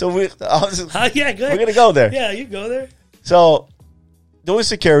 So Yeah, go ahead. we're gonna go there. Yeah, you go there. So, doing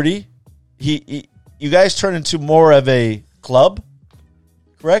security, you guys turn into more of a club,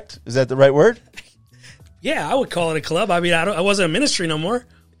 correct? Is that the right word? Yeah, I would call it a club. I mean, I wasn't a ministry no more.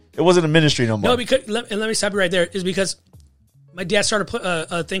 It wasn't a ministry no more. No, because let me stop you right there. Is because my dad started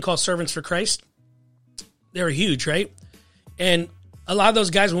a thing called Servants for Christ. They were huge, right? And a lot of those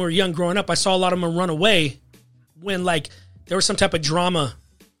guys, when we were young growing up, I saw a lot of them run away when there was some type of drama,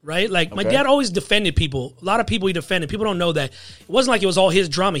 right? My Okay. dad always defended people. A lot of people he defended. People don't know that. It wasn't like it was all his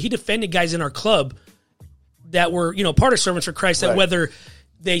drama. He defended guys in our club that were, part of Servants for Christ, that Right. whether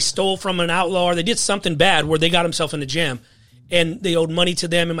they stole from an outlaw or they did something bad where they got himself in a jam and they owed money to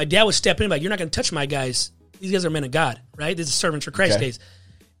them. And my dad would step in like, you're not going to touch my guys. These guys are men of God, right? This is Servants for Christ Okay. days.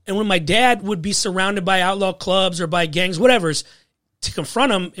 And when my dad would be surrounded by outlaw clubs or by gangs, whatever's, to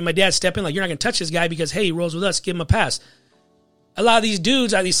confront him, and my dad step in like, you're not going to touch this guy because, hey, he rolls with us, give him a pass. A lot of these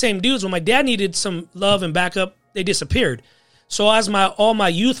dudes, these same dudes, when my dad needed some love and backup, they disappeared. So as all my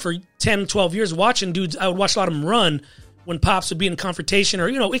youth for 10, 12 years watching dudes, I would watch a lot of them run when Pops would be in confrontation, or,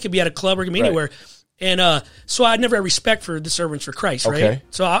 it could be at a club or it could be Right. anywhere. And so I never had respect for the Servants for Christ, right? Okay.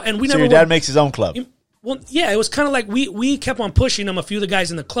 So we So never your dad makes his own club. well, yeah, it was kind of like we kept on pushing him, a few of the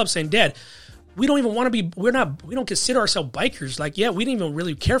guys in the club saying, Dad, we don't even want to be, we don't consider ourselves bikers. Like, yeah, we didn't even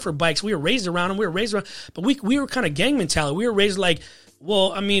really care for bikes. We were raised around them. But we were kind of gang mentality. We were raised like,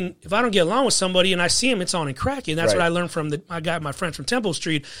 well, I mean, if I don't get along with somebody and I see him, it's on and cracking. That's what I learned from my friends from Temple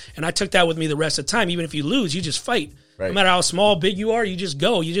Street. And I took that with me the rest of the time. Even if you lose, you just fight. Right. No matter how small, big you are, you just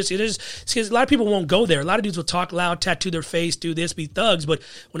go. Because a lot of people won't go there. A lot of dudes will talk loud, tattoo their face, do this, be thugs. But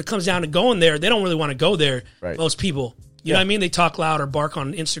when it comes down to going there, they don't really want to go there. Right. Most people. You know what I mean? They talk loud or bark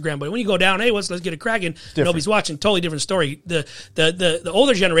on Instagram, but when you go down, hey, let's get it cracking. Nobody's watching. Totally different story. The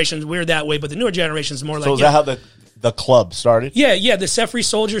older generations, we're that way, but the newer generations more like. So is that how the club started? Yeah. The Set Free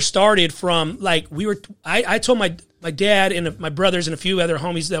Soldiers started from like I told my dad and my brothers and a few other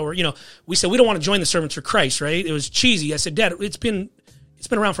homies that were, we said we don't want to join the Servants for Christ, right? It was cheesy. I said, Dad, it's been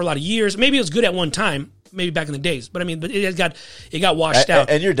around for a lot of years. Maybe it was good at one time, maybe back in the days, but it got washed out.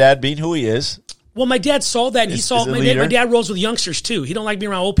 And your dad, being who he is. Well, my dad saw that, and my dad rolls with youngsters too. He don't like being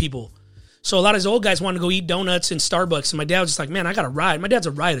around old people. So a lot of his old guys wanted to go eat donuts in Starbucks, and my dad was just like, man, I got to ride. My dad's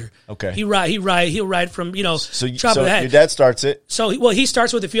a rider. Okay. He'll ride from, So top of the head. Your dad starts it. So, he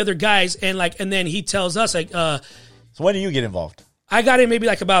starts with a few other guys, and then he tells us, like. So when do you get involved? I got in maybe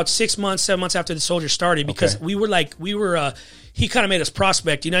like about 6 months, 7 months after the Soldiers started, because he kind of made us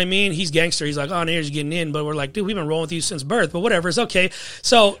prospect, you know what I mean? He's gangster. He's like, oh, Nair's getting in. But we're like, dude, we've been rolling with you since birth. But whatever, it's okay.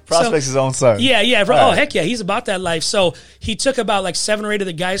 So prospect's his own son. Yeah. Oh, heck yeah. He's about that life. So he took about like 7 or 8 of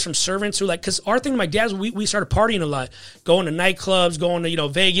the guys from Servants who because our thing, my dad's, we started partying a lot. Going to nightclubs, going to,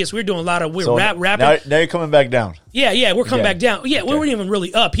 Vegas. We were doing a lot of rapping. Now you're coming back down. Yeah, we're coming back down. Yeah, we weren't even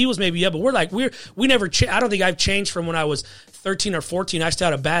really up. He was maybe up, but we never, I don't think I've changed from when I was 13 or 14. I still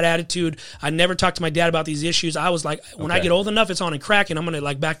had a bad attitude. I never talked to my dad about these issues. I was like, when I get old enough, it's on and cracking. I'm going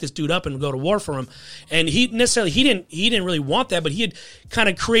to back this dude up and go to war for him. And he didn't really want that, but he had kind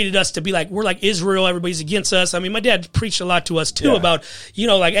of created us to be like, we're like Israel. Everybody's against us. I mean, my dad preached a lot to us too about,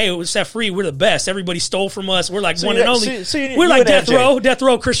 hey, we're set free. We're the best. Everybody stole from us. We're like one and only. We're like death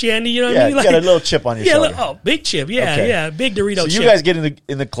row Christianity. You know what I mean? You got a little chip on your shoulder. Big chip. Yeah. Big Dorito chip. So you guys get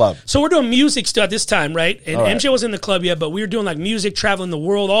in the club. So we're doing music still at this time, right? And MJ wasn't in the club yet, but we were doing like music, traveling the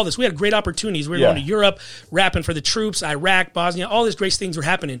world, all this. We had great opportunities. We were going to Europe, rapping for the troops, Iraq, Bosnia, all these great things were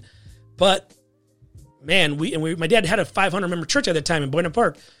happening. But man, my dad had a 500-member church at that time in Buena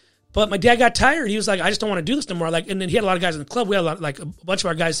Park. But my dad got tired. He was like, I just don't want to do this no more. And then he had a lot of guys in the club. We had a bunch of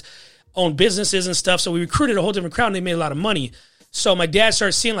our guys owned businesses and stuff. So we recruited a whole different crowd, and they made a lot of money. So my dad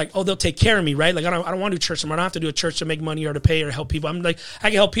started seeing like, oh, they'll take care of me, right? Like I don't want to do church anymore. I don't have to do a church to make money or to pay or help people. I'm like, I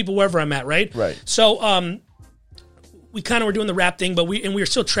can help people wherever I'm at, right? Right. So we kind of were doing the rap thing, but we were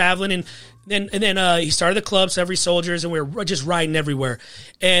still traveling, and then he started the club, Set Free Soldiers, and we were just riding everywhere.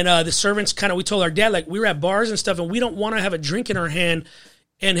 And the Servants we told our dad, like, we were at bars and stuff, and we don't want to have a drink in our hand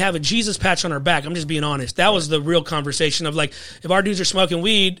and have a Jesus patch on our back. I'm just being honest. That was the real conversation of like, if our dudes are smoking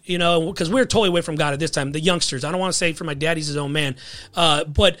weed, because we were totally away from God at this time, the youngsters. I don't want to say for my dad, he's his own man,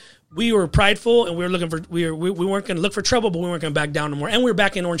 but we were prideful, and we were looking for we weren't going to look for trouble, but we weren't going to back down no more. And we were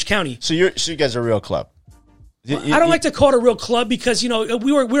back in Orange County. So you guys are a real club. I don't like to call it a real club because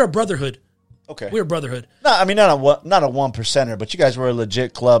we're a brotherhood. Okay, we're a brotherhood. No, I mean not a 1%er, but you guys were a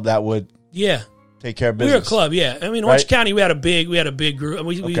legit club that would take care of business. We were a club, yeah. I mean, Orange County, we had a big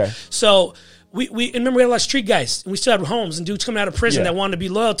group. So we and remember we had a lot of street guys, and we still had homes and dudes coming out of prison that wanted to be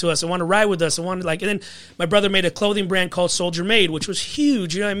loyal to us and wanted to ride with us and wanted and then my brother made a clothing brand called Soldier Made, which was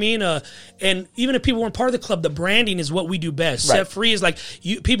huge. You know what I mean? And even if people weren't part of the club, the branding is what we do best. Right. Set Free is like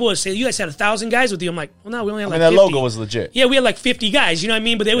people would say, you guys had 1,000 guys with you. I'm like, well, no, we only had 50. That logo was legit. Yeah, we had 50 guys. You know what I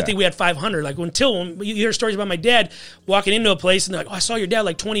mean? But they would think we had 500. Like until you hear stories about my dad walking into a place and they're like, oh, I saw your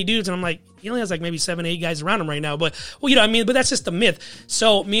dad 20 dudes, and I'm like, he only has maybe 7, 8 guys around him right now. But you know what I mean? But that's just the myth.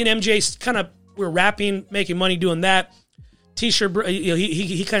 So me and MJ we're rapping, making money doing that. T-shirt,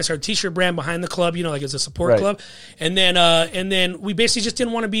 he kind of started a T-shirt brand behind the club, like as a support club, and then we basically just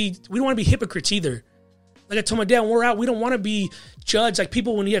didn't want to be. We don't want to be hypocrites either. Like I told my dad, when we're out, we don't want to be judged like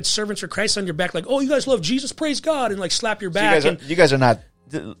people when you had Servants for Christ on your back, like, oh, you guys love Jesus, praise God, and slap your back. So you guys are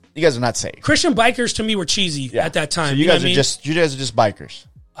not saved. Christian bikers to me were cheesy at that time. So you guys are just bikers.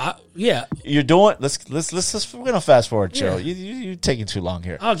 Yeah, you're doing. Let's. We're gonna fast forward, Joe. You're taking too long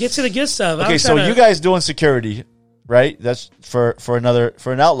here. I'll get to the good stuff. Okay, so you guys doing security, right? That's for an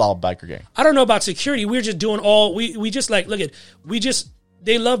outlaw biker gang. I don't know about security. We're just doing all. We just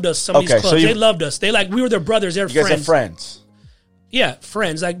they loved us. Some of these clubs, they loved us. We were their brothers. They're friends. You guys are friends. Yeah,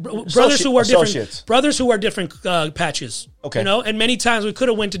 friends. Brothers who wear different. Brothers who wear different patches. Okay, and many times we could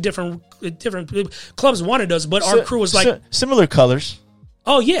have went to different clubs wanted us, but our crew was similar colors.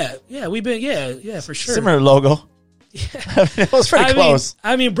 Oh yeah, we've been for sure. Similar logo. It was pretty close.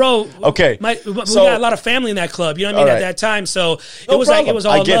 I mean, bro. Okay, we so- got a lot of family in that club. You know what I mean? All At right. that time, so No it was like problem. it was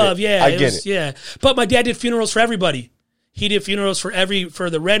I all get love. it. Yeah, I get was, it. Yeah, but my dad did funerals for everybody. He did funerals for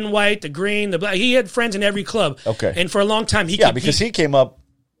the red and white, the green, the black. He had friends in every club. Okay. and for a long time, because he came up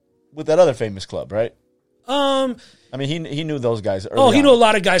with that other famous club, right? I mean, he knew those guys. Early he on. knew a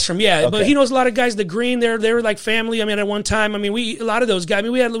lot of guys from but Okay. he knows a lot of guys. The green, they were like family. I mean, at one time, I mean, a lot of those guys. I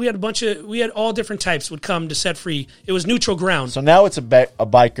mean, we had all different types would come to Set Free. It was neutral ground. So now it's a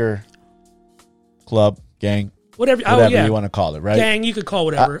biker club, gang, whatever you want to call it, right? Gang, you could call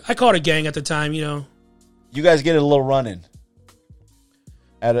whatever. I called it gang at the time. You know, You guys get a little run in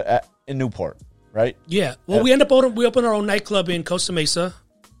in Newport, right? yeah. Well, we opened our own nightclub in Costa Mesa.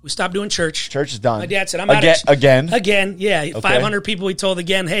 We stopped doing church. Church is done. My dad said, "I'm out again. Again, yeah, Okay. 500 people. He told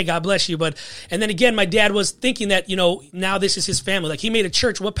again, "Hey, God bless you." And then again, my dad was thinking that now this is his family. Like he made a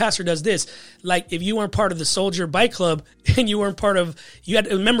church. What pastor does this? Like if you weren't part of the Soldier Bike Club and you weren't you had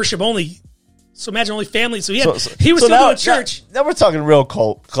a membership only. So imagine only family. So he was still doing church. Now we're talking real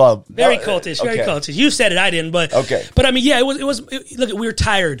cult club. Very Now- cultish. okay. Very cultish. You said it. I didn't. But Okay. But I mean, yeah, look, we were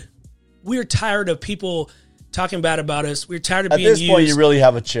tired. We were tired of people talking bad about us. We were tired of At being this used. point, you really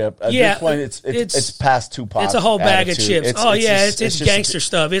have a chip. At Yeah, this point, it's past Tupac. It's a whole bag attitude. of chips. It's just- gangster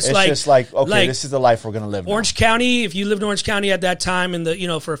stuff. It's just like okay, this is the life we're gonna live. Orange County. If you lived in Orange County at that time,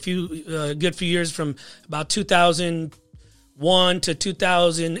 for a good few years, from about 2001 to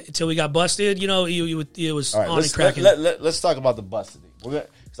 2000 until we got busted, it was Now. All right, on and cracking. let's talk about the busted. Because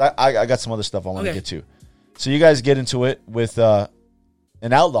I got some other stuff I want to Okay. get to. So you guys get into it with an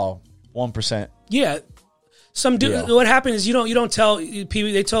outlaw 1%. Yeah. Some dude. Yeah. What happened is you don't tell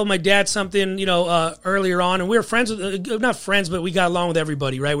people. They told my dad something earlier on, and we were friends with not friends, but we got along with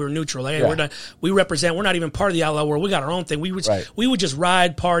everybody. Right, we were neutral. Like, hey, Yeah. we represent. We're not even part of the outlaw world. We got our own thing. We would Right. just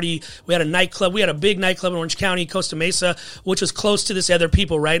ride, party. We had a nightclub. We had a big nightclub in Orange County, Costa Mesa, which was close to this other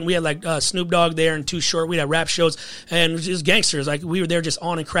people. Right, and we had like Snoop Dogg there and Too Short. We had rap shows and just gangsters. Like we were there just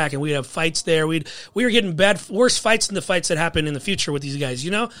on and cracking. We'd have fights there. We were getting worse fights than the fights that happen in the future with these guys.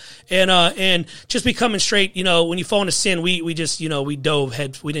 And just becoming straight. When you fall into sin, we just we dove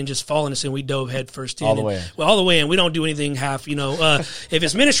head. We didn't just fall into sin. We dove head first in. All the way in. Well, all the way in. We don't do anything half. If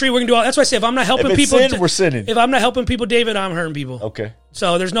it's ministry, we're gonna do all. That's why I say if I'm not helping If it's people, sin, we're sinning. If I'm not helping people, David, I'm hurting people. Okay.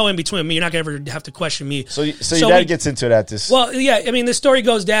 So there's no in between me. You're not gonna ever have to question me. So your dad gets into it at this. Well, yeah. I mean, the story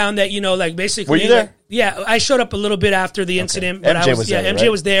goes down that like basically. Were you there? Yeah, I showed up a little bit after the incident, but MJ was there, MJ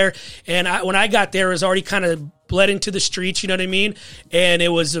right? was there, and when I got there, it was already kind of bled into the streets. You know what I mean? And it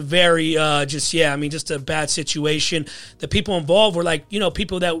was a very just a bad situation. The people involved were like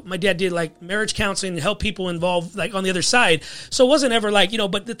people that my dad did like marriage counseling and help people involved like on the other side. So it wasn't ever like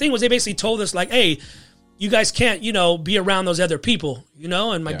But the thing was, they basically told us like, hey, you guys can't, be around those other people,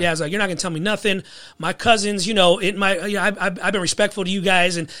 And my dad's like, you're not gonna tell me nothing. My cousins, I've been respectful to you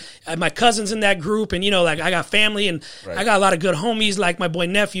guys, and my cousins in that group, and I got family, and I got a lot of good homies, like my boy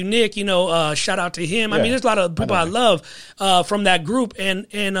nephew Nick. Shout out to him. I mean, there's a lot of people I love from that group, and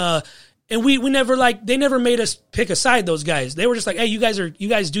we never they never made us pick a side. Those guys, they were just like, hey, you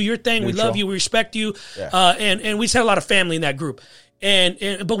guys do your thing. Neutral. We love you. We respect you. Yeah. And we just had a lot of family in that group.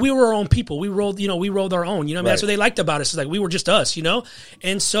 But we were our own people. We rolled our own. That's what they liked about us. It's like we were just us,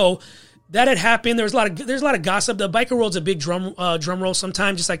 And so that had happened. There's a lot of gossip. The biker world's a big drum roll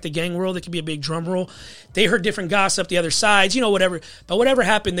sometimes, just like the gang world. It can be a big drum roll. They heard different gossip, the other sides, whatever. But whatever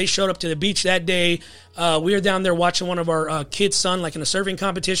happened, they showed up to the beach that day. We were down there watching one of our kids' son, like in a surfing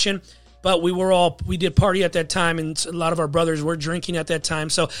competition. But we did party at that time, and a lot of our brothers were drinking at that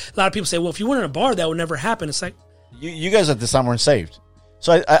time. So a lot of people say, well, if you weren't in a bar, that would never happen. It's like, you guys at this time weren't saved.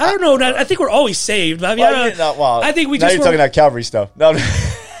 So I don't know. I think we're always saved. I mean, I think we now just you're talking about Calvary stuff. No.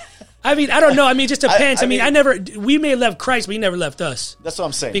 I mean, I don't know. I mean, it just depends. We may have left Christ, but he never left us. That's what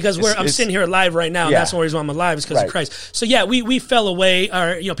I'm saying. Because I'm sitting here alive right now, and that's the only reason why I'm alive is because of Christ. So yeah, we fell away.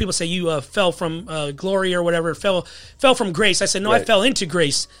 Or people say you fell from glory or whatever, fell from grace. I said no, I fell into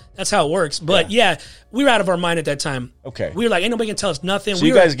grace. That's how it works. But yeah, we were out of our mind at that time. Okay, we were like, ain't nobody can tell us nothing. So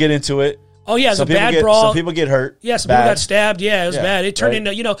you guys get into it. Oh yeah, it was a bad brawl. Some people get hurt. Yeah, some people got stabbed. Yeah, it was bad. It turned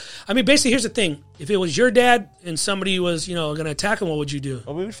into I mean, basically, here's the thing: if it was your dad and somebody was going to attack him, what would you do?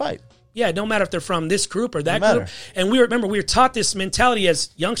 Well, we would fight. Yeah, it don't matter if they're from this group or that group. And we were taught this mentality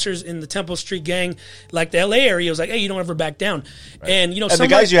as youngsters in the Temple Street gang, like the LA area. It was like, hey, you don't ever back down. Right. And and the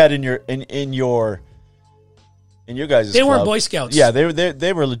guys you had in your guys' they club, weren't Boy Scouts. Yeah,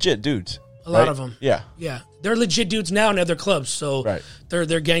 they were legit dudes. A lot of them. Yeah. Yeah. They're legit dudes now in other clubs. So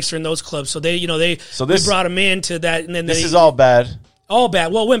they're gangster in those clubs. So we brought them into that, and then this is all bad. All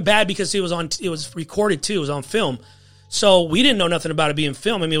bad. Well, it went bad because it was recorded too. It was on film. So we didn't know nothing about it being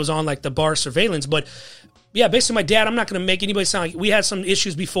filmed. I mean, it was on like the bar surveillance, but Yeah, basically my dad, I'm not going to make anybody sound like we had some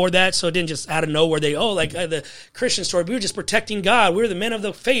issues before that, so it didn't just out of nowhere. The Christian story. We were just protecting God. We were the men of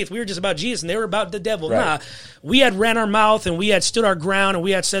the faith. We were just about Jesus, and they were about the devil. Right. Nah, we had ran our mouth, and we had stood our ground, and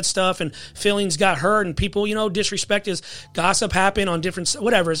we had said stuff, and feelings got hurt, and people, disrespect is gossip happened on different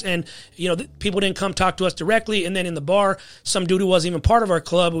whatevers, and, people didn't come talk to us directly, and then in the bar, some dude who wasn't even part of our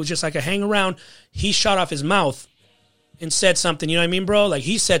club, it was just like a hang around, he shot off his mouth and said something, you know what I mean, bro? Like,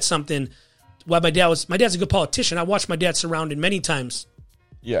 he said something. Why my dad's a good politician. I watched my dad surrounded many times.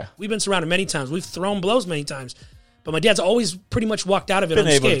 Yeah. We've been surrounded many times. We've thrown blows many times. But my dad's always pretty much walked out of it Been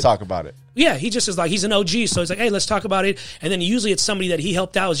unscathed. able to talk about it. Yeah, he just is like, he's an OG, so he's like, hey, let's talk about it. And then usually it's somebody that he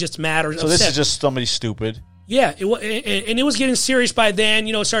helped out is just mad or So upset. this is just somebody stupid. Yeah, it was getting serious by then.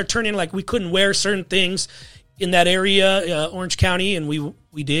 It started turning like we couldn't wear certain things in that area, Orange County, and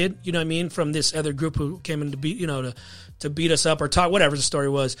we did, you know what I mean, from this other group who came in to beat, to beat us up or talk, whatever the story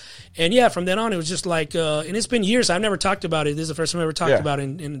was. And yeah, from then on, it was just like, and it's been years. I've never talked about it. This is the first time I ever talked about it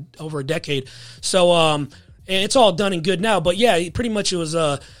in over a decade. So, and it's all done and good now. But yeah, pretty much it was,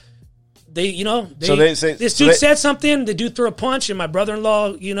 this dude said something, the dude threw a punch, and my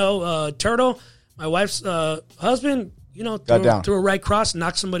brother-in-law, Turtle, my wife's husband, threw a right cross,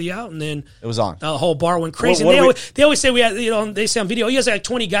 knocked somebody out, and then it was on. The whole bar went crazy. They always say we had, they say on video, he has like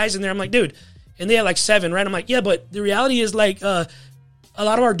 20 guys in there. I'm like, dude, and they had like 7, right? I'm like, yeah, but the reality is like a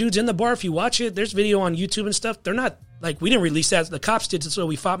lot of our dudes in the bar, if you watch it, there's video on YouTube and stuff. They're not like, we didn't release that. The cops did, so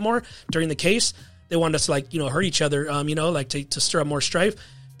we fought more during the case. They wanted us to like, hurt each other, like to stir up more strife.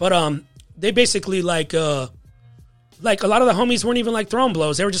 But they basically like a lot of the homies weren't even like throwing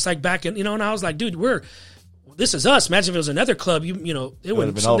blows. They were just like back in, and I was like, dude, this is us. Imagine if it was another club, it would have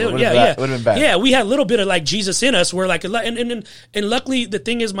been over. It would have been bad. Yeah, we had a little bit of like Jesus in us. We're like, and luckily the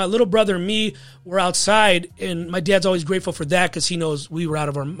thing is, my little brother and me were outside, and my dad's always grateful for that because he knows we were out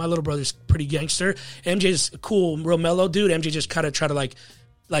of my little brother's pretty gangster. MJ's a cool, real mellow dude. MJ just kind of try to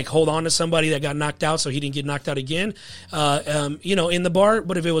like hold on to somebody that got knocked out so he didn't get knocked out again, in the bar.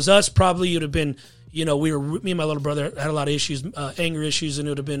 But if it was us, probably it would have been, me and my little brother had a lot of issues, anger issues, and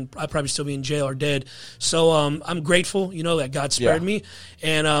it would have been, I'd probably still be in jail or dead. So I'm grateful, that God spared me.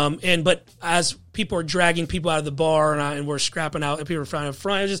 But as people are dragging people out of the bar and we're scrapping out, and people were in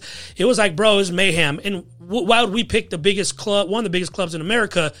front, it was like, bro, it was mayhem. And why would we pick the biggest club, one of the biggest clubs in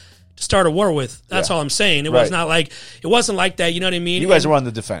America, to start a war with? That's all I'm saying. It was not like, it wasn't like that, you know what I mean? You guys were on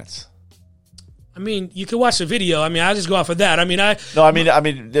the defense. I mean, you can watch the video. I mean, I just go off of that. I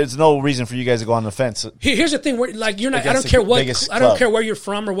mean, there's no reason for you guys to go on the fence. Here's the thing: you're not. I don't care where you're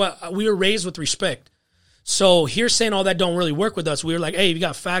from or what. We were raised with respect. So here saying all that don't really work with us. We were like, hey, if you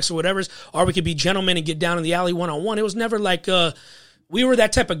got facts or whatever, or we could be gentlemen and get down in the alley one-on-one. It was never like we were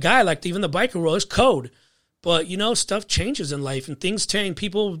that type of guy. Like even the biker world is code. But, stuff changes in life and things change.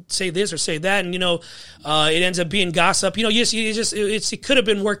 People say this or say that, and, it ends up being gossip. It could have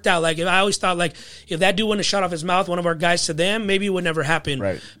been worked out. Like, I always thought, like, if that dude wouldn't have shot off his mouth, one of our guys to them, maybe it would never happen.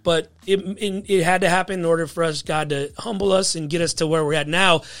 Right. But it had to happen in order for us, God, to humble us and get us to where we're at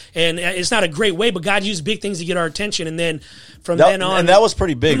now. And it's not a great way, but God used big things to get our attention. And then from then on. And that was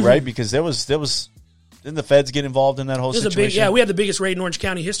pretty big, right? Because there was, didn't the feds get involved in that whole situation? We had the biggest raid in Orange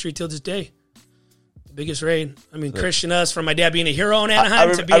County history till this day. Biggest raid. I mean, Christian us from my dad being a hero in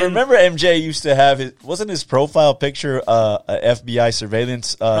Anaheim to being... I remember MJ used to have wasn't his profile picture a FBI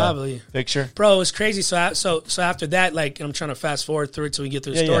surveillance probably picture? Bro, it was crazy. So after that, like, I'm trying to fast forward through it so we get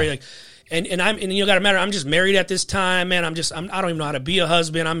through the story. Yeah. Like, and you gotta remember, I'm just married at this time, man. I don't even know how to be a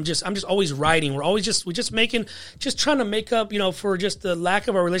husband. I'm just always writing. We're trying to make up, for just the lack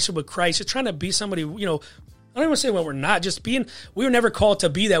of our relationship with Christ. Just trying to be somebody, I don't even want to say what we're not. Just being, we were never called to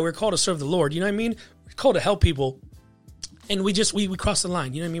be that. We were called to serve the Lord. You know what I mean? Called to help people, and we crossed the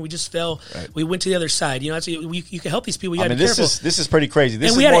line. You know what I mean? We just fell. Right. We went to the other side. You can help these people. You got to be careful. This is pretty crazy.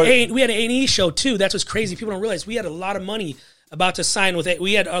 We had an A&E show too. That's what's crazy. People don't realize we had a lot of money about to sign with it.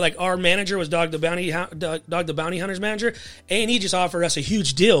 We had our manager was Dog the Bounty Hunter's manager. A&E just offered us a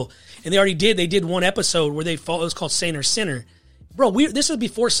huge deal, and they already did. They did one episode where it was called Saint or Sinner. Bro, this is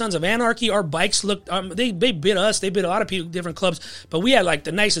before Sons of Anarchy. Our bikes looked, they bid us. They bid a lot of people, different clubs. But we had like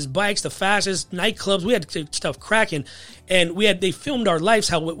the nicest bikes, the fastest nightclubs. We had stuff cracking. And they filmed our lives,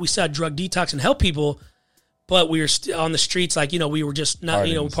 how we saw drug detox and help people. But we were on the streets like, we were just not,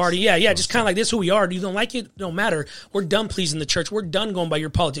 party. Yeah, just kind of like this is who we are. You don't like it? Don't matter. We're done pleasing the church. We're done going by your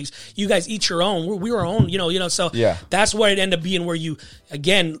politics. You guys eat your own. We were our own, so yeah. That's where it ended up being where you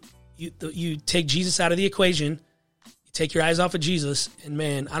take Jesus out of the equation. Take your eyes off of Jesus, and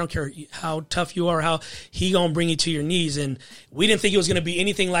man, I don't care how tough you are, how he gonna bring you to your knees. And we didn't think it was gonna be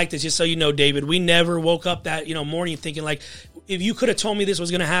anything like this. Just so you know, David, we never woke up that morning thinking like, if you could have told me this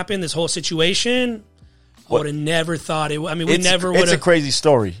was gonna happen, this whole situation, I would have never thought it. I mean, we never would have. It's a crazy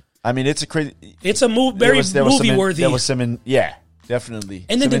story. I mean, it's a crazy. It's a movie worthy. There was some, definitely.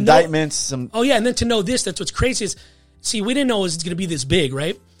 And then some indictments. and then to know this, that's what's crazy is, see, we didn't know it was going to be this big,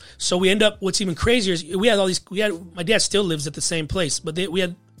 right? So we end up. What's even crazier is we had all these. My dad still lives at the same place, but we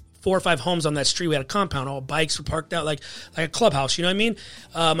had 4 or 5 homes on that street. We had a compound. All bikes were parked out like a clubhouse. You know what I mean?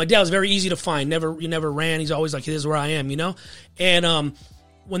 My dad was very easy to find. He never ran. He's always like, "This is where I am." You know, and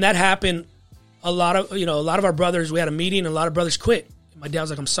when that happened, a lot of our brothers. We had a meeting, and a lot of brothers quit. My dad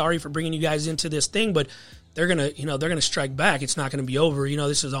was like, "I'm sorry for bringing you guys into this thing, but they're gonna strike back. It's not gonna be over. You know,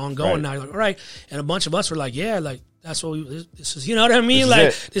 this is ongoing right. now." You're like, all right. And a bunch of us were like, "Yeah, like that's what this is." You know what I mean?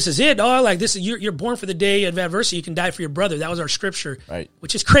 This is it. Oh, like this is you're born for the day of adversity. You can die for your brother. That was our scripture, right?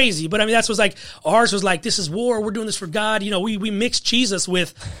 Which is crazy, but I mean, ours was like, this is war. We're doing this for God. You know, we mixed Jesus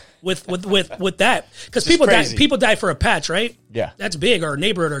with that because people die for a patch, right? Yeah, that's big. Our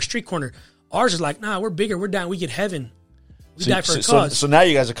neighborhood, our street corner. Ours is like, nah, we're bigger. We're down. We get heaven. We die for a cause. So now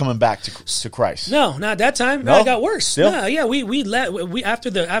you guys are coming back to Christ. No, not that time. No? It got worse. Still? No, yeah, we after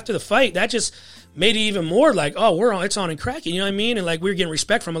the fight, that just made it even more like, oh, it's on and cracking. You know what I mean? And like we were getting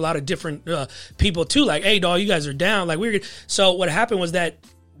respect from a lot of different people too. Like, hey, dog, you guys are down. Like so what happened was that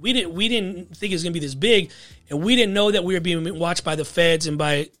we didn't think it was gonna be this big, and we didn't know that we were being watched by the feds and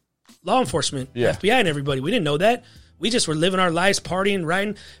by law enforcement, FBI, and everybody. We didn't know that. We just were living our lives, partying,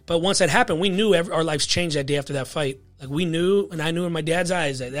 riding. But once that happened, we knew our lives changed that day after that fight. Like we knew, and I knew in my dad's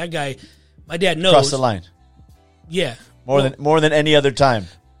eyes that guy, my dad knows. Cross the line. Yeah. More than any other time.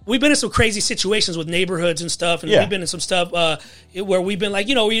 We've been in some crazy situations with neighborhoods and stuff, and we've been in some stuff where we've been like,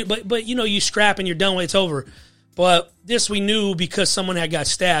 but you scrap and you're done with it's over. But this we knew because someone had got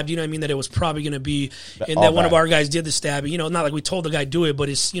stabbed, you know what I mean, that it was probably going to be, and that one of our guys did the stabbing. You know, not like we told the guy do it, but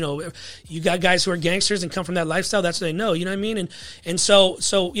it's, you got guys who are gangsters and come from that lifestyle, that's what they know, you know what I mean? And so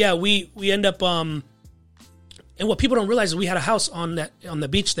yeah, we end up, and what people don't realize is we had a house on the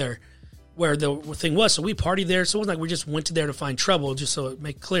beach there where the thing was, so we partied there, so it wasn't like we just went to there to find trouble, just so it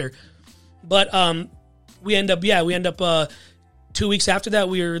make it clear. But we end up 2 weeks after that,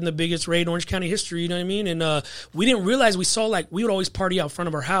 we were in the biggest raid in Orange County history, you know what I mean? And we didn't realize, we would always party out front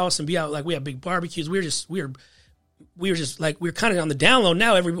of our house and be out, like we had big barbecues. We were kind of on the down low.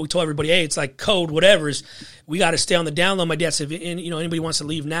 Now we told everybody, hey, it's like code, whatever. We got to stay on the down low. My dad said, anybody wants to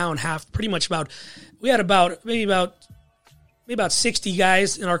leave now, and we had maybe about 60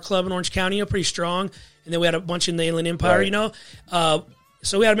 guys in our club in Orange County, pretty strong. And then we had a bunch in the Inland Empire, right.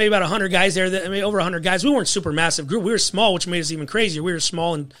 So we had maybe about 100 guys there. Over 100 guys. We weren't super massive group. We were small, which made us even crazier. We were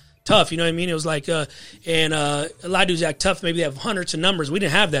small and tough. You know what I mean? It was like, a lot of dudes act tough. Maybe they have hundreds of numbers. We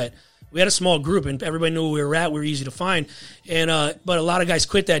didn't have that. We had a small group, and everybody knew where we were at. We were easy to find. And but a lot of guys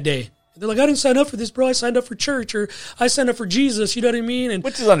quit that day. They're like, I didn't sign up for this, bro. I signed up for church, or I signed up for Jesus. You know what I mean? And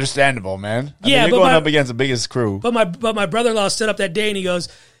which is understandable, man. I mean, you're going up against the biggest crew. But my brother-in-law stood up that day and he goes,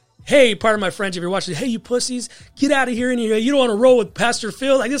 hey, part of my friends, if you're watching, hey, you pussies, get out of here. And you don't want to roll with Pastor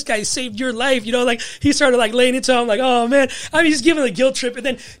Phil. Like, this guy saved your life. Like, he started, like, laying into him. Like, oh, man. I mean, he's giving a guilt trip. And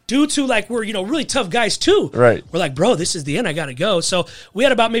then due to, like, we're, really tough guys, too. Right. We're like, bro, this is the end. I got to go. So we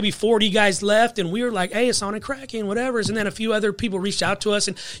had about maybe 40 guys left. And we were like, hey, it's on and cracking, whatever. And then a few other people reached out to us.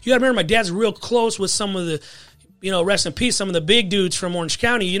 And you got to remember, my dad's real close with some of the, rest in peace, some of the big dudes from Orange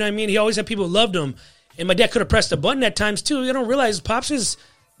County. You know what I mean? He always had people who loved him. And my dad could have pressed a button at times, too. You don't realize Pops is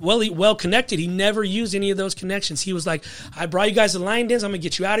well connected. He never used any of those connections. He was like, I brought you guys to Lion Dens. I'm going to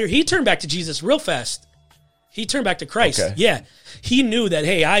get you out of here. He turned back to Jesus real fast. He turned back to Christ. Okay. Yeah. He knew that,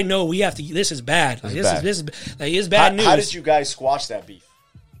 hey, I know we have to, this is bad. This is bad news. How did you guys squash that beef?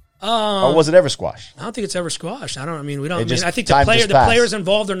 Or was it ever squashed? I don't think it's ever squashed. I think the players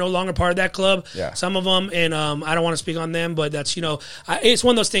involved are no longer part of that club. Yeah. Some of them, and I don't want to speak on them, but that's, it's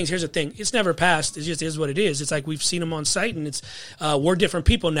one of those things. Here's the thing. It's never passed. It just is what it is. It's like we've seen them on site, and it's we're different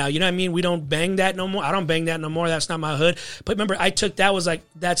people now. You know what I mean? We don't bang that no more. I don't bang that no more. That's not my hood. But remember, I took that was like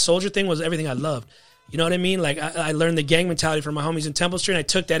that soldier thing was everything I loved. You know what I mean? Like, I learned the gang mentality from my homies in Temple Street, and I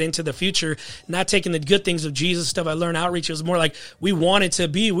took that into the future, not taking the good things of Jesus stuff. I learned outreach. It was more like we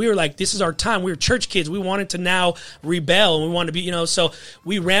were like, this is our time. We were church kids. We wanted to now rebel, and we wanted to be, so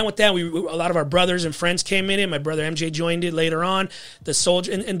we ran with that. A lot of our brothers and friends came in it. My brother MJ joined it later on, the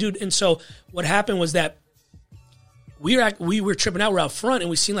soldier. And so what happened was that we were tripping out. We're out front, and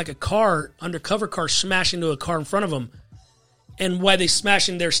we seen like a undercover car smash into a car in front of them. And while they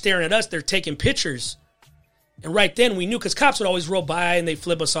smashing, they're staring at us. They're taking pictures. And right then we knew, because cops would always roll by and they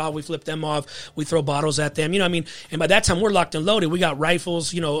flip us off. We flip them off. We throw bottles at them. You know what I mean? And by that time we're locked and loaded. We got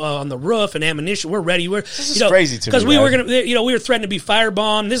rifles, on the roof and ammunition. We're ready. This is crazy to me. Because we were going to, we were threatened to be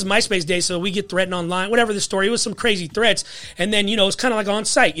firebombed. This is MySpace days, so we get threatened online. Whatever the story, it was some crazy threats. And then, it's kind of like on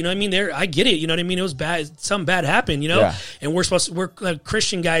site. You know what I mean? I get it. You know what I mean? It was bad. Something bad happened, Yeah. And we're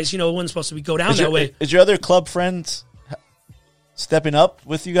Christian guys, wasn't supposed to go down that way. Is your other club friends stepping up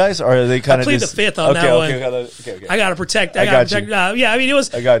with you guys, or are they kind of plead just the fifth on that one? Okay. I gotta protect. I got you. It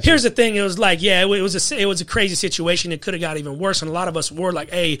was. I got you. Here's the thing. It was like, it was a crazy situation. It could have got even worse, and a lot of us were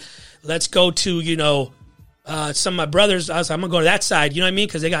like, hey, let's go to some of my brothers. I was like, I'm gonna go to that side. You know what I mean?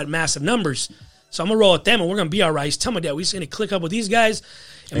 Because they got massive numbers. So I'm gonna roll with them, and we're gonna be all right. He's telling my dad, we're just gonna click up with these guys.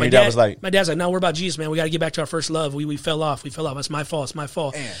 And my dad was like, no, we're about Jesus, man. We got to get back to our first love. We fell off. It's my fault.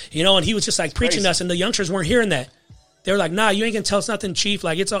 And he was just like preaching to us, and the youngsters weren't hearing that. They were like, nah, you ain't gonna tell us nothing, Chief.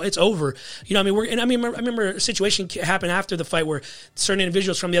 Like, it's over. I remember a situation happened after the fight where certain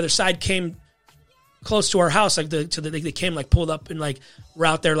individuals from the other side came close to our house, like they came, like, pulled up, and like we're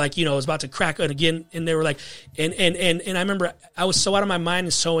out there, like, it was about to crack it again, and they were like, and I remember I was so out of my mind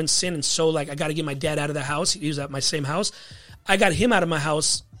and so in sin and so like I got to get my dad out of the house. He was at my same house. I got him out of my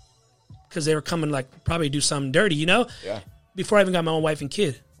house because they were coming, like, probably do something dirty, Yeah. before I even got my own wife and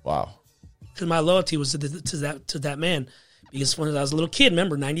kid. Wow. Because my loyalty was to that man. Because when I was a little kid,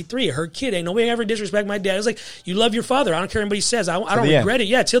 remember, 93, I heard kid, ain't nobody ever disrespect my dad. I was like, you love your father. I don't care what anybody says. I don't regret it.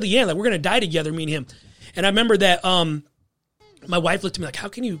 Yeah, till the end. Like, we're going to die together, me and him. And I remember that my wife looked at me like, how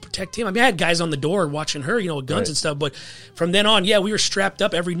can you protect him? I mean, I had guys on the door watching her, with guns and stuff. But from then on, we were strapped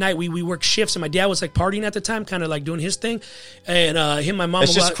up every night. We worked shifts, and my dad was, like, partying at the time, kind of like doing his thing. And him and my mom.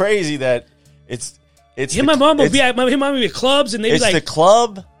 It's just crazy that it's him and my mom would be at clubs, and they'd be like, it's the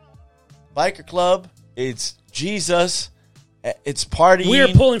club, biker club. It's Jesus. It's partying. We were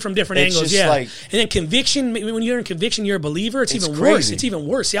pulling from different It's angles, just yeah. like- And then conviction. When you're in conviction, you're a believer. It's even crazy. worse. It's even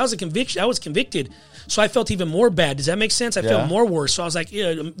worse. See, I was convicted, so I felt even more bad. Does that make sense? I felt more worse. So I was like,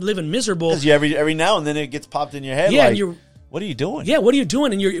 I'm living miserable. Because every now and then it gets popped in your head. Yeah, like, and you're. what are you doing? Yeah, what are you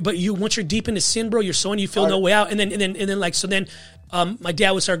doing? And once you're deep into sin, bro, you're so in, you feel no way out. And then like, so then my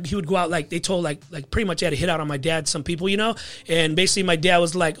dad would start, he would go out, like, they told, like pretty much I had to hit out on my dad, some people, and basically my dad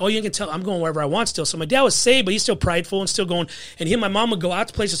was like, oh, you can tell I'm going wherever I want still. So my dad was saved, but he's still prideful and still going, and him and my mom would go out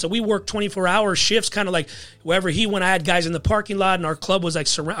to places. So we worked 24-hour shifts, kind of like wherever he went. I had guys in the parking lot, and our club was like,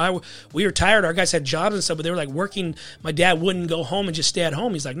 we were tired. Our guys had jobs and stuff, but they were like working. My dad wouldn't go home and just stay at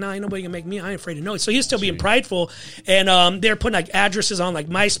home. He's like, nah, ain't nobody can make me. I ain't afraid to know it. So he's still being prideful. And they're putting like addresses on like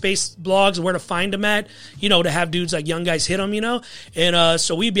MySpace blogs where to find them at, to have dudes, like young guys, hit them, And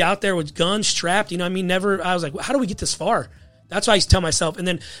so we'd be out there with guns strapped, never, I was like, how do we get this far? That's why I used to tell myself. And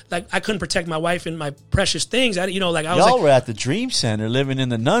then, like, I couldn't protect my wife and my precious things. I was Y'all like, were at the Dream Center living in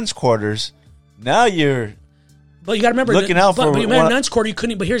the nuns' quarters. Now you're but you got to remember, looking out for. But you in nuns' quarter, you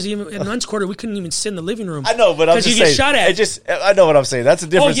couldn't. But here's even in nuns' quarter, we couldn't even sit in the living room. I know, but I'm just you saying. Get shot at. I know what I'm saying. That's a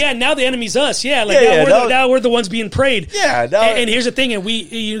difference. Oh yeah, now the enemy's us. Yeah, like now we're the ones being prayed. Yeah, and here's the thing, and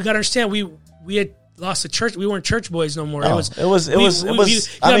you got to understand, we had lost the church. We weren't church boys no more. Oh, it was.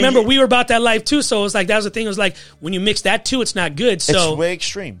 Remember, we were about that life too. So it was like, that was the thing. It was like, when you mix that too, it's not good. So it's way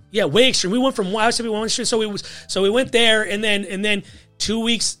extreme. Yeah, way extreme. We went from extreme. So we went there, and then 2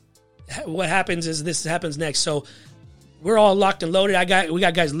 weeks. What happens is this happens next. So we're all locked and loaded. We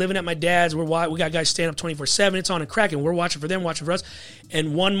got guys living at my dad's. We got guys staying up 24/7. It's on and cracking. We're watching for them, watching for us.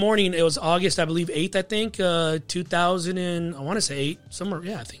 And one morning, it was August, I believe 8th, I think, 2000 and I want to say 8 somewhere.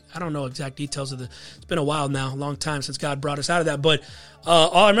 Yeah, I don't know exact details of it's been a while now, a long time since God brought us out of that. But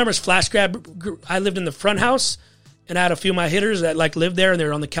all I remember is flash grab. I lived in the front house. And I had a few of my hitters that like lived there, and they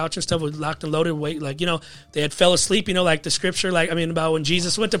were on the couch and stuff, with locked and loaded. They had fell asleep. Like the scripture, about when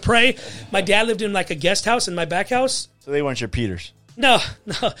Jesus went to pray. My dad lived in like a guest house in my back house. So they weren't your Peters. No,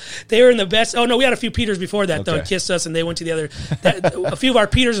 they were in the best. Oh no, we had a few Peters before that though. Okay. And kissed us, and they went to the other. A few of our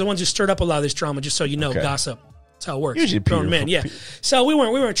Peters are the ones who stirred up a lot of this drama. Just so you know, Okay. Gossip. That's how it works. Usually grown Peter- men, yeah. So we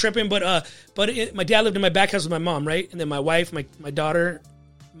weren't tripping, but my dad lived in my back house with my mom, right, and then my wife, my daughter,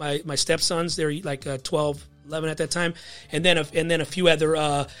 my stepsons. They're like 12. 11 at that time, and then a few other,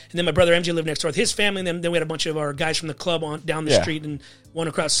 and then my brother MJ lived next door with his family, and then we had a bunch of our guys from the club on down the street and one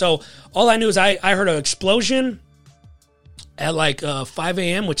across. So all I knew is I heard an explosion at like 5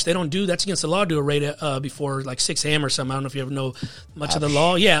 a.m., which they don't do. That's against the law to do a raid before like 6 a.m. or something. I don't know if you ever know much of the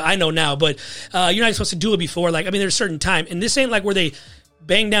law. Yeah, I know now, but you're not supposed to do it before. Like, I mean, there's a certain time, and this ain't like where they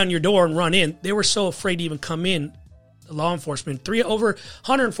bang down your door and run in. They were so afraid to even come in. Law enforcement, over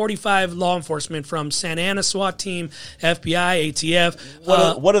 145 law enforcement from Santa Ana SWAT team, FBI, ATF.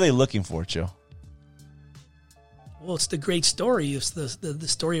 What are they looking for, Joe? Well, it's the great story. It's the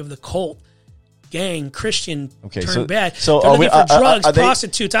story of the cult. gang, Christian, Okay, turned so- bad. so they're are looking we- for drugs, are they-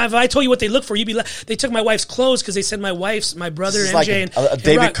 prostitutes. If I told you what they look for, you'd be like, they took my wife's clothes because they said my brother This is MJ like and a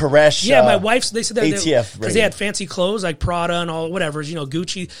David Rock- Koresh, Yeah, my wife's. They said that ATF because they had fancy clothes like Prada and all whatever,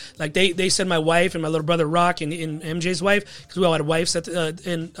 Gucci. Like they said my wife and my little brother Rock and MJ's wife, because we all had wives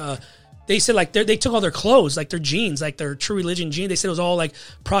they said like they took all their clothes, like their jeans, like their True Religion jeans. They said it was all like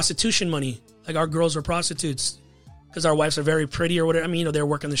prostitution money. Like our girls were prostitutes because our wives are very pretty or whatever. I mean, they're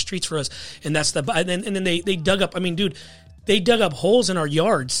working the streets for us, and that's the. And then they dug up. I mean, dude, they dug up holes in our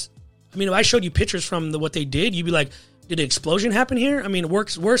yards. I mean, if I showed you pictures from what they did, you'd be like, did an explosion happen here? I mean, it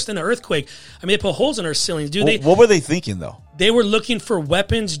works worse than an earthquake. I mean, they put holes in our ceilings, dude. What were they thinking though? They were looking for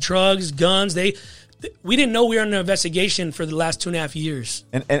weapons, drugs, guns. We didn't know we were under investigation for the last 2.5 years.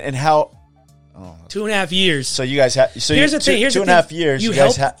 And how? 2.5 years. So you guys have. So Here's the thing. Here's two the and a half thing. years. You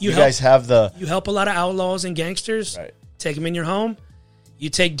You guys have the. You help a lot of outlaws and gangsters. Right. Take them in your home. You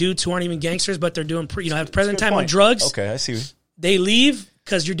take dudes who aren't even gangsters, but they're doing have present Good time on point. drugs. Okay, I see. They leave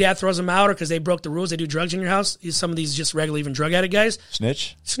because your dad throws them out or because they broke the rules. They do drugs in your house. Some of these just regular even drug addict guys.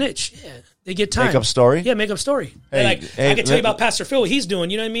 Snitch. Yeah. They get time. Make up story? Yeah, make up story. Hey, I can tell you about Pastor Phil, what he's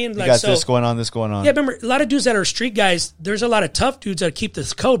doing. You know what I mean? You got this going on, this going on. Yeah, remember, a lot of dudes that are street guys, there's a lot of tough dudes that keep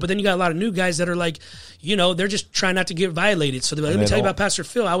this code, but then you got a lot of new guys that are like, they're just trying not to get violated. So they're like, let me tell you about Pastor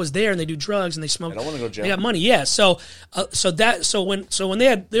Phil. I was there, and they do drugs, and they smoke. They don't want to go to jail. They got money, yeah. So when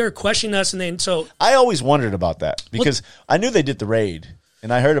they were questioning us, and I always wondered about that because I knew they did the raid,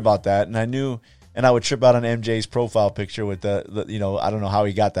 and I heard about that, and I knew, and I would trip out on MJ's profile picture with the I don't know how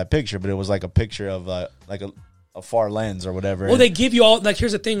he got that picture, but it was like a picture of like a far lens or whatever. Well, they give you all, like,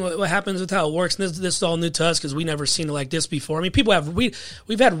 here's the thing, what happens with how it works, and this is all new to us because we never seen it like this before. I mean, people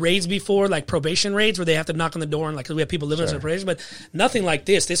we've had raids before, like probation raids, where they have to knock on the door, and like, 'cause we have people living in probation, but nothing like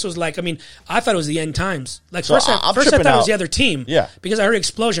this. This was like, I mean, I thought it was the end times. Like, So first I thought it was the other team. Yeah. Because I heard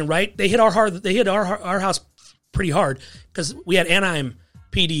explosion, right? They hit our house pretty hard because we had Anaheim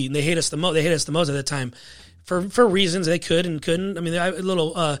PD, and they hate us the most. They hate us the most at the time. For reasons they could and couldn't. I mean,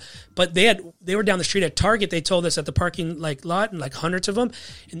 but they were down the street at Target. They told us at the parking lot, and like hundreds of them,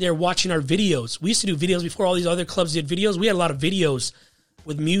 and they're watching our videos. We used to do videos before all these other clubs did videos. We had a lot of videos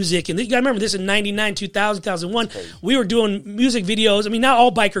with music, and you got to remember this in 99, 2000, 2001. We were doing music videos. I mean, not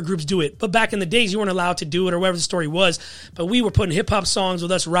all biker groups do it, but back in the days, you weren't allowed to do it or whatever the story was. But we were putting hip hop songs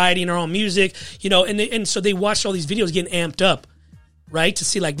with us writing our own music, and so they watched all these videos getting amped up. Right, to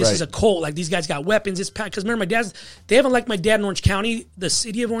see like this is a cult, like these guys got weapons. It's packed because remember they haven't liked my dad in Orange County, the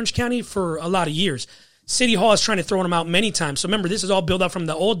city of Orange County, for a lot of years. City Hall is trying to throw them out many times. So remember, this is all built up from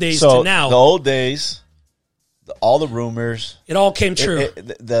the old days to now. The old days, all the rumors, it all came true.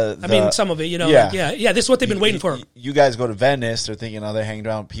 I mean, some of it, yeah. This is what they've been waiting for. You guys go to Venice, they're thinking, they're hanging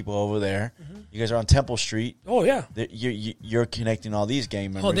around with people over there. Mm-hmm. You guys are on Temple Street. Oh yeah, you're connecting all these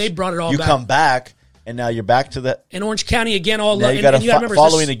gang members. Oh, they brought it all. You back. Come back. And now you're back to the in Orange County again. Now you got to remember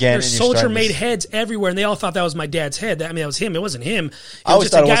following again. There's soldier-made heads everywhere, and they all thought that was my dad's head. That was him. It wasn't him. I always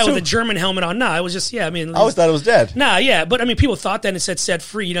just a thought it guy was with a German helmet on. Nah, it was just I always thought it was dead. Nah, yeah, but I mean, people thought that and it said set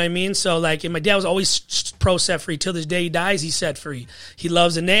free. You know what I mean? So like, and my dad was always pro set free. Till this day he dies, he's set free. He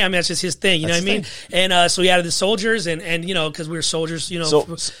loves the name. I mean, that's just his thing. You know what I mean? And so he added the soldiers, and because we were soldiers.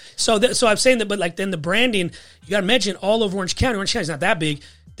 So I'm saying that, but like then the branding, you got to imagine all over Orange County. Orange County's not that big.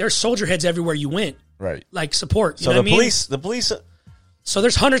 There's soldier heads everywhere you went. Right. Like support. So the police. So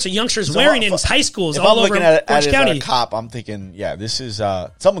there's hundreds of youngsters wearing it in high schools if all I'm over looking at Orange County. As a cop, I'm thinking, this is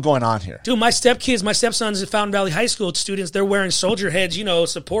something going on here. Dude, my stepsons at Fountain Valley High School students, they're wearing soldier heads,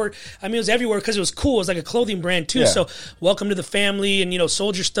 support. I mean, it was everywhere because it was cool. It was like a clothing brand too. Yeah. So welcome to the family and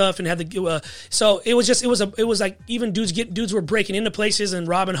soldier stuff and had the. So it was like even dudes were breaking into places and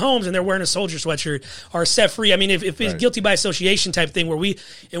robbing homes and they're wearing a soldier sweatshirt or set free. I mean, if it's guilty by association type thing where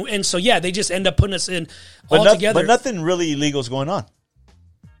they just end up putting us in all together. But nothing really illegal is going on.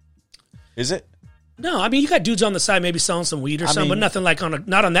 Is it? No, I mean you got dudes on the side maybe selling some weed or something, but nothing like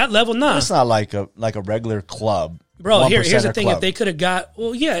not on that level. Nah, it's not like a regular club, bro. Here's the thing: club. if they could have got,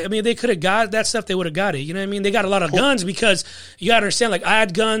 they could have got that stuff. They would have got it. You know what I mean? They got a lot of guns because you got to understand. Like I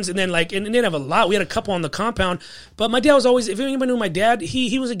had guns, and then and didn't have a lot. We had a couple on the compound, but my dad was always. If anybody knew my dad,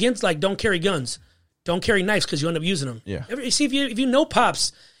 he was against don't carry guns, don't carry knives because you end up using them. Yeah. See if you know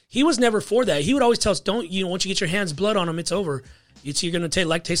Pops, he was never for that. He would always tell us, don't once you get your hands blood on them, it's over. You're going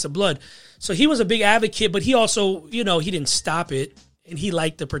to taste the blood. So he was a big advocate, but he also, he didn't stop it. And he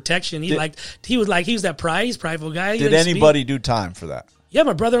liked the protection. He was that prideful guy. Did anybody do time for that? Yeah,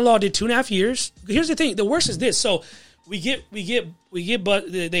 my brother-in-law did 2.5 years. Here's the thing. The worst is this. So we get,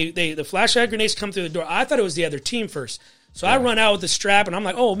 but the flashlight grenades come through the door. I thought it was the other team first. So I run out with the strap and I'm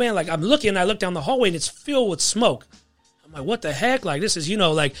like, oh man, like I'm looking, I look down the hallway and it's filled with smoke. I'm like, what the heck? Like, this is,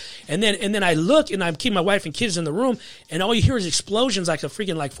 like, and then I look, and I'm keeping my wife and kids in the room, and all you hear is explosions like a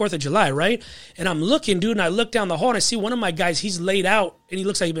freaking, like, 4th of July, right? And I'm looking, dude, and I look down the hall, and I see one of my guys, he's laid out, and he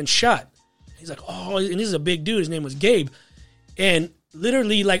looks like he's been shot. He's like, oh, and this is a big dude. His name was Gabe. And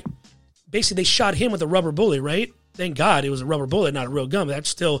literally, like, basically they shot him with a rubber bullet, right? Thank God it was a rubber bullet, not a real gun, but that's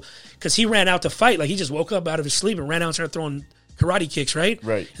still, because he ran out to fight. Like, he just woke up out of his sleep and ran out and started throwing karate kicks, right?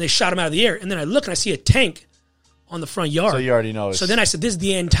 Right. And they shot him out of the air. And then I look, and I see a tank on the front yard. So you already know. So then I said, this is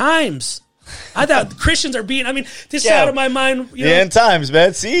the end times. I thought Christians are being, this is out of my mind. The end times,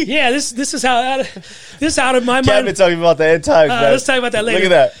 man. See? Yeah, this is how out of my mind. Kevin talking about the end times, man. Let's talk about that later.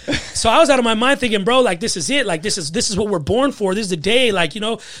 Look at that. So I was out of my mind thinking, bro, like, this is it. Like, this is what we're born for. This is the day. Like,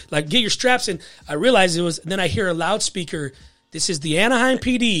 like, get your straps. And I realized it was, and then I hear a loudspeaker. This is the Anaheim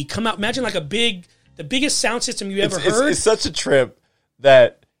PD. Come out. Imagine like the biggest sound system you ever heard. It's such a trip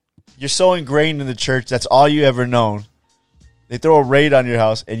that you're so ingrained in the church. That's all you ever known. They throw a raid on your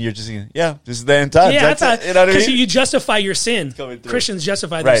house, and you're just thinking, yeah, this is the end time. Yeah, that's it. You know what I mean? You justify your sin. Christians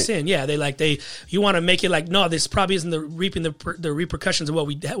justify their sin. Yeah, you want to make it like, no, this probably isn't reaping the repercussions of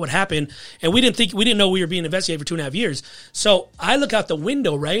what happened. And we didn't know we were being investigated for 2.5 years. So I look out the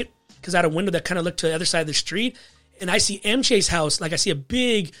window, right? Because I had a window that kind of looked to the other side of the street, and I see MJ's house. Like, I see a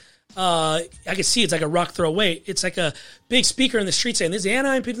big, I can see it's like a rock throw away. It's like a big speaker in the street saying, this is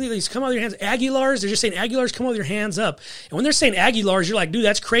Anaheim, please come out with your hands. Aguilars, they're just saying, Aguilars, come out with your hands up. And when they're saying Aguilars, you're like, dude,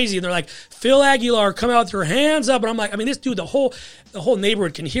 that's crazy. And they're like, Phil Aguilar, come out with your hands up. And I'm like, this dude, the whole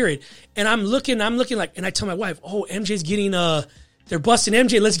neighborhood can hear it. And I'm looking like, and I tell my wife, oh, MJ's getting, they're busting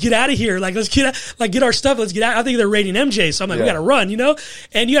MJ. Let's get out of here. Like, let's get our stuff. Let's get out. I think they're raiding MJ. So I'm like, we got to run, And you got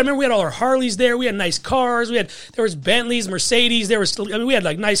to remember, we had all our Harleys there. We had nice cars. There was Bentleys, Mercedes. We had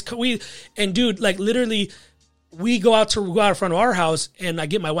like nice, and dude, like, literally, we go out in front of our house, and I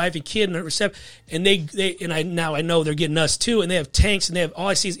get my wife and kid and reception, and I know they're getting us too. And they have tanks, and all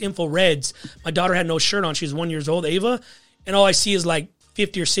I see is infrareds. My daughter had no shirt on. She was 1 year old, Ava. And all I see is like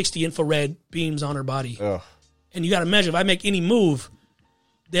 50 or 60 infrared beams on her body. Ugh. And you got to imagine, if I make any move,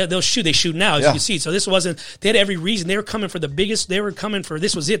 they'll shoot. They shoot now, as you can see. So this wasn't, they had every reason. They were coming for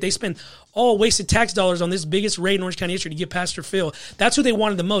this was it. They spent all wasted tax dollars on this biggest raid in Orange County history to get Pastor Phil. That's who they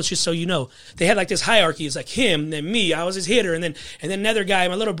wanted the most, just so you know. They had like this hierarchy. It's like him, then me, I was his hitter, and then another guy,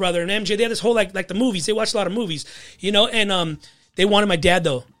 my little brother, and MJ. They had this whole, like the movies. They watched a lot of movies, and they wanted my dad,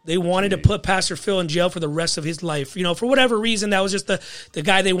 though. They wanted to put Pastor Phil in jail for the rest of his life. For whatever reason, that was just the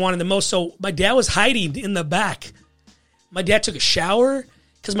guy they wanted the most. So my dad was hiding in the back. My dad took a shower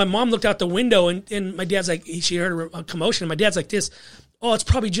because my mom looked out the window, and my dad's like, she heard a commotion. And my dad's like this, oh, it's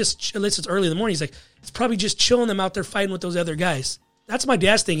probably just, unless it's early in the morning, he's like, it's probably just chilling them out there fighting with those other guys. That's my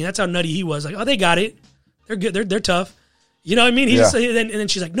dad's thinking. That's how nutty he was. Like, oh, they got it. They're good. They're tough. You know what I mean? And then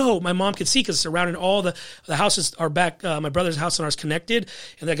she's like, no, my mom could see because surrounding all the houses are back. My brother's house and ours connected,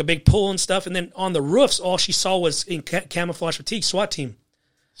 and like a big pool and stuff. And then on the roofs, all she saw was in camouflage fatigue, SWAT team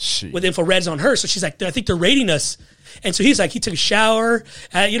with infrareds on her. So she's like, I think they're raiding us. And so he's like, he took a shower.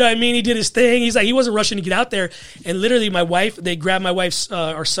 You know what I mean? He did his thing. He's like, he wasn't rushing to get out there. And literally, they grabbed my wife's,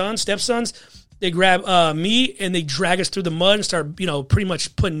 our stepsons. They grab me and they drag us through the mud and start, pretty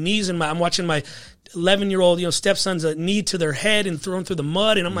much putting knees in I'm watching my 11-year-old, stepson's a knee to their head and thrown through the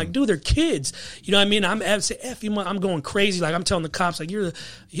mud. And I'm like, dude, they're kids. You know what I mean? I'm going crazy. Like, I'm telling the cops, like,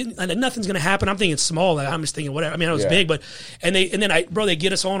 nothing's going to happen. I'm thinking small. Like, I'm just thinking whatever. I mean, I was big, but, they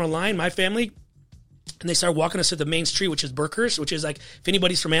get us all on a line, my family. And they start walking us to the main street, which is Burkers, which is like, if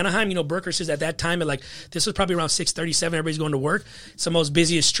anybody's from Anaheim, Burkers is at that time, this was probably around 6:37, everybody's going to work. It's the most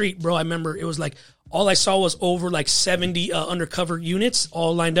busiest street, bro. I remember it was like, all I saw was over like 70 undercover units,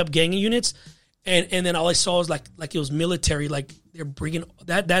 all lined up, gang units. And then all I saw was like it was military, like they're bringing,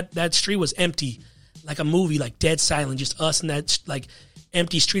 that street was empty, like a movie, like dead silent, just us and that like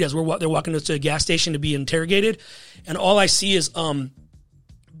empty street as they're walking us to a gas station to be interrogated. And all I see is,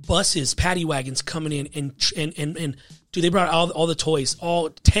 buses, paddy wagons coming in and dude, they brought all the toys, all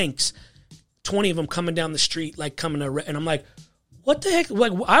tanks, 20 of them coming down the street, like coming to, and I'm like, what the heck?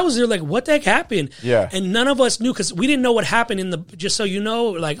 Like, I was there, like, what the heck happened? Yeah. And none of us knew because we didn't know what happened just so you know,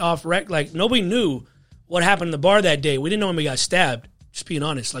 like off rec, like nobody knew what happened in the bar that day. We didn't know when we got stabbed. Just being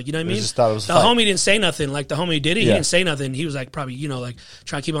honest, like, you know what I mean? Just thought it was the homie didn't say nothing. Like the homie who did it, he didn't say nothing. He was like probably, like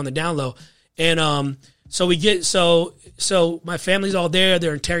trying to keep on the down low. And so we get so my family's all there.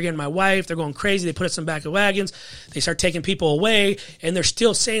 They're interrogating my wife. They're going crazy. They put us in back of wagons. They start taking people away, and they're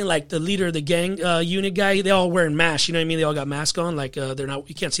still saying like the leader of the gang unit guy. They all wearing masks. You know what I mean? They all got masks on. Like they're not.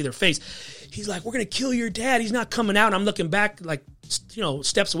 You can't see their face. He's like, "We're gonna kill your dad. He's not coming out." And I'm looking back, like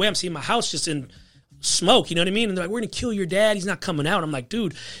steps away. I'm seeing my house just in smoke, you know what I mean? And they're like, we're going to kill your dad. He's not coming out. I'm like,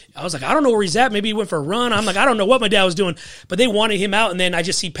 dude, I was like, I don't know where he's at. Maybe he went for a run. I'm like, I don't know what my dad was doing, but they wanted him out. And then I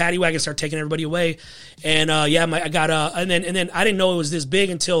just see Paddy Wagon start taking everybody away. And I got, and then I didn't know it was this big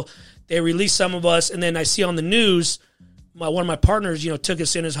until they released some of us. And then I see on the news, one of my partners, took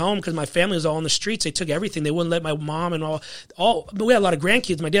us in his home because my family was all on the streets. They took everything. They wouldn't let my mom and but we had a lot of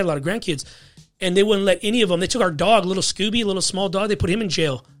grandkids. My dad had a lot of grandkids. And they wouldn't let any of them. They took our dog, little Scooby, little small dog. They put him in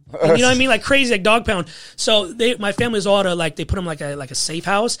jail. And you know what I mean? Like crazy, like dog pound. So my family was all they put him like a safe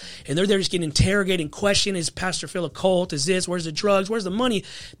house, and they're there just getting interrogated and questioned. Is Pastor Phil a cult? Is this? Where's the drugs? Where's the money?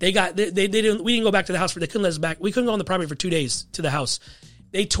 They didn't. We didn't go back to the house. They couldn't let us back. We couldn't go on the property for 2 days to the house.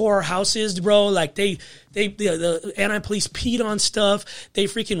 They tore our houses, bro. Like the anti-police peed on stuff. They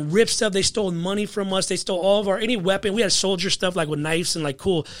freaking ripped stuff. They stole money from us. They stole all of any weapon. We had soldier stuff like with knives and like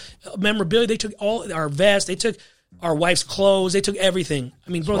cool memorabilia. They took all our vests. They took our wife's clothes. They took everything.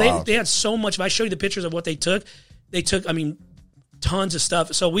 I mean, bro, they had so much. If I show you the pictures of what they took, tons of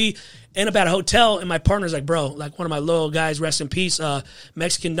stuff. So we end up at a hotel, and my partner's like, bro, like one of my loyal guys, rest in peace,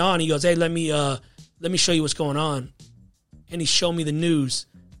 Mexican Don. He goes, hey, let me show you what's going on. And he showed me the news.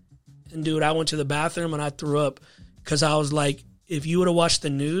 And, dude, I went to the bathroom and I threw up because I was like, if you would have watched the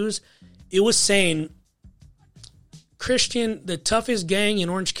news, it was saying Christian, the toughest gang in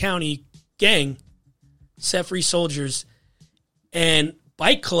Orange County, set free soldiers, and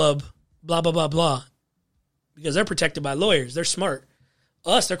bike club, blah, blah, blah, blah, because they're protected by lawyers. They're smart.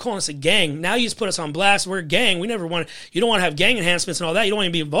 Us, they're calling us a gang. Now you just put us on blast. We're a gang. We never want to. You don't want to have gang enhancements and all that. You don't want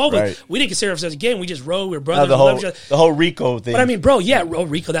to be involved with. We didn't consider ourselves a gang. We just rode. We're brothers. The whole RICO thing. But I mean, bro, yeah,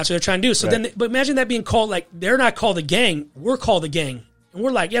 RICO. That's what they're trying to do. So then, but imagine that being called like they're not called a gang. We're called a gang, and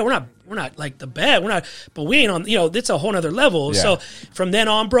we're like, yeah, we're not like the bad. We're not, but we ain't on. It's a whole other level. Yeah. So from then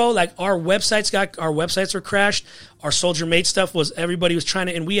on, bro, like our websites were crashed. Our soldier mate stuff everybody was trying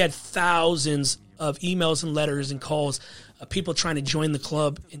to, and we had thousands of emails and letters and calls. People trying to join the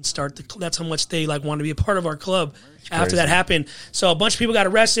club and start that's how much they wanted to be a part of our club after that happened. So a bunch of people got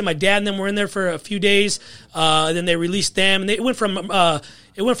arrested. My dad and them were in there for a few days. Then they released them, and it went from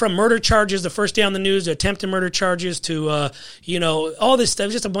murder charges the first day on the news to attempted murder charges to all this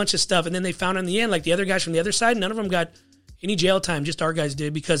stuff, just a bunch of stuff. And then they found in the end, like the other guys from the other side, none of them got any jail time. Just our guys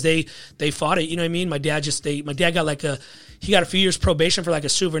did because they fought it. You know what I mean? My dad got he got a few years probation for like a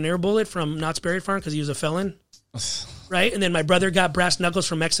souvenir bullet from Knott's Berry Farm because he was a felon. Right? And then my brother got brass knuckles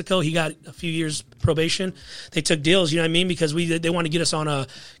from Mexico. He got a few years probation. They took deals, you know what I mean? Because they wanted to get us on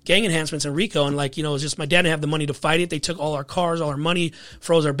gang enhancements in RICO. And it was just my dad didn't have the money to fight it. They took all our cars, all our money,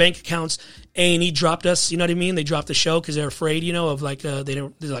 froze our bank accounts. A&E dropped us, you know what I mean? They dropped the show because they're afraid, of they're like, oh,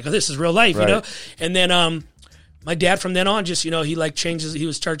 this is real life, right. And then my dad from then on just, he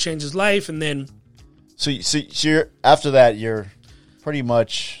started changing his life. And then. So you're, after that, you're pretty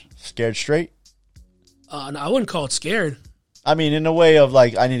much scared straight? No, I wouldn't call it scared. I mean, in a way of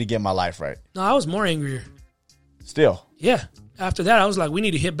I need to get my life right. No, I was more angrier. Still? Yeah. After that, I was like, we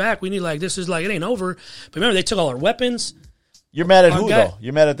need to hit back. We need this is it ain't over. But remember, they took all our weapons. You're mad at who, though?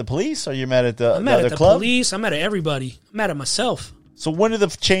 You're mad at the police or you're mad at the I'm mad at the club? Police. I'm mad at everybody. I'm mad at myself. So when did the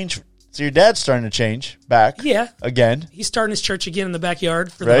change? So your dad's starting to change back. Yeah. Again. He's starting his church again in the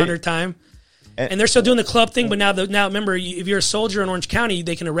backyard for the 100th time. And they're still doing the club thing, but now remember, if you're a soldier in Orange County,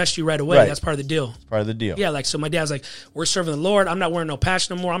 they can arrest you right away. Right. That's part of the deal. Part of the deal. Yeah, so my dad's like, we're serving the Lord. I'm not wearing no patch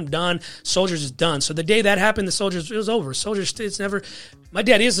no more. I'm done. Soldiers is done. So the day that happened, it was over. Soldiers, it's never. My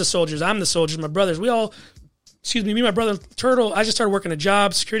dad is the soldiers. I'm the soldiers. My brothers, me and my brother Turtle. I just started working a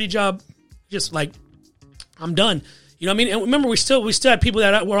job, security job, just I'm done. You know what I mean? And remember, we still had people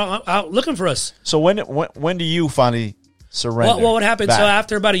that were out looking for us. So when do you finally surrender? Well, what happened? Back. So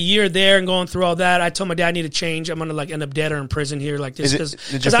after about a year there and going through all that, I told my dad I need to change. I'm gonna end up dead or in prison here like this.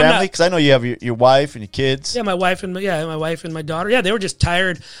 Did your family? Because I know you have your wife and your kids. Yeah, my wife and my daughter. Yeah, they were just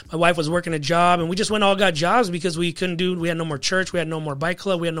tired. My wife was working a job, and we just all got jobs because we couldn't do. We had no more church. We had no more bike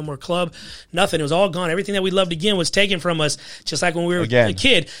club. We had no more club. Nothing. It was all gone. Everything that we loved again was taken from us, just like when we were a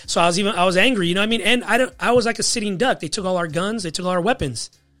kid. So I was angry. You know what I mean? And I was like a sitting duck. They took all our guns. They took all our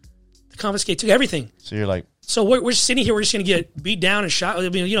weapons. They confiscated. Took everything. So you're like. So we're sitting here. We're just going to get beat down and shot. I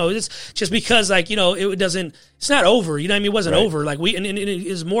mean, it's just because it doesn't. It's not over. You know what I mean? It wasn't over. And it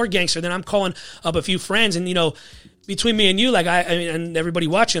is more gangster. Then I'm calling up a few friends, and between me and you, and everybody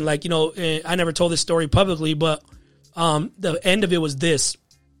watching, I never told this story publicly, but the end of it was this.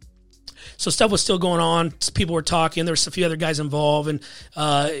 So stuff was still going on. People were talking. There was a few other guys involved, and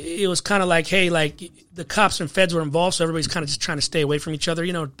it was kind of like, hey, the cops and feds were involved, so everybody's kind of just trying to stay away from each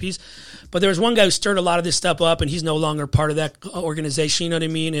other, peace. But there was one guy who stirred a lot of this stuff up, and he's no longer part of that organization, you know what I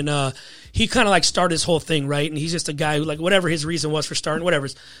mean? And he kind of started this whole thing, right? And he's just a guy who, whatever his reason was for starting, whatever.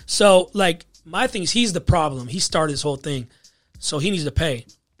 So, my thing is he's the problem. He started this whole thing, so he needs to pay.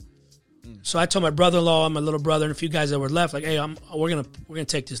 So I told my brother-in-law and my little brother and a few guys that were left, like, hey, we're gonna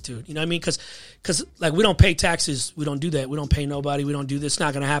take this dude. You know what I mean? Because like we don't pay taxes. We don't do that. We don't pay nobody. We don't do this. It's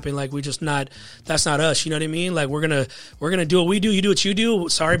not gonna happen. Like we're just not. That's not us. You know what I mean? Like we're gonna do what we do. You do what you do.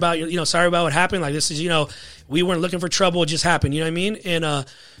 Sorry about sorry about what happened. Like this is we weren't looking for trouble. It just happened. You know what I mean? And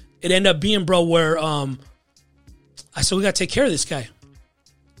it ended up being, bro, where I said we gotta take care of this guy.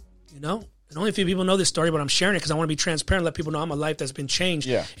 You know. And only a few people know this story, but I'm sharing it because I want to be transparent, let people know I'm a life that's been changed,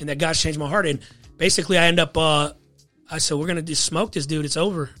 and that God's changed my heart. And basically, I end up, I said, we're going to just smoke this dude. It's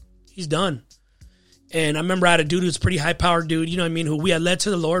over. He's done. And I remember I had a dude who's a pretty high-powered dude, you know what I mean, who we had led to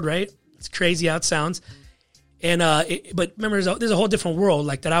the Lord, right? It's crazy how it sounds. And but remember, there's a whole different world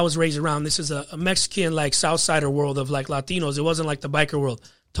like that I was raised around. This is a Mexican, like, Southsider world of, like, Latinos. It wasn't like the biker world.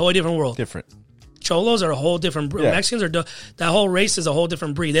 Totally different world. Different. Cholos are a whole different breed. Yeah. Mexicans are that whole race is a whole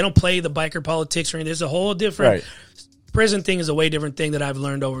different breed. They don't play the biker politics or anything. There's a whole different prison thing is a way different thing that I've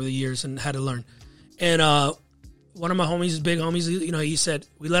learned over the years and had to learn. And one of my homies, big homies, he said,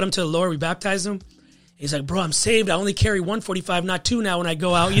 we led him to the Lord, we baptized him. He's like, bro, I'm saved. I only carry 145, not 2 now when I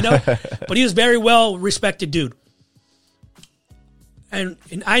go out, But he was very well respected dude. And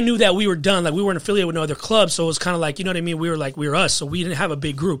I knew that we were done. Like, we weren't affiliated with no other club, so it was kind of like, you know what I mean? We were us, so we didn't have a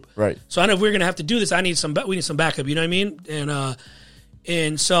big group. Right. So I know if we were going to have to do this, we need some backup, you know what I mean?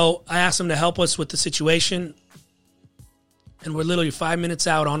 And so I asked him to help us with the situation, and we're literally 5 minutes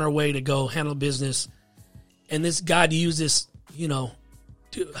out on our way to go handle business. And this God used this,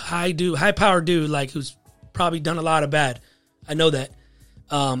 high-powered dude, like, who's probably done a lot of bad. I know that.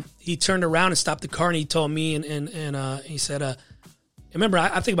 He turned around and stopped the car, and he told me, and he said, remember,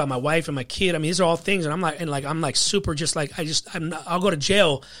 I think about my wife and my kid. I mean, these are all things, and I'm like super, just like I'll go to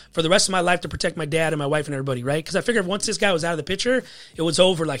jail for the rest of my life to protect my dad and my wife and everybody, right? Because I figured once this guy was out of the picture, it was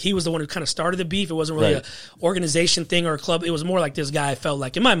over. Like he was the one who kind of started the beef. It wasn't really an organization thing or a club. It was more like this guy. I felt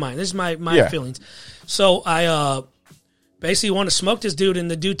like in my mind, this is my feelings. So I basically wanted to smoke this dude,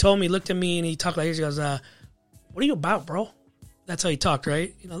 and the dude told me, looked at me, and he talked like this. He goes, "What are you about, bro?" That's how he talked,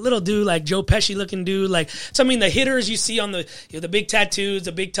 right? Little dude, like Joe Pesci looking dude. Like, so I mean, the hitters you see on the the big tattoos,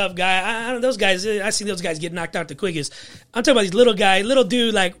 the big tough guy. I don't know, those guys. I see those guys get knocked out the quickest. I'm talking about these little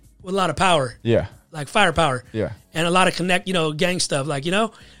dude, like with a lot of power. Yeah. Like firepower. Yeah. And a lot of gang stuff, like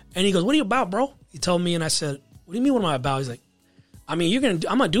And he goes, "What are you about, bro?" He told me, and I said, "What do you mean? What am I about?" He's like, "I mean,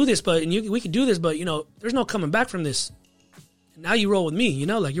 I'm gonna do this, but we can do this, but there's no coming back from this. And now you roll with me,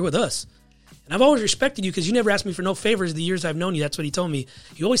 like you're with us." And I've always respected you because you never asked me for no favors the years I've known you. That's what he told me.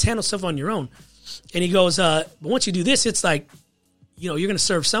 You always handle stuff on your own. And he goes, but once you do this, it's like, you're going to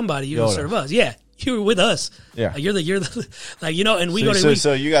serve somebody. You're going to serve us. Yeah. You're with us. Yeah. Like you're the and we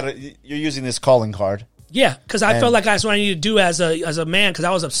So you're using this calling card. Yeah, because I felt like that's what I needed to do as a man, because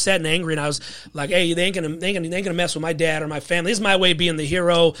I was upset and angry, and I was like, "Hey, they ain't gonna mess with my dad or my family. This is my way of being the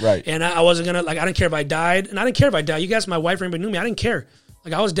hero." Right. And I wasn't gonna I didn't care if I died, and I didn't care if I died. You guys, my wife or anybody knew me, I didn't care.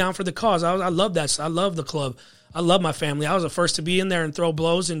 Like I was down for the cause. I love that. I love the club. I love my family. I was the first to be in there and throw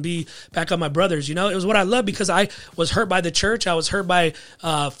blows and be back up my brothers. It was what I loved because I was hurt by the church. I was hurt by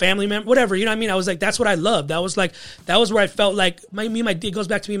family members, whatever. You know what I mean? I was like, that's what I loved. That was where I felt like it goes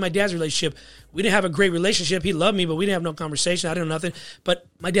back to me and my dad's relationship. We didn't have a great relationship. He loved me, but we didn't have no conversation. I didn't know nothing. But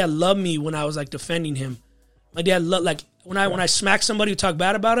my dad loved me when I was like defending him. My dad loved, like when I smacked somebody who talked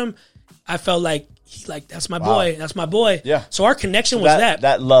bad about him, I felt like that's my boy. That's my boy. Yeah. So our connection was that.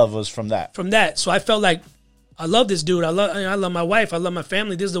 That love was from that. From that. So I felt like I love this dude. I love my wife. I love my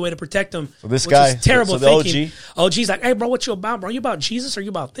family. This is the way to protect them. So this guy, is terrible the thinking. OG's like, "Hey, bro, what you about, bro? You about Jesus or you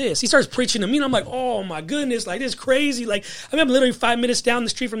about this?" He starts preaching to me, and I'm like, "Oh my goodness, like this is crazy." Like I mean, I'm literally 5 minutes down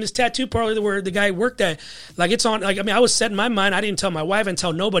the street from this tattoo parlor where the guy worked at. Like it's on. Like I mean, I was set in my mind. I didn't tell my wife and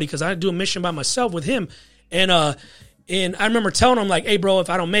tell nobody because I do a mission by myself with him. And I remember telling him, like, "Hey, bro, if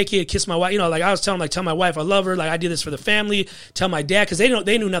I don't make it, kiss my wife." Like I was telling him, like, tell my wife I love her. Like I did this for the family. Tell my dad, because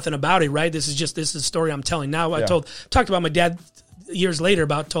they knew nothing about it, right? This is a story I'm telling now. I talked about my dad years later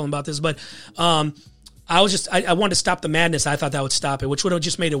told him about this, but I wanted to stop the madness. I thought that would stop it, which would have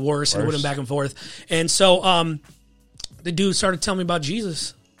just made it worse. And it would have been back and forth. And so the dude started telling me about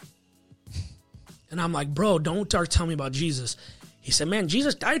Jesus, and I'm like, "Bro, don't start telling me about Jesus." He said, "Man,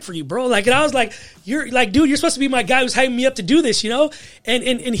 Jesus died for you, bro." Like, and I was like, "You're like, dude, you're supposed to be my guy who's hyping me up to do this,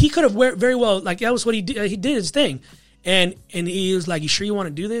 And he could have very well, like, that was what he did. He did his thing, and he was like, "You sure you want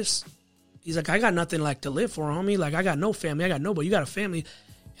to do this?" He's like, "I got nothing like to live for, homie. Like, I got no family. I got nobody. You got a family."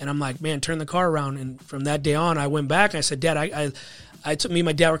 And I'm like, "Man, turn the car around." And from that day on, I went back and I said, "Dad, I took me and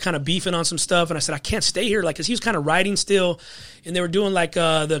my dad were kind of beefing on some stuff, and I said I can't stay here, like, because he was kind of riding still, and they were doing like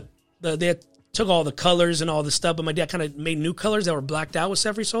they took all the colors and all the stuff, but my dad kind of made new colors that were blacked out with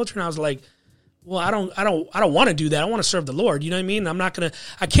Sefri Soldier, and I was like, well, I don't want to do that. I want to serve the Lord. You know what I mean?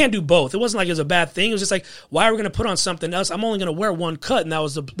 I can't do both. It wasn't like it was a bad thing. It was just like, why are we going to put on something else? I'm only going to wear one cut. And that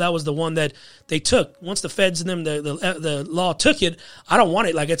was the one that they took. Once the feds and them, the law took it, I don't want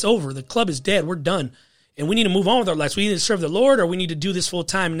it. Like, it's over. The club is dead. We're done. And we need to move on with our lives. We need to serve the Lord, or we need to do this full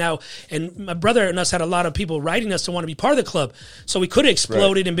time now. And my brother and us had a lot of people writing us to want to be part of the club. So we could have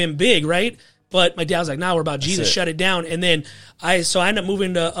exploded and been big, right? But my dad was like, "Nah, we're about Jesus. Shut it down." And then I ended up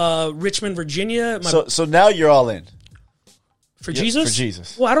moving to Richmond, Virginia. So now you're all in for Jesus. For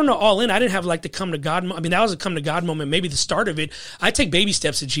Jesus. Well, I don't know, all in. I didn't have like the come to God. I mean, that was a come to God moment, maybe the start of it. I take baby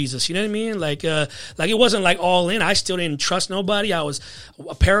steps to Jesus. You know what I mean? Like it wasn't like all in. I still didn't trust nobody. I was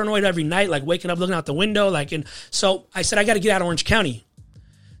paranoid every night, like waking up, looking out the window, and so I said, I got to get out of Orange County.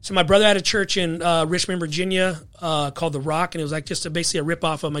 So my brother had a church in Richmond, Virginia, called The Rock, and it was like just basically a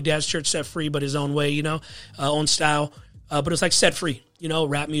ripoff of my dad's church, Set Free, but his own way, own style. But it was like set free,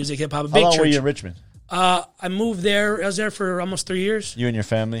 rap music, hip hop. How long were you in Richmond? I moved there. I was there for almost 3 years. You and your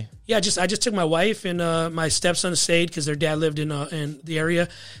family? Yeah, I just took my wife and my stepson stayed because their dad lived in the area.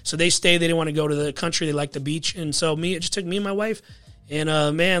 So they stayed. They didn't want to go to the country. They liked the beach, and so it just took me and my wife, and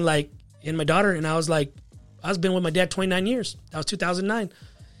and my daughter. And I was been with my dad 29 years. That was 2009.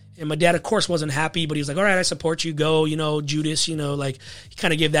 And my dad, of course, wasn't happy, but he was like, all right, I support you. Go, Judas, he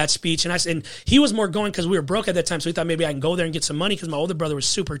kind of gave that speech. And he was more going because we were broke at that time, so he thought maybe I can go there and get some money because my older brother was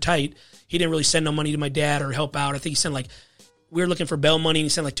super tight. He didn't really send no money to my dad or help out. I think he sent we were looking for bail money, and he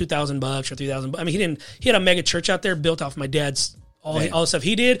sent like $2,000 or $3,000. I mean, he had a mega church out there built off my dad's, all the stuff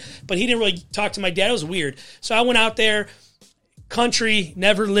he did, but he didn't really talk to my dad. It was weird. So I went out there, country,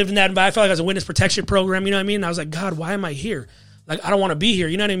 never lived in that environment. I felt like I was a witness protection program, you know what I mean? And I was like, God, why am I here? Like, I don't want to be here,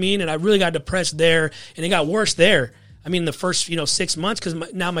 you know what I mean? And I really got depressed there, and it got worse there. I mean, the first, 6 months,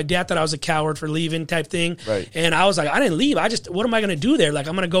 because now my dad thought I was a coward for leaving type thing. Right. And I was like, I didn't leave. What am I going to do there? Like,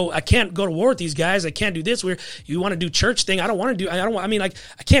 I'm going to go, I can't go to war with these guys. I can't do this. You want to do church thing. I don't want to do, I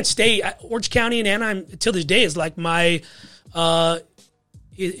can't stay. Orange County and Anaheim till this day is like my,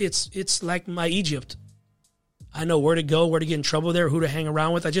 it's like my Egypt. I know where to go, where to get in trouble there, who to hang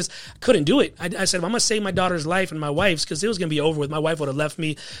around with. I just couldn't do it. I said, I'm going to save my daughter's life and my wife's because it was going to be over with. My wife would have left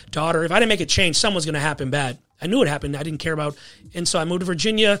me, daughter. If I didn't make a change, something's going to happen bad. I knew it happened. I didn't care about. And so I moved to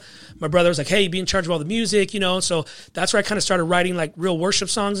Virginia. My brother was like, hey, be in charge of all the music, So that's where I kind of started writing like real worship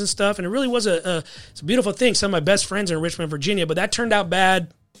songs and stuff. And it really was it's a beautiful thing. Some of my best friends are in Richmond, Virginia, but that turned out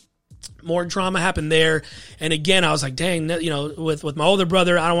bad. More drama happened there. And again, I was like, dang, with my older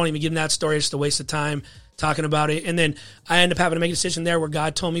brother, I don't want to even give him that story. It's just a waste of time talking about it. And then I ended up having to make a decision there where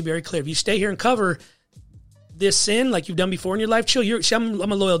God told me very clear, if you stay here and cover this sin like you've done before in your life, chill.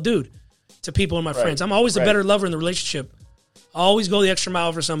 I'm a loyal dude to people and my friends. I'm always the better lover in the relationship. I always go the extra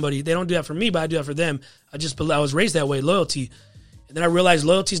mile for somebody. They don't do that for me, but I do that for them. I was raised that way, loyalty. And then I realized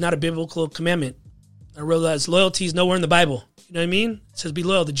loyalty is not a biblical commandment. I realized loyalty is nowhere in the Bible. You know what I mean? It says be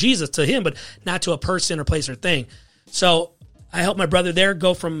loyal to Jesus, to him, but not to a person or place or thing. So I helped my brother there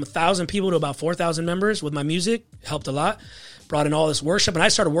go from 1,000 people to about 4,000 members with my music. Helped a lot. Brought in all this worship, and I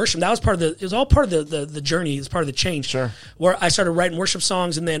started worshiping. That was it was all part of the journey. It was part of the change. Sure. Where I started writing worship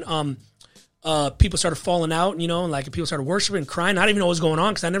songs, and then people started falling out, and like people started worshiping and crying. I didn't even know what was going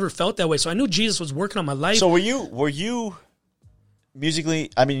on because I never felt that way. So I knew Jesus was working on my life. So were you musically?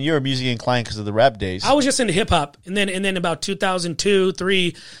 I mean, you're musically inclined because of the rap days. I was just into hip hop, and then about 2002,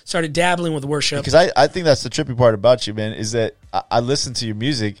 2003, started dabbling with worship. Because I think that's the trippy part about you, man, is that I listen to your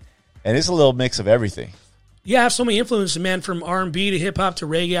music, and it's a little mix of everything. Yeah, I have so many influences, man, from R&B to hip hop to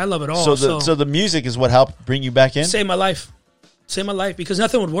reggae. I love it all. So the music is what helped bring you back in? Saved my life. Because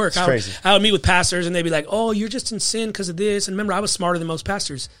nothing would work. Crazy. I would meet with pastors, and they'd be like, "Oh, you're just in sin because of this." And remember, I was smarter than most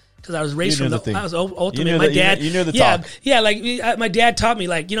pastors because I was raised from I was ultimate. My dad, you knew the talk. Yeah. Like my dad taught me,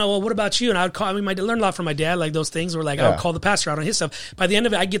 like, well, what about you? And I would call. I learned a lot from my dad. Like those things were like I would call the pastor out on his stuff. By the end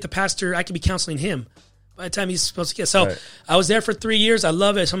of it, I get the pastor. I could be counseling him. By the time he's supposed to get. So right. I was there for 3 years. I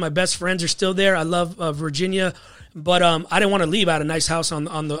love it. Some of my best friends are still there. I love Virginia. But I didn't want to leave. I had a nice house on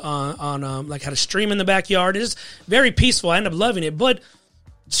like had a stream in the backyard. It was very peaceful. I ended up loving it, but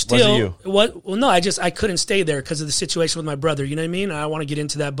still, I couldn't stay there because of the situation with my brother. You know what I mean? I don't want to get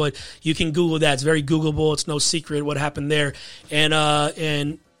into that, but you can Google that. It's very Googleable. It's no secret what happened there. And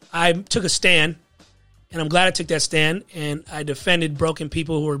I took a stand, and I'm glad I took that stand. And I defended broken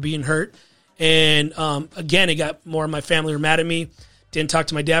people who were being hurt. And again, it got more of my family were mad at me. Didn't talk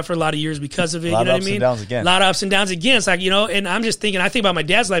to my dad for a lot of years because of it. You know what I mean? A lot of ups and downs again. It's like, and I'm just thinking, I think about my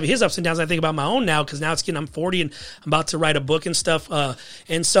dad's life, his ups and downs. I think about my own now because now I'm 40 and I'm about to write a book and stuff.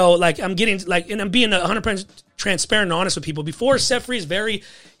 And so, like, I'm getting, like, and I'm being 100% transparent and honest with people. Before, Set Free is very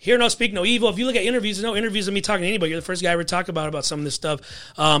hear no, speak no evil. If you look at interviews, there's no interviews of me talking to anybody. You're the first guy I ever talk about some of this stuff.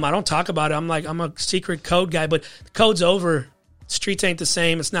 I don't talk about it. I'm a secret code guy, but the code's over. Streets ain't the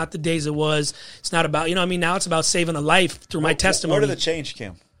same. It's not the days it was. It's not about, now it's about saving a life through my testimony. Where did the change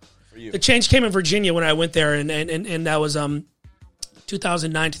come for you? The change came in Virginia when I went there, and that was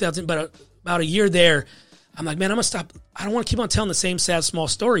 2009, about a year there. I'm like, man, I'm going to stop. I don't want to keep on telling the same sad, small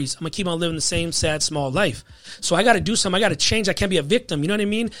stories. I'm going to keep on living the same sad, small life. So I got to do something. I got to change. I can't be a victim. You know what I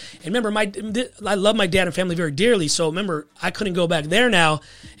mean? And remember, I love my dad and family very dearly. So remember, I couldn't go back there now.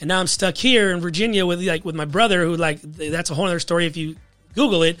 And now I'm stuck here in Virginia with my brother who that's a whole other story if you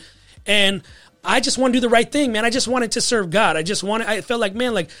Google it. And I just want to do the right thing, man. I just wanted to serve God. I felt like,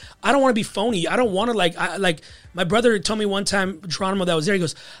 man, I don't want to be phony. I don't want to my brother told me one time, Geronimo that was there, he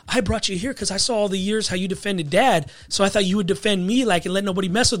goes, I brought you here because I saw all the years how you defended Dad. So I thought you would defend me and let nobody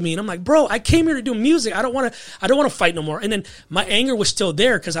mess with me. And I'm like, bro, I came here to do music. I don't want to fight no more. And then my anger was still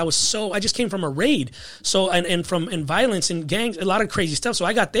there because I just came from a raid. So, and violence and gangs, a lot of crazy stuff. So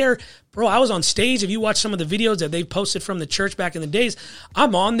I got there, bro, I was on stage. If you watch some of the videos that they posted from the church back in the days,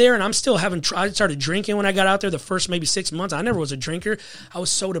 I'm on there and I'm still I started drinking when I got out there the first maybe 6 months. I never was a drinker. I was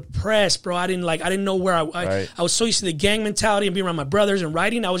so depressed, bro. I didn't know where I was so used to the gang mentality and being around my brothers and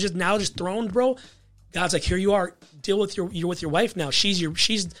writing. I was just thrown, bro. God's like, here you are. Deal with you're with your wife now. She's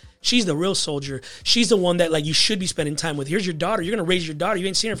the real soldier. She's the one that you should be spending time with. Here's your daughter. You're gonna raise your daughter. You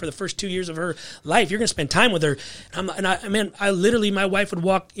ain't seen her for the first 2 years of her life. You're gonna spend time with her. I literally, my wife would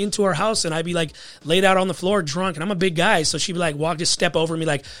walk into our house and I'd be laid out on the floor drunk, and I'm a big guy, so she'd be just step over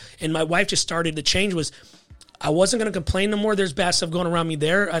me and my wife just started. The change was, I wasn't going to complain no more. There's bad stuff going around me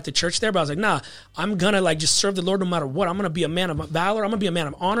there at the church there, but I was like, nah, I'm going to just serve the Lord no matter what. I'm going to be a man of valor. I'm going to be a man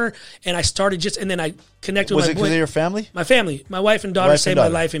of honor. And I started and then I connected with my boy. Was it because of your family? My family. My wife and daughter saved my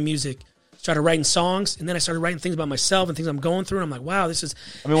life in music. Started writing songs, and then I started writing things about myself and things I'm going through, and I'm like, wow, this is...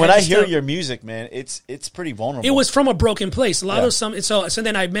 when I hear your music, man, it's pretty vulnerable. It was from a broken place. A lot of so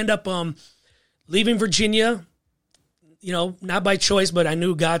then I end up leaving Virginia, not by choice, but I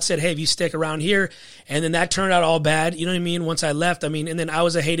knew God said, hey, if you stick around here, and then that turned out all bad, you know what I mean, once I left, and then I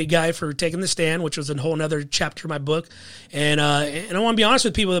was a hated guy for taking the stand, which was a whole other chapter of my book, and I want to be honest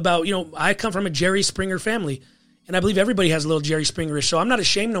with people about, I come from a Jerry Springer family, and I believe everybody has a little Jerry Springer-ish, so I'm not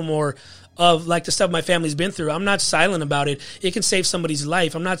ashamed no more of the stuff my family's been through. I'm not silent about it. It can save somebody's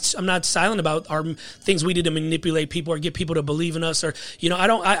life. I'm not silent about our things we did to manipulate people or get people to believe in us, or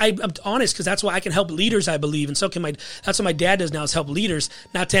I'm honest because that's why I can help leaders, I believe, and so can that's what my dad does now, is help leaders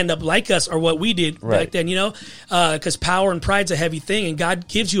not to end up like us or what we did back then, because power and pride's a heavy thing, and God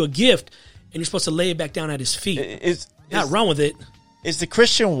gives you a gift and you're supposed to lay it back down at his feet. Not run with it. Is the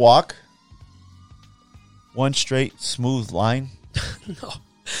Christian walk one straight, smooth line? No.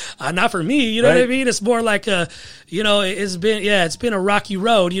 Not for me, you know what I mean? It's more like it's been a rocky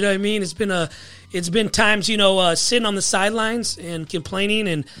road, you know what I mean? It's been times, sitting on the sidelines and complaining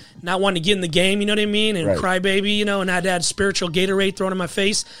and not wanting to get in the game, you know what I mean? And cry baby, and I'd had spiritual Gatorade thrown in my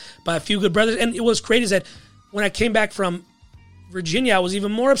face by a few good brothers. And it was great is that when I came back from Virginia, I was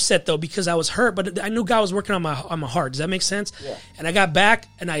even more upset though because I was hurt, but I knew God was working on my heart. Does that make sense? Yeah. And I got back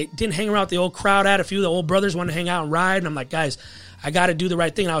and I didn't hang around with the old crowd. I had a few of the old brothers wanted to hang out and ride, and I'm like, guys, I got to do the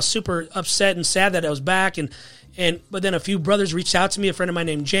right thing. And I was super upset and sad that I was back, but then a few brothers reached out to me. A friend of mine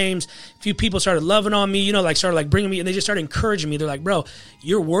named James. A few people started loving on me, started bringing me, and they just started encouraging me. They're like, bro,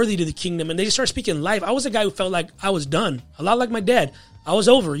 you're worthy to the kingdom, and they just started speaking life. I was a guy who felt like I was done, a lot like my dad. I was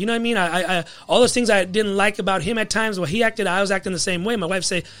over, you know what I mean? I all those things I didn't like about him at times, he acted, I was acting the same way. My wife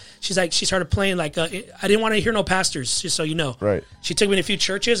she started playing I didn't want to hear no pastors, just so you know. Right. She took me to a few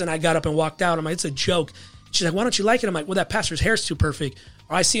churches, and I got up and walked out. I'm like, it's a joke. She's like, why don't you like it? I'm like, well, that pastor's hair's too perfect.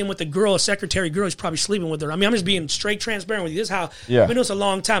 Or I see him with a secretary girl, he's probably sleeping with her. I'm just being straight transparent with you. This is how, I've been doing this a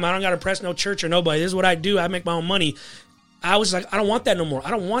long time. I don't got to impress no church or nobody. This is what I do. I make my own money. I was like, I don't want that no more.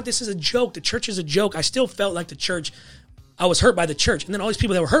 I don't want this as a joke. The church is a joke. I still felt like the church, I was hurt by the church. And then all these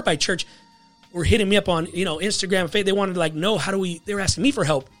people that were hurt by church were hitting me up on, Instagram and Facebook. They wanted to know, they were asking me for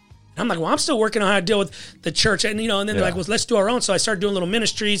help. And I'm like, well, I'm still working on how to deal with the church. And, and then they're like, well, let's do our own. So I started doing little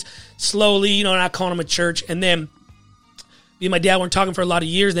ministries slowly, not calling them a church. And then me and my dad weren't talking for a lot of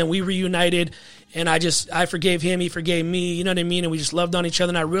years. Then we reunited, and I forgave him. He forgave me. You know what I mean? And we just loved on each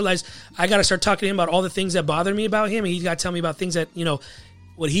other. And I realized I got to start talking to him about all the things that bothered me about him. And he's got to tell me about things that,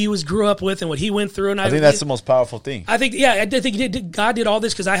 what he grew up with and what he went through. And I think that's the most powerful thing. I think God did all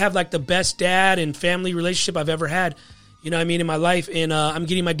this because I have the best dad and family relationship I've ever had. You know what I mean, in my life, and I'm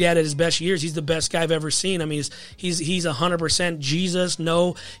getting my dad at his best years. He's the best guy I've ever seen. I mean, he's 100% Jesus.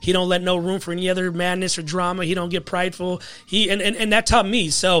 No, he don't let no room for any other madness or drama. He don't get prideful. And that taught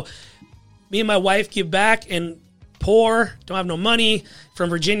me. So me and my wife give back and poor, don't have no money, from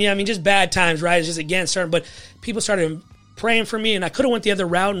Virginia. I mean, just bad times, right? It's just again starting, but people started praying for me, and I could have went the other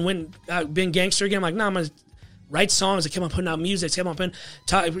route and been gangster again. I'm like, no, I'm gonna write songs. I kept on putting out music, kept on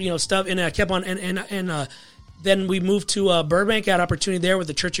putting stuff, and I kept on and then we moved to Burbank. I had an opportunity there with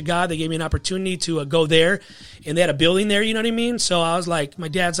the Church of God. They gave me an opportunity to go there, and they had a building there, you know what I mean? So I was like, my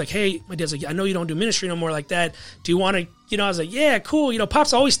dad's like, I know you don't do ministry no more like that. Do you want to, I was like, yeah, cool.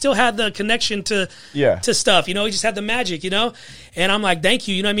 Pops always still had the connection to stuff, he just had the magic, and I'm like, thank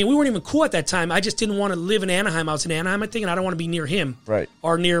you. You know what I mean? We weren't even cool at that time. I just didn't want to live in Anaheim. I was in Anaheim, I think, and I don't want to be near him. Right.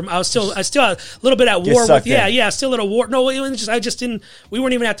 Or near, I still a little bit at war with, still at a war. No, I just didn't, we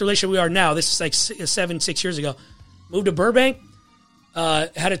weren't even at the relationship we are now. This is like 6 years ago. Moved to Burbank,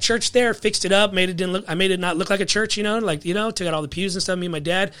 had a church there, fixed it up, made it not look like a church, took out all the pews and stuff, me and my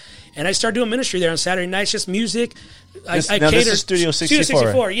dad, and I started doing ministry there on Saturday nights, just music. I catered. This is Studio 64. Studio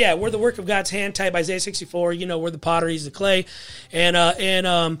 64, yeah. We're the work of God's hand, type Isaiah 64, we're the potter, he's the clay, and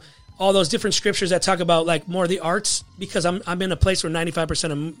all those different scriptures that talk about like more of the arts, because I'm in a place where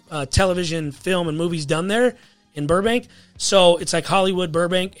 95% of television, film, and movies done there in Burbank, so it's like Hollywood,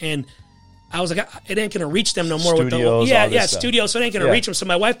 Burbank, and I was like, it ain't going to reach them no more. Studios, studio, so it ain't going to reach them. So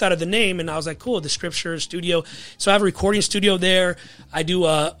my wife thought of the name, and I was like, cool, the scripture, studio. So I have a recording studio there. I do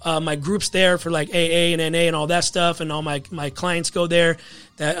my groups there for like AA and NA and all that stuff, and all my clients go there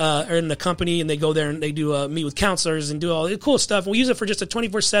that are in the company, and they go there and they do meet with counselors and do all the cool stuff. And we use it for just a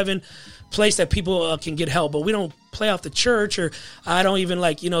 24/7 place that people can get help, but we don't play off the church, or I don't even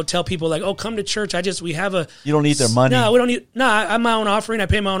tell people like, oh, come to church. We have a, you don't need their money. No, we don't need, I'm my own offering. I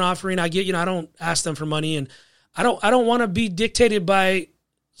pay my own offering. I get, I don't ask them for money, and I don't want to be dictated by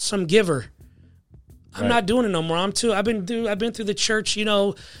some giver. I'm not doing it no more. I've been through the church,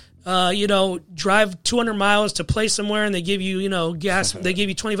 drive 200 miles to play somewhere, and they give you, gas. They give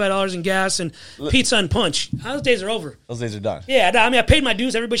you $25 in gas and pizza and punch. Those days are over. Those days are done. Yeah, I mean, I paid my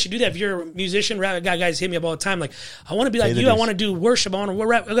dues. Everybody should do that. If you're a musician, rap guys hit me up all the time. Like, I want to be like you. I want to do worship. I want to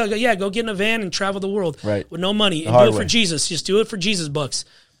rap. Go get in a van and travel the world with no money and do it for Jesus. Just do it for Jesus bucks.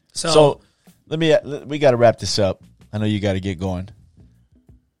 So we got to wrap this up. I know you got to get going.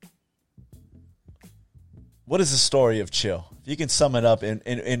 What is the story of Chill? If you can sum it up in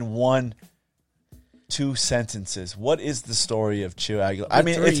 1-2 sentences, what is the story of Chill Aguilar? I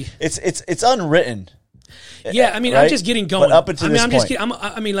mean, it's unwritten. Yeah, I mean, right? I'm just getting going. But up until this point.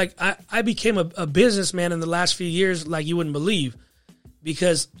 I became a businessman in the last few years like you wouldn't believe,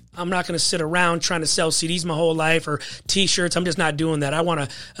 because I'm not going to sit around trying to sell CDs my whole life or T-shirts. I'm just not doing that. I want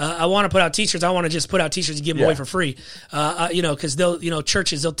to put out T-shirts. I want to just put out T-shirts and give them away for free. Because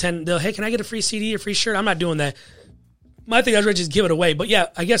churches they'll hey, can I get a free CD or free shirt? I'm not doing that. My thing is to just give it away. But yeah,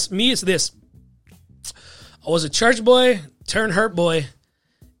 I guess me is this. I was a church boy, turned hurt boy,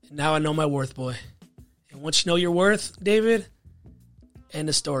 and now I know my worth, boy. And once you know your worth, David, end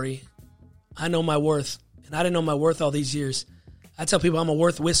the story. I know my worth, and I didn't know my worth all these years. I tell people I'm a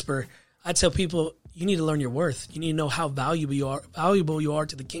worth whisperer. I tell people you need to learn your worth. You need to know how valuable you are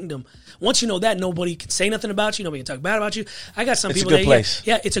to the kingdom. Once you know that, nobody can say nothing about you. Nobody can talk bad about you. I got some people. It's a good place.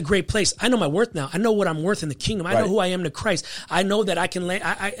 Yeah, it's a great place. I know my worth now. I know what I'm worth in the kingdom. I know who I am to Christ. I know that I can land.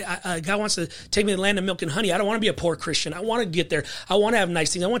 God wants to take me to the land of milk and honey. I don't want to be a poor Christian. I want to get there. I want to have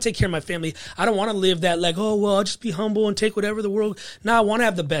nice things. I want to take care of my family. I don't want to live that like, oh, well, I'll just be humble and take whatever the world. No, I want to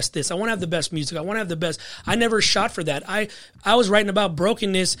have the best this. I want to have the best music. I want to have the best. I never shot for that. I was writing about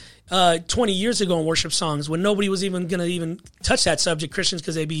brokenness 20 years ago in worship songs when nobody was even going to even touch that subject, Christians,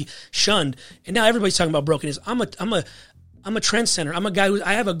 because they'd be shunned. And now everybody's talking about brokenness. I'm a trendsetter. I'm a guy who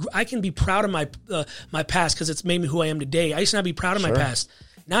I can be proud of my past because it's made me who I am today. I used to not be proud of my past.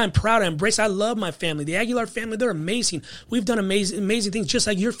 Now I'm proud. I embrace. I love my family. The Aguilar family, they're amazing. We've done amazing things, just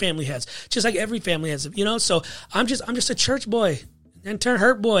like your family has, just like every family has. So I'm just a church boy and turn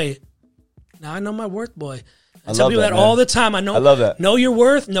hurt boy. Now I know my worth, boy. I tell people that all the time. I love that. Know your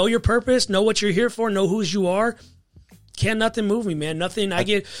worth, know your purpose, know what you're here for, know whose you are. Can't nothing move me, man. Nothing. I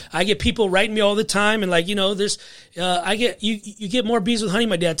get people writing me all the time, and there's you get more bees with honey.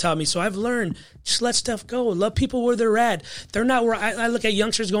 My dad taught me, so I've learned just let stuff go. Love people where they're at. They're not where I look at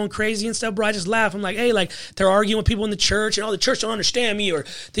youngsters going crazy and stuff, bro. I just laugh. I'm like, hey, they're arguing with people in the church, and the church don't understand me, or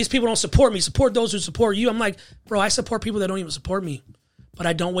these people don't support me. Support those who support you. I'm like, bro, I support people that don't even support me, but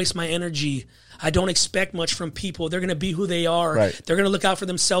I don't waste my energy. I don't expect much from people. They're going to be who they are. Right. They're going to look out for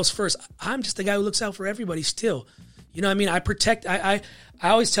themselves first. I'm just the guy who looks out for everybody still. You know what I mean? I protect. I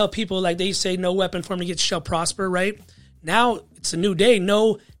always tell people, like they say, no weapon formed against shall prosper, right? Now it's a new day.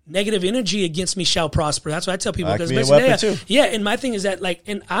 No negative energy against me shall prosper. That's what I tell people. That could Because be a weapon too. yeah, and my thing is that, like,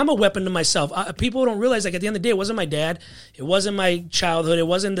 and I'm a weapon to myself. People don't realize, like, at the end of the day, it wasn't my dad, it wasn't my childhood, it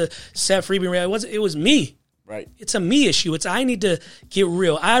wasn't the set free, it was me. Right. It's a me issue. I need to get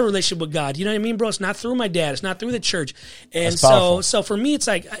real. I have a relationship with God. You know what I mean, bro? It's not through my dad. It's not through the church. And That's powerful. so for me, it's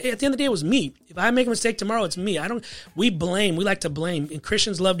like, at the end of the day, it was me. If I make a mistake tomorrow, it's me. We blame. We like to blame. And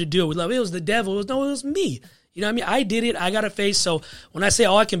Christians love to do it. It was the devil. It was me. You know what I mean? I did it. I got a face. So when I say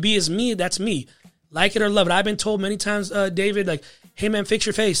all I can be is me, that's me. Like it or love it. I've been told many times, David, like, hey, man, fix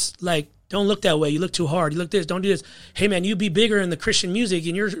your face. Like, don't look that way. You look too hard. You look this. Don't do this. Hey, man, you be bigger in the Christian music.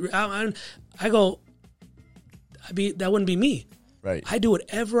 And I go, that wouldn't be me. Right. I do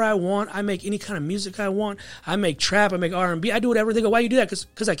whatever I want. I make any kind of music I want. I make trap. I make R&B. I do whatever. They go, why you do that?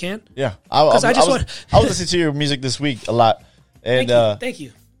 Because I can. Yeah. I was listening to your music this week a lot. And Thank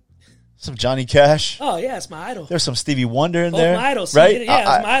you. some Johnny Cash. Oh, yeah, it's my idol. There's some Stevie Wonder in Both there. my idols. Right?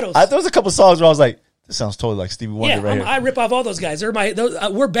 Yeah, it's my idols. There was a couple songs where I was like, this sounds totally like Stevie Wonder Yeah, right here. I rip off all those guys. We're bad.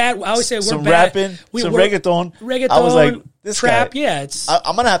 I always say we're Some bad. rapping, we're reggaeton. Reggaeton. I was like, this trap. guy. Yeah, it's.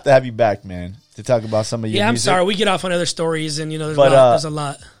 I'm going to have you back, man, to talk about some of your Yeah, I'm music. sorry. We get off on other stories, and there's a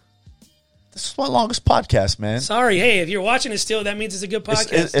lot. This is my longest podcast, man. Sorry. Hey, if you're watching it still, that means it's a good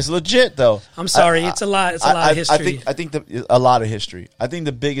podcast. It's legit, though. I'm sorry. It's a lot. It's a lot of history. I think a lot of history. I think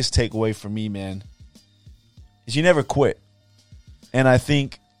the biggest takeaway for me, man, is you never quit. And I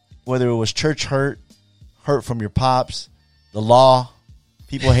think whether it was church hurt from your pops, the law,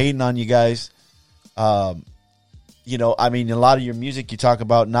 people hating on you guys, I mean, a lot of your music, you talk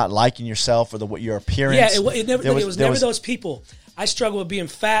about not liking yourself or your appearance. Yeah, it was never those people. I struggle with being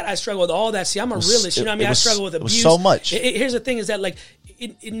fat. I struggle with all that. See, I'm a realist. You know what I mean? I struggle with abuse. It was so much. Here's the thing is that, like,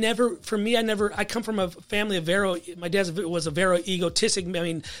 it never, for me, I come from a family of my dad was a very egotistic. I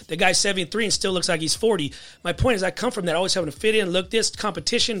mean, the guy's 73 and still looks like he's 40. My point is I come from that, always having to fit in, look this,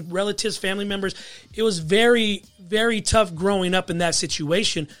 competition, relatives, family members. It was very, very tough growing up in that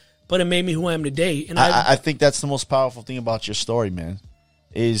situation, but it made me who I am today. And I think that's the most powerful thing about your story, man,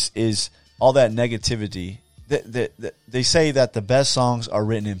 is all that negativity. They say that the best songs are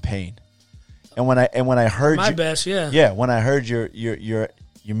written in pain, and when I heard when I heard your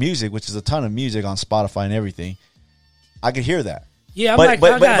music, which is a ton of music on Spotify and everything, I could hear that. Yeah, I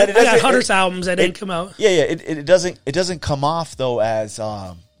got hundreds of albums that didn't come out. Yeah, it doesn't come off though as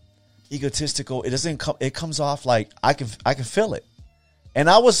egotistical. It comes off like I can feel it, and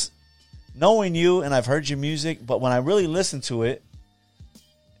I was knowing you and I've heard your music, but when I really listen to it,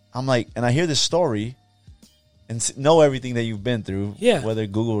 I'm like, and I hear this story. And know everything that you've been through, whether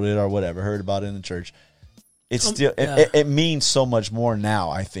Googled it or whatever, heard about it in the church. It's still it means so much more now,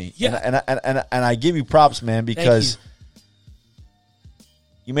 I think. Yeah. And I give you props, man, because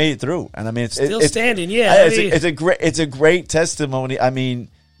you made it through. And I mean, it's standing. Yeah, it's a great testimony. I mean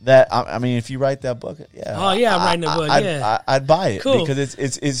if you write that book, I'm writing a book. I'd buy it cool. because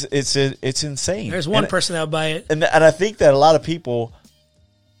it's insane. There's one person that would buy it, and I think that a lot of people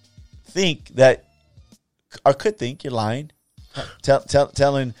think that. Or could think you're lying,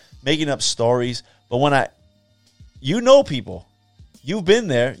 making up stories. But when people, you've been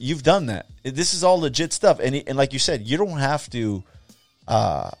there, you've done that. This is all legit stuff. And like you said, you don't have to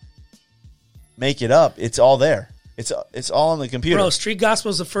make it up. It's all there. It's all on the computer. Bro, Street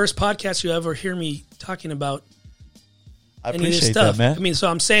Gospel is the first podcast you ever hear me talking about. I appreciate that, man. I mean, so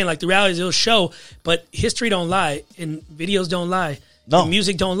I'm saying, like, the reality is it'll show, but history don't lie and videos don't lie. No.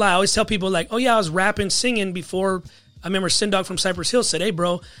 Music don't lie. I always tell people, like, oh, yeah, I was rapping, singing before. I remember Sindog from Cypress Hill said, hey,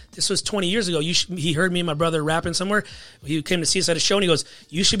 bro, this was 20 years ago. He heard me and my brother rapping somewhere. He came to see us at a show, and he goes,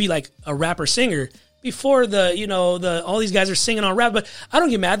 you should be like a rapper-singer. Before all these guys are singing on rap. But I don't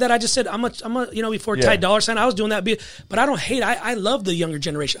get mad at that. I just said, before Ty Dolla $ign, I was doing that. But I don't hate. I love the younger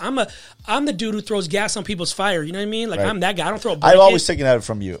generation. I'm the dude who throws gas on people's fire. You know what I mean? Like, right. I'm that guy. I don't throw a brick. I've always taken that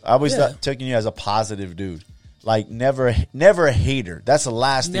from you. I always taken you as a positive dude. Like, never a hater. That's the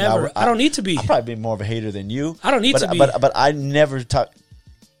last thing. I don't need to be. I've probably been more of a hater than you. I don't need to be. But I never talk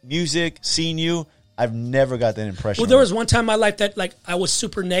music, seen you. I've never got that impression. Well, there was one time in my life that, like, I was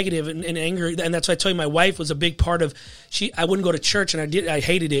super negative and angry, and that's why I told you my wife was a big part of. I wouldn't go to church, and I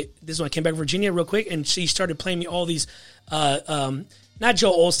hated it. This is when I came back to Virginia real quick, and she started playing me all these. Not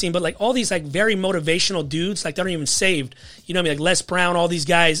Joe Osteen, but like all these like very motivational dudes, like they aren't even saved. You know what I mean? Like Les Brown, all these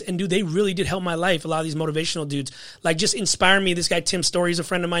guys. And dude, they really did help my life. A lot of these motivational dudes, like, just inspire me. This guy, Tim Story, is a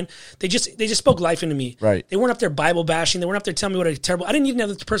friend of mine. They just spoke life into me. Right. They weren't up there Bible bashing. They weren't up there telling me what a terrible. I didn't even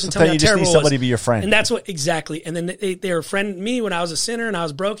have the person tell me how terrible it was. Somebody to be your friend. And that's what, exactly. And then they were friend me when I was a sinner and I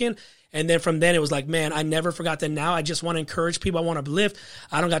was broken. And then from then it was like, man, I never forgot that. Now I just want to encourage people. I want to uplift.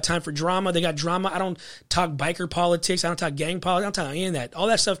 I don't got time for drama. They got drama. I don't talk biker politics. I don't talk gang politics. I don't talk any of that. All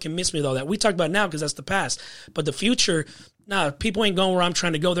that stuff can miss me with all that. We talk about it now because that's the past. But the future, nah, people ain't going where I'm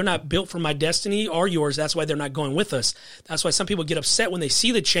trying to go. They're not built for my destiny or yours. That's why they're not going with us. That's why some people get upset when they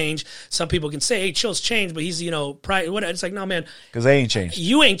see the change. Some people can say, hey, Chill's changed, but he's, pride. It's like, no, man. Because they ain't changed.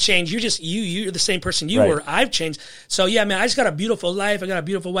 You ain't changed. You're just you're the same person you Right. were. I've changed. So yeah, man, I just got a beautiful life. I got a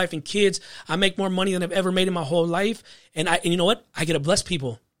beautiful wife and kids. I make more money than I've ever made in my whole life. And you know what? I get to bless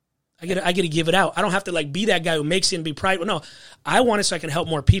people. I get to give it out. I don't have to be that guy who makes it and be prideful. No, I want it so I can help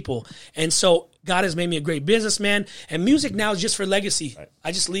more people. And so God has made me a great businessman. And music now is just for legacy. Right.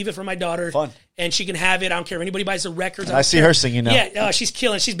 I just leave it for my daughter. Fun. And she can have it. I don't care if anybody buys the records. I see her singing now. Yeah, she's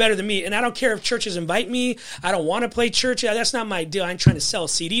killing. She's better than me. And I don't care if churches invite me. I don't want to play church. That's not my deal. I'm trying to sell a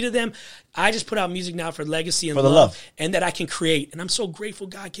CD to them. I just put out music now for legacy and for the love. And that I can create. And I'm so grateful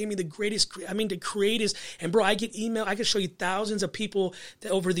God gave me the greatest. The create is. And bro, I get email. I can show you thousands of people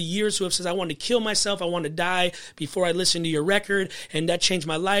that over the years who have said, I want to kill myself. I want to die before I listen to your record. And that changed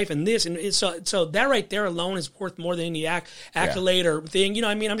my life. And this. And so that right there alone is worth more than any accolade or thing.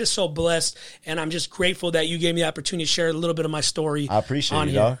 I'm just so blessed. And I'm just grateful that you gave me the opportunity to share a little bit of my story. I appreciate you,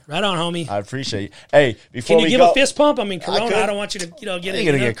 here. dog. Right on, homie. I appreciate you. Hey, before Can you we give go, a fist pump? Corona. I don't want you to, get it.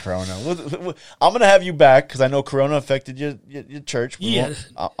 You're gonna get Corona. I'm gonna have you back because I know Corona affected your church. Yeah,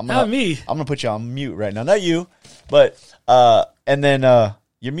 I'm not me. I'm gonna put you on mute right now. Not you, but and then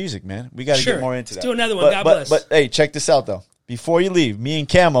your music, man. We got to get more into that. Let's do another one. God bless. But hey, check this out though. Before you leave, me and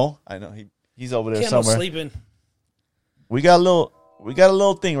Camo, I know he's over there Camo's somewhere. Sleeping. We got a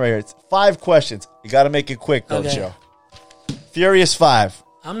little thing right here. It's 5 questions. You got to make it quick though, Okay. Joe. Furious 5.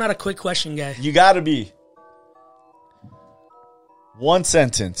 I'm not a quick question guy. You got to be. 1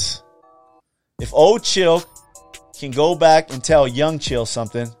 sentence. If old Chill can go back and tell young Chill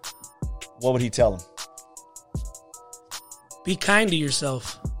something, what would he tell him? Be kind to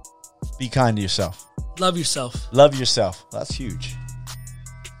yourself. Be kind to yourself. Love yourself. Love yourself. That's huge.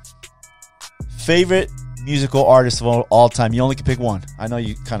 Favorite musical artist of all time. You only can pick one. I know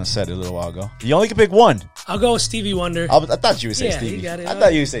you kind of said it a little while ago. You only can pick one. I'll go with Stevie Wonder. I thought you would say Yeah, Stevie. you got it. I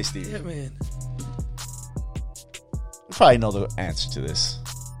thought you would say Stevie. Yeah, man. You probably know the answer to this.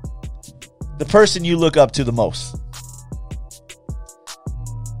 The person you look up to the most.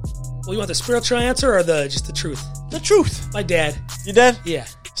 Well, you want the spiritual answer or just the truth? The truth. My dad. Your dad? Yeah.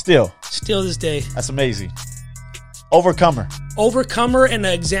 Still this day. That's amazing. Overcomer. Overcomer and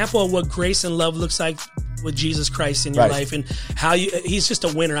an example of what grace and love looks like with Jesus Christ in your Right. life and how he's just a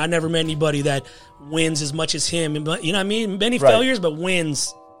winner. I never met anybody that wins as much as him. You know what I mean? Many Right. failures, but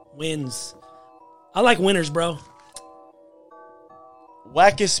wins. I like winners, bro.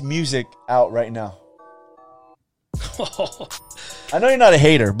 Wackest music out right now. I know you're not a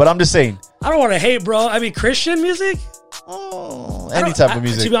hater, but I'm just saying. I don't want to hate, bro. Christian music? Any type of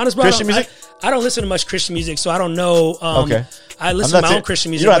music. To be honest, bro, Christian music? I don't listen to much Christian music, so I don't know. Okay. I listen to my own Christian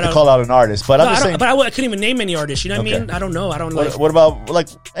music. You don't have to call out an artist, but I'm just saying. But I couldn't even name any artists. You know what I Okay. mean? I don't know. I don't What about like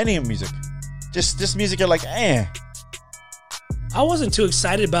any music? Just music you're like, eh. I wasn't too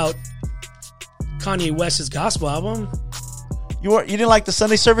excited about Kanye West's gospel album. You didn't like the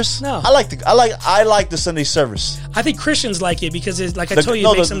Sunday service? No. I like the Sunday service. I think Christians like it because I told you,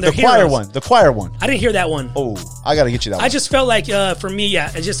 it makes them their the choir heroes. one. The choir one. I didn't hear that one. Oh, I gotta get you that one. I just felt like for me,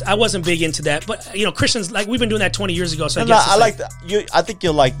 yeah, I wasn't big into that. But Christians we've been doing that 20 years ago. So I guess I think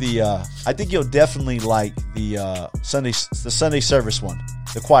you'll like the. I think you'll definitely like the Sunday service one,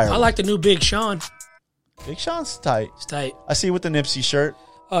 the choir. I like the new Big Sean. Big Sean's tight. It's tight. I see you with the Nipsey shirt.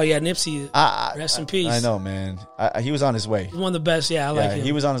 Oh yeah, Nipsey. Rest in peace. I know, man. He was on his way. He's one of the best. Yeah, I like him.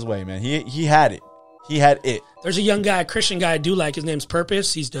 He was on his way, man. He had it. He had it. There's a young guy, a Christian guy I do like. His name's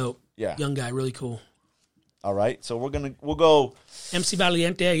Purpose. He's dope. Yeah. Young guy, really cool. All right, so we'll go. MC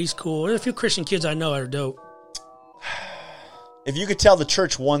Valiente, he's cool. There's a few Christian kids I know are dope. If you could tell the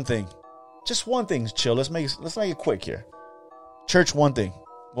church one thing, just one thing, Chill. Let's make it quick here. Church, one thing.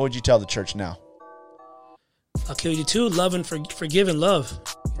 What would you tell the church now? I'll kill you too. Love and forgive and love.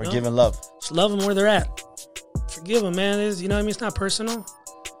 Forgive and love. Just love them where they're at. Forgive them, man. You know what I mean? It's not personal.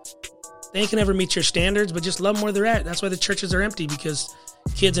 They ain't can ever meet your standards, but just love them where they're at. That's why the churches are empty, because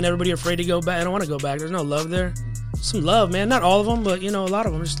kids and everybody are afraid to go back. I don't want to go back. There's no love there. Some love, man. Not all of them, but a lot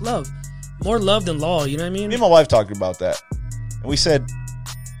of them. Just love. More love than law. You know what I mean? Me and my wife talked about that, and we said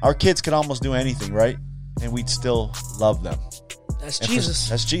our kids could almost do anything, right? And we'd still love them. That's Jesus.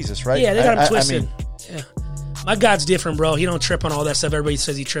 That's Jesus, right? Yeah, they got him twisted. I mean, yeah. My God's different, bro. He don't trip on all that stuff everybody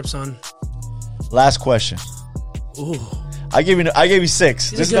says he trips on. last question. Ooh. I gave you 6.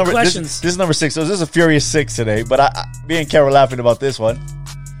 These This is are good number questions. this is number 6. So this is a furious 6 today. But me and Kat were laughing about this one.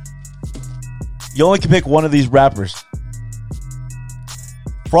 You only can pick one of these rappers.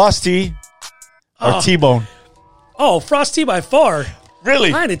 Frosty or T-Bone. Oh, Frosty by far.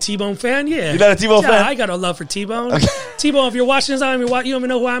 Really? I ain't a T-Bone fan, yeah. You're not a T-Bone fan? I got a love for T-Bone. Okay. T-Bone, if you're watching this, I don't even, you don't even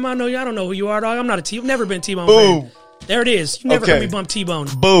know who I am. I don't know who you are, dog. I'm not a T-Bone. Never been T-Bone Boom. fan. There it is. You never Okay. heard me bump T-Bone.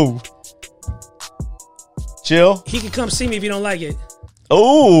 Boo. Chill. He can come see me if you don't like it.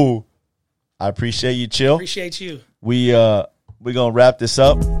 Oh, I appreciate you, Chill. Appreciate you. We're gonna wrap this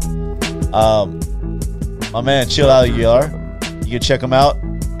up. My man, Chill Aguilar. You can check him out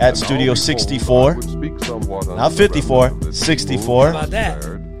at Studio 64. Not 54, 64. How about that?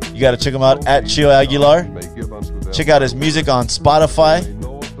 You got to check him out at Chill Aguilar. Check out his music on Spotify.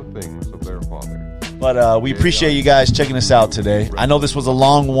 But we appreciate you guys checking us out today. I know this was a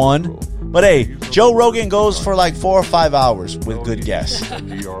long one, but hey, Joe Rogan goes for like 4 or 5 hours with good guests.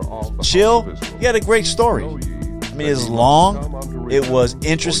 Chill, he had a great story. I mean, it's long, it was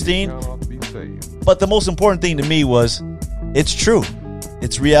interesting, but the most important thing to me was it's true.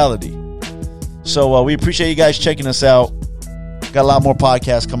 It's reality. So we appreciate you guys checking us out. Got a lot more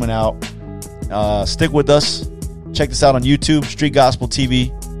podcasts coming out. Stick with us. Check us out on YouTube, Street Gospel TV.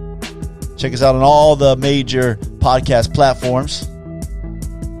 Check us out on all the major podcast platforms.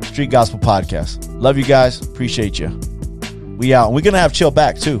 Street Gospel Podcast. Love you guys. Appreciate you. We out. And we're going to have Chill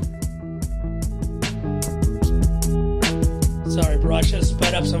back too. Sorry, bro. I should have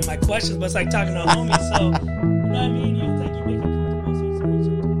sped up some of my questions, but it's like talking to a homie, so, you know what I mean?